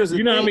 see, here's the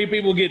thing. How many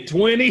people get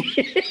 20?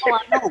 Oh,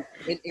 I know.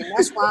 And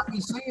that's why I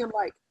be saying,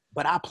 like,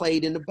 but I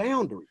played in the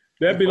boundary.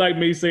 That'd be like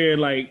me saying,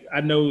 like,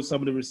 I know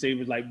some of the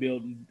receivers, like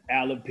Bill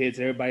Allen Pitts,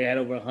 everybody had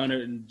over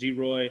 100, and G.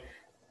 Roy.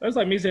 That's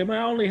like me saying, man,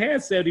 I only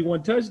had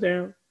 71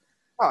 touchdowns.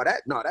 Oh,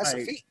 that's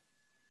like, a feat.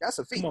 That's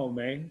a feat. Come on,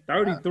 man.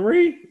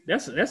 33?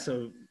 That's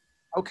a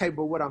 – okay,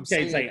 but what I'm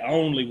saying – you can't say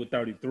only with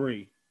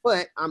 33.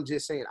 But I'm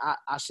just saying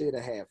I should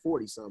have had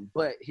 40-something.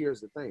 But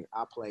here's the thing.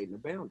 I played in the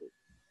boundary.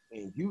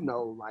 And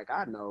like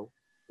I know,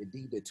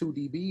 the two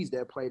DBs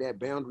that play that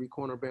boundary,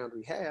 corner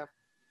boundary half,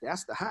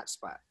 that's the hot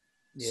spot.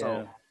 Yeah.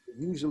 So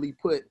usually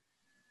put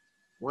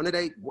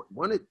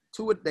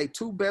two of their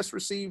two best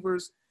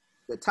receivers.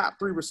 The top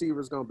three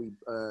receivers gonna be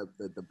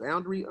the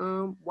boundary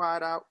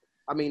wide out.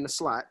 I mean the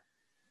slot.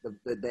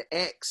 The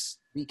X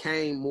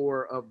became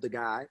more of the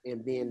guy,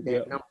 and then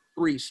that number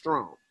 3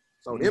 strong.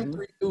 So them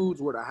 3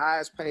 dudes were the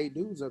highest paid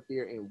dudes up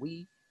there, and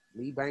Lee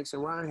Banks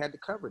and Ryan had to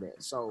cover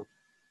that. So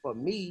for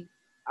me,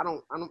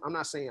 I'm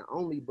not saying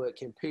only, but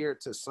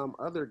compared to some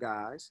other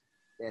guys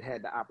that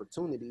had the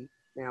opportunity.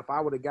 Now, if I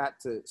would have got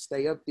to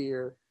stay up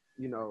there,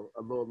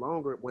 a little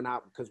longer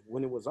because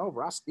when it was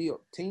over,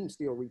 team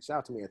still reached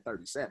out to me at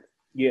 37.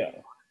 Yeah.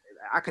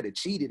 I could have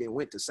cheated and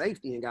went to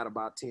safety and got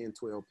about 10,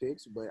 12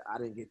 picks, but I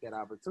didn't get that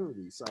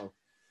opportunity. So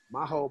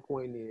my whole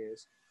point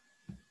is,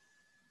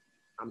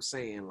 I'm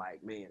saying,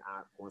 like, man,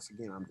 once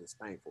again, I'm just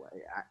thankful.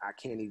 I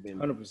can't even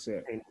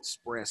 100%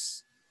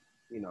 express,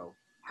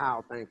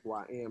 how thankful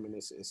I am, and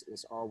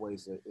it's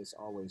always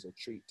a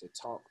treat to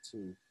talk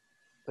to,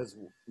 because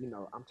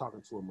I'm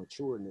talking to a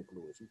mature Nick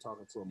Lewis. You're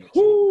talking to a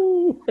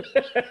mature.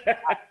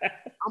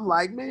 I'm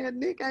like, man,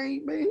 Nick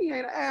he ain't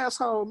an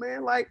asshole,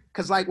 man. Like,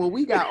 cause like when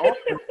we got Arlen,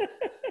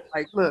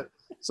 like, look,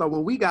 so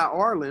when we got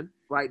Arlen,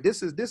 right?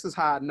 This is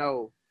how I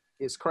know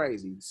it's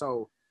crazy.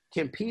 So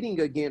competing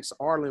against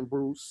Arlen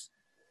Bruce,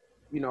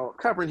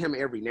 covering him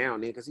every now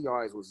and then, because he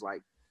always was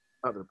like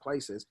other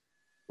places,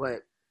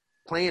 but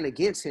playing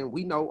against him,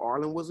 we know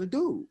Arlen was a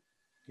dude.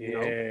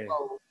 Yeah.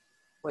 So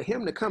for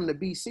him to come to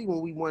BC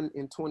when we won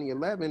in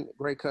 2011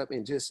 Grey Cup,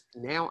 and just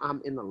now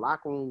I'm in the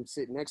locker room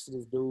sitting next to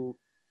this dude,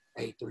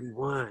 hey,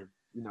 3-1.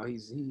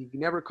 He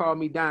never called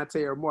me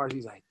Dante or Mark.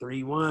 He's like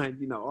 3-1.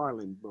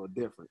 Arlen a little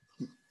different.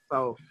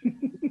 So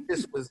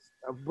this was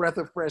a breath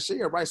of fresh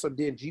air, right? So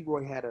then G.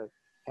 Roy had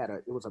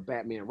it was a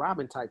Batman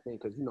Robin type thing,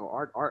 because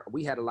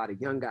we had a lot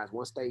of young guys.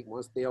 Once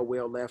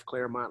Dale left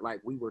Claremont, like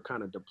we were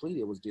kind of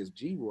depleted. It was just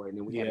G. Roy, and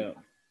then we had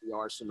the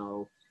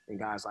Arsenal and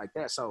guys like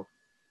that. So,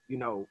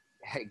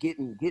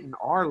 getting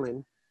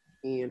Arlen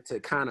in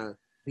to kind of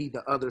be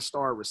the other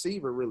star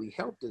receiver really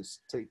helped us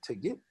to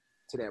get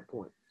to that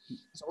point.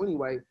 So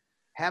anyway,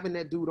 having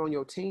that dude on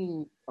your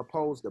team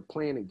opposed to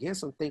playing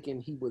against him, thinking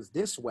he was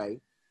this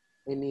way,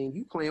 and then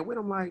you playing with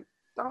him like,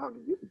 dog,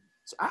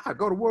 I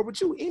go to war with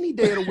you any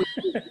day of the week.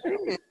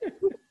 Man,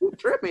 you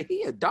tripping?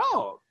 He a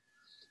dog.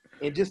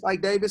 And just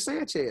like David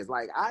Sanchez,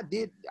 like I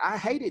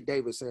hated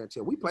David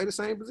Sanchez. We played the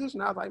same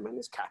position. I was like, man,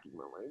 this cocky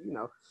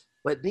man,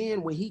 But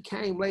then when he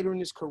came later in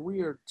his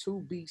career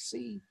to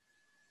BC,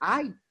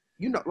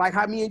 like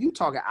how me and you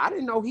talking, I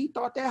didn't know he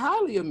thought that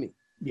highly of me.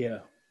 Yeah.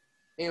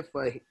 And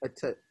like,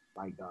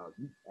 dog,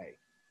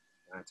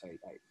 I tell you,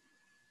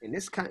 and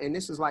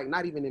this is like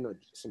not even in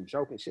some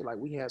joking shit. Like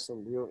we had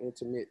some real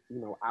intimate,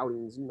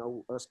 outings,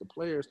 us the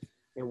players.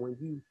 And when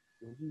you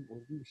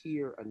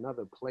hear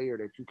another player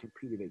that you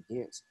competed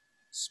against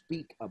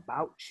speak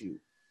about you,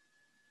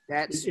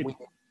 that's when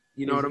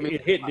what I mean.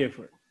 It hit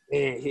different.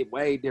 Man, it hit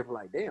way different.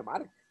 Like, damn, I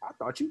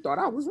thought you thought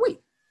I was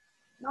weak.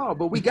 No,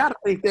 but we gotta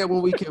think that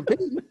when we compete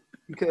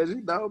because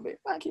man,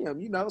 like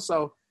him.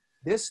 So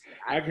this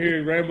I can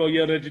hear Rambo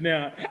yell at you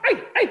now.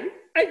 Hey.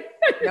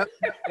 Yep.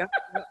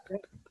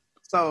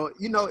 So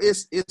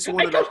it's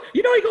one of those. Coach,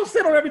 he gonna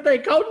sit on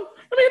everything, Coach.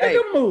 Let me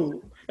hit the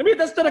move. Let me hit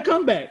that stutter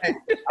comeback. Hey,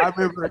 I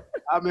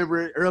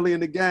remember early in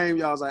the game,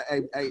 y'all was like,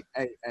 hey,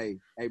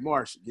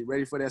 Marsh, get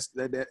ready for that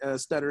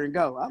stutter and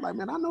go. I'm like,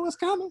 man, I know it's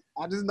coming.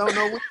 I just don't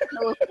know when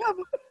it's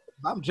coming.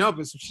 I'm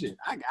jumping some shit.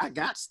 I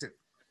got to.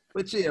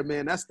 But yeah,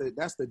 man, that's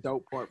the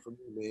dope part for me,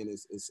 man,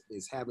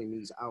 is having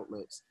these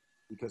outlets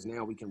because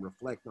now we can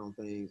reflect on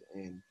things.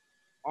 And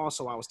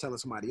also I was telling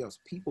somebody else,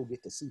 people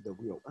get to see the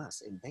real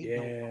us and they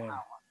don't know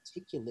how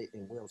articulate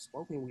and well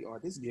spoken we are.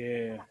 This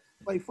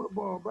play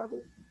football,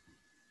 brother.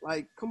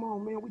 Like, come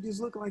on, man, we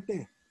just look like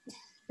that.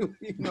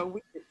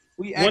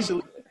 we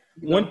actually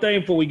one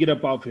thing before we get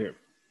up off here.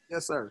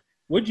 Yes, sir.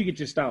 Where'd you get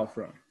your style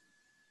from?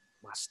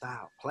 My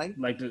style play?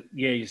 Like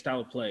your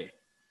style of play.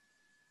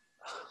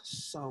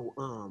 So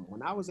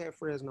when I was at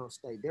Fresno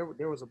State,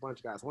 there was a bunch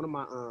of guys. One of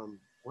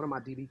my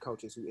DB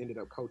coaches who ended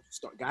up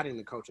got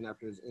into coaching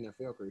after his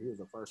NFL career. He was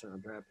a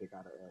first-round draft pick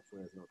out of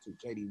Fresno too,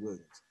 J.D.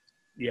 Williams.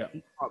 Yeah,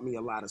 he taught me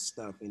a lot of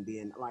stuff, and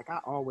then like I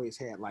always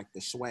had like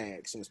the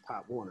swag since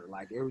Pop Warner.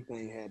 Like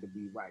everything had to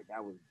be right.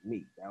 That was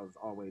me. That was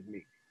always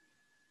me.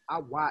 I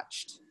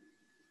watched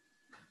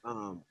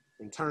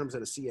in terms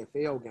of the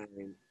CFL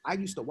game. I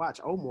used to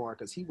watch Omar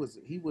because he was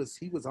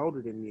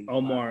older than me.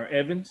 Omar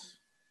Evans.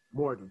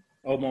 Morgan.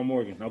 Omar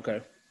Morgan,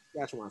 okay.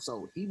 That's one.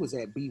 So he was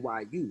at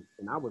BYU,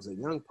 and I was a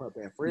young pup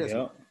at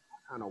Fresno. Yep.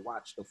 I kind of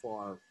watched the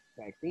far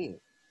back then.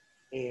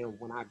 And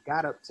when I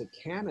got up to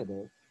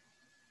Canada,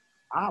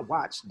 I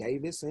watched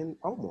Davis and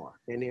Omar,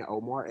 and then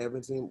Omar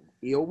Evans and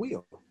Ill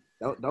Will.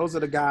 Those are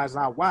the guys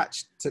I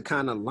watched to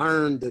kind of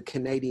learn the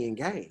Canadian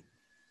game.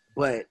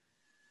 But,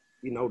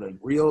 the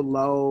real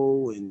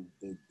low and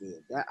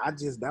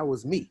that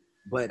was me.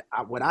 But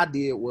what I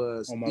did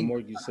was on my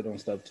mortgage, you sit on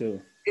stuff too.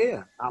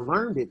 Yeah, I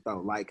learned it though.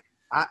 Like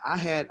I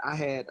had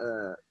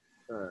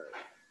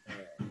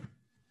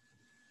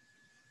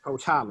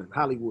Coach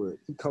Hollywood.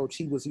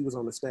 He was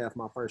on the staff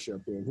my first year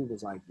up there, and he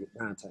was like,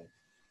 Dante,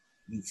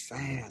 you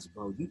fast,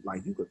 bro.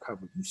 You could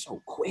cover. You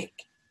so quick.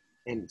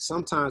 And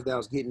sometimes that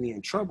was getting me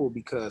in trouble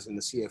because in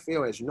the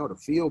CFL, as you know, the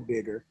field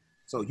bigger.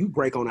 So you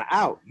break on an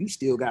out, you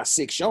still got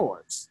 6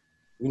 yards.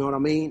 You know what I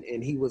mean?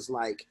 And he was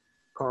like,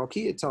 Carl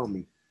Kidd told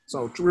me.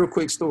 So real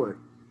quick story.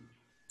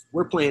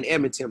 We're playing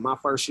Edmonton my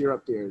first year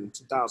up there in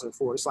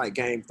 2004. It's like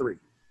game 3.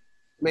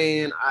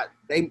 Man,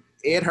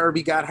 Ed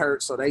Hervey got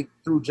hurt, so they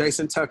threw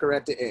Jason Tucker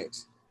at the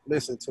X.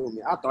 Listen to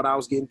me. I thought I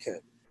was getting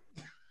cut.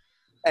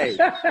 Hey.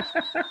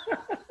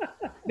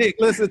 Nick,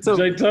 listen to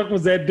me. Jay Tuck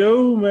was that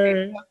dude,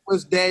 man.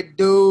 Was that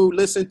dude.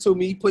 Listen to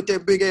me. He put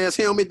that big-ass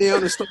helmet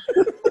down and stuff.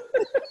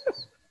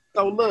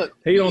 So, look.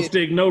 He don't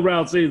stick no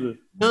routes either.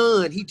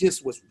 None. He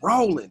just was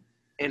rolling.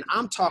 And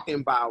I'm talking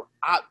about,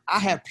 I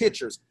have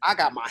pictures. I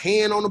got my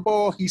hand on the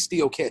ball, he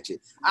still catch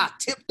it. I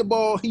tipped the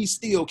ball, he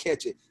still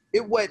catch it.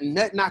 It wasn't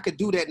nothing I could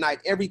do that night.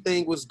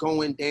 Everything was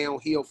going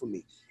downhill for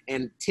me.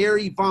 And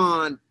Terry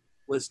Vaughn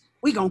was,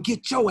 we gonna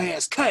get your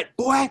ass cut,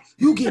 boy.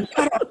 You getting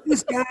cut out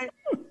this game.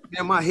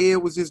 And my head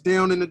was just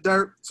down in the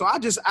dirt. So I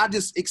just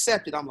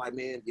accepted. I'm like,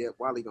 man, yeah,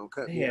 Wally gonna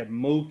cut me. They had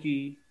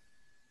Mookie.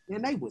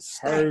 And they was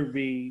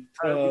Hervey,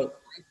 Tuck,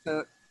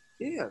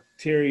 yeah.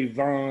 Terry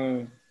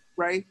Vaughn.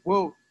 Right.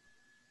 Well,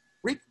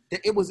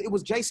 it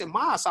was Jason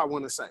Moss, I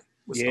want to say.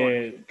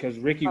 Yeah, because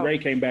Ricky Ray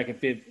came back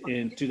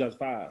in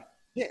 2005.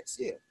 Yes,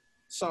 yeah.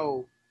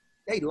 So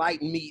they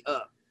lighten me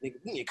up. Nigga,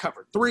 we ain't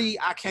covered 3.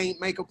 I can't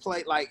make a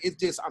play. Like, it's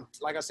just,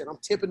 like I said, I'm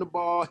tipping the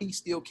ball. He's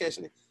still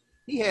catching it.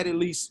 He had at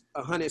least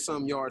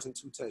 100-some yards and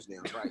 2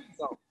 touchdowns, right?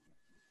 So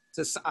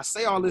I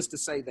say all this to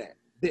say that.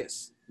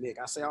 Nick,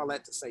 I say all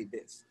that to say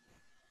this.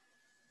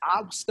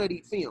 I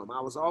studied film.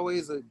 I was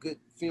always a good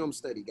film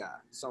study guy.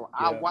 So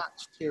I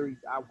watched Terry.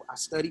 I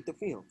studied the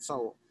film.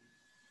 So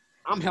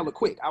I'm hella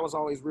quick. I was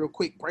always real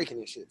quick breaking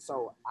and shit.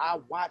 So I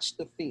watched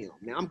the film.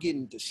 Now I'm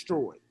getting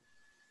destroyed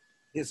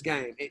this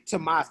game to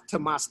my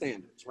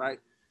standards, right?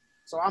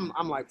 So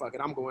I'm like, fuck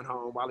it. I'm going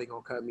home. Wally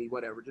gonna cut me,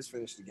 whatever. Just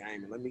finish the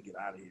game and let me get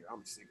out of here.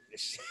 I'm sick of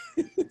this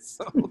shit.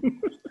 So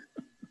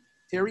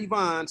Terry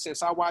Vaughn,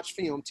 since I watch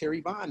film, Terry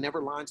Vaughn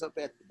never lines up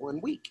at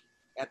 1 week.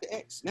 At the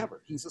X,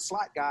 never. He's a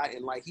slot guy,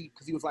 and like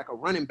because he was like a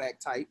running back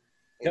type,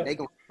 and they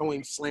gonna throw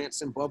him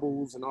slants and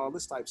bubbles and all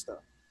this type stuff.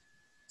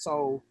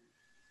 So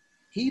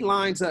he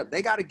lines up.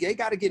 They gotta get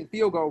in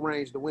field goal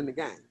range to win the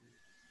game.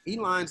 He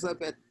lines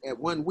up at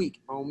 1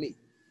 week on me.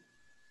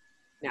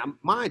 Now,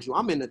 mind you,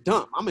 I'm in the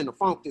dump. I'm in the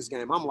funk this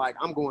game. I'm like,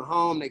 I'm going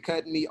home. They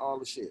cutting me, all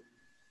the shit.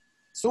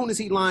 As soon as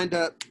he lined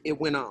up, it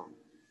went on.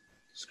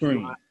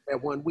 Screen.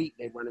 At 1 week,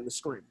 they running the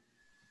screen.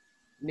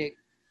 Nick.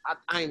 I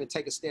didn't even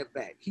take a step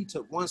back. He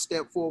took 1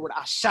 step forward.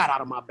 I shot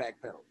out of my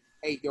back pedal.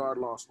 8-yard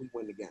loss. We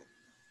win the game.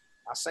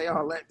 I say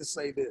all that to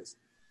say this.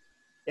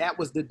 That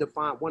was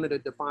one of the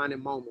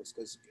defining moments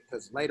because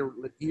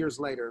years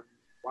later,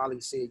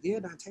 Wally said, yeah,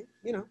 Dante,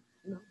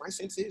 my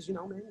sense is,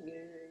 man, yeah,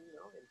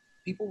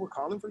 people were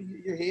calling for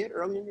your head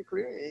early in your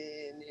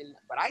career,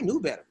 but I knew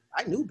better.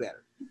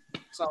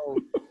 So,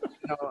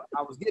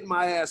 I was getting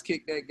my ass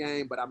kicked that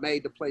game, but I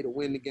made the play to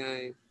win the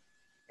game,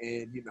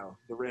 and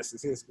the rest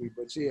is history.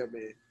 But yeah,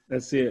 man,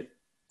 that's it.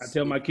 I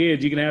tell my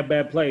kids, you can have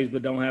bad plays,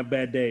 but don't have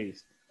bad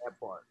days. That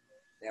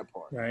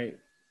part, right?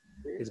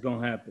 It's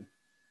gonna happen.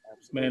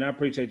 Absolutely. Man, I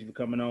appreciate you for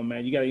coming on,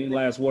 man. You got any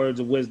last words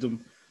of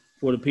wisdom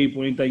for the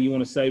people? Anything you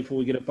want to say before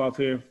we get up off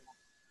here?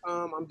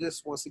 I'm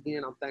just, once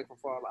again, I'm thankful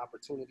for all the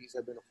opportunities that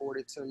have been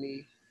afforded to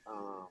me.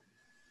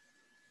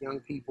 Young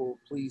people,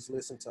 please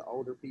listen to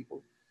older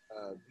people.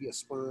 Be a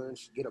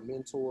sponge, get a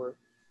mentor.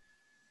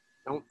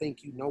 Don't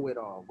think you know it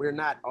all. We're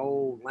not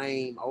old,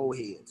 lame, old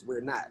heads.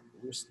 We're not.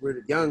 We're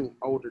the young,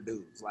 older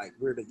dudes. Like,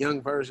 we're the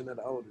young version of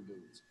the older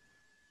dudes.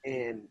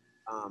 And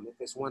if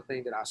it's one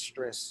thing that I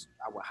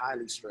would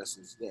highly stress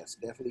is, yes,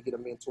 definitely get a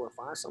mentor.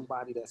 Find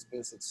somebody that's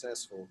been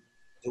successful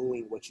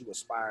doing what you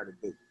aspire to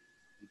do.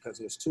 Because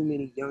there's too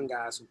many young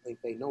guys who think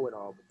they know it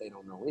all, but they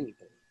don't know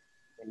anything.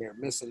 And they're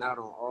missing out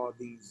on all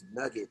these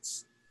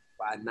nuggets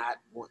by not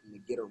wanting to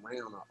get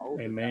around an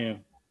older guy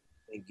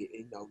and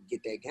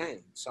get that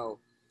game. So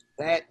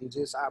that, and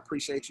just, I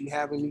appreciate you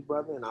having me,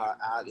 brother. And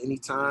I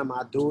anytime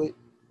I do it,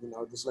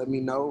 just let me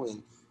know.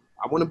 And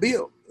I want to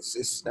build.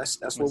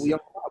 That's what we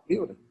are about,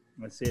 building.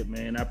 That's it,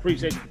 man. I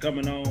appreciate you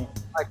coming on.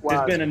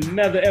 Likewise. It's been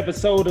another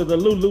episode of the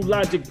Lulu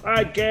Logic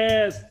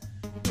Podcast.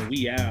 And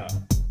we out.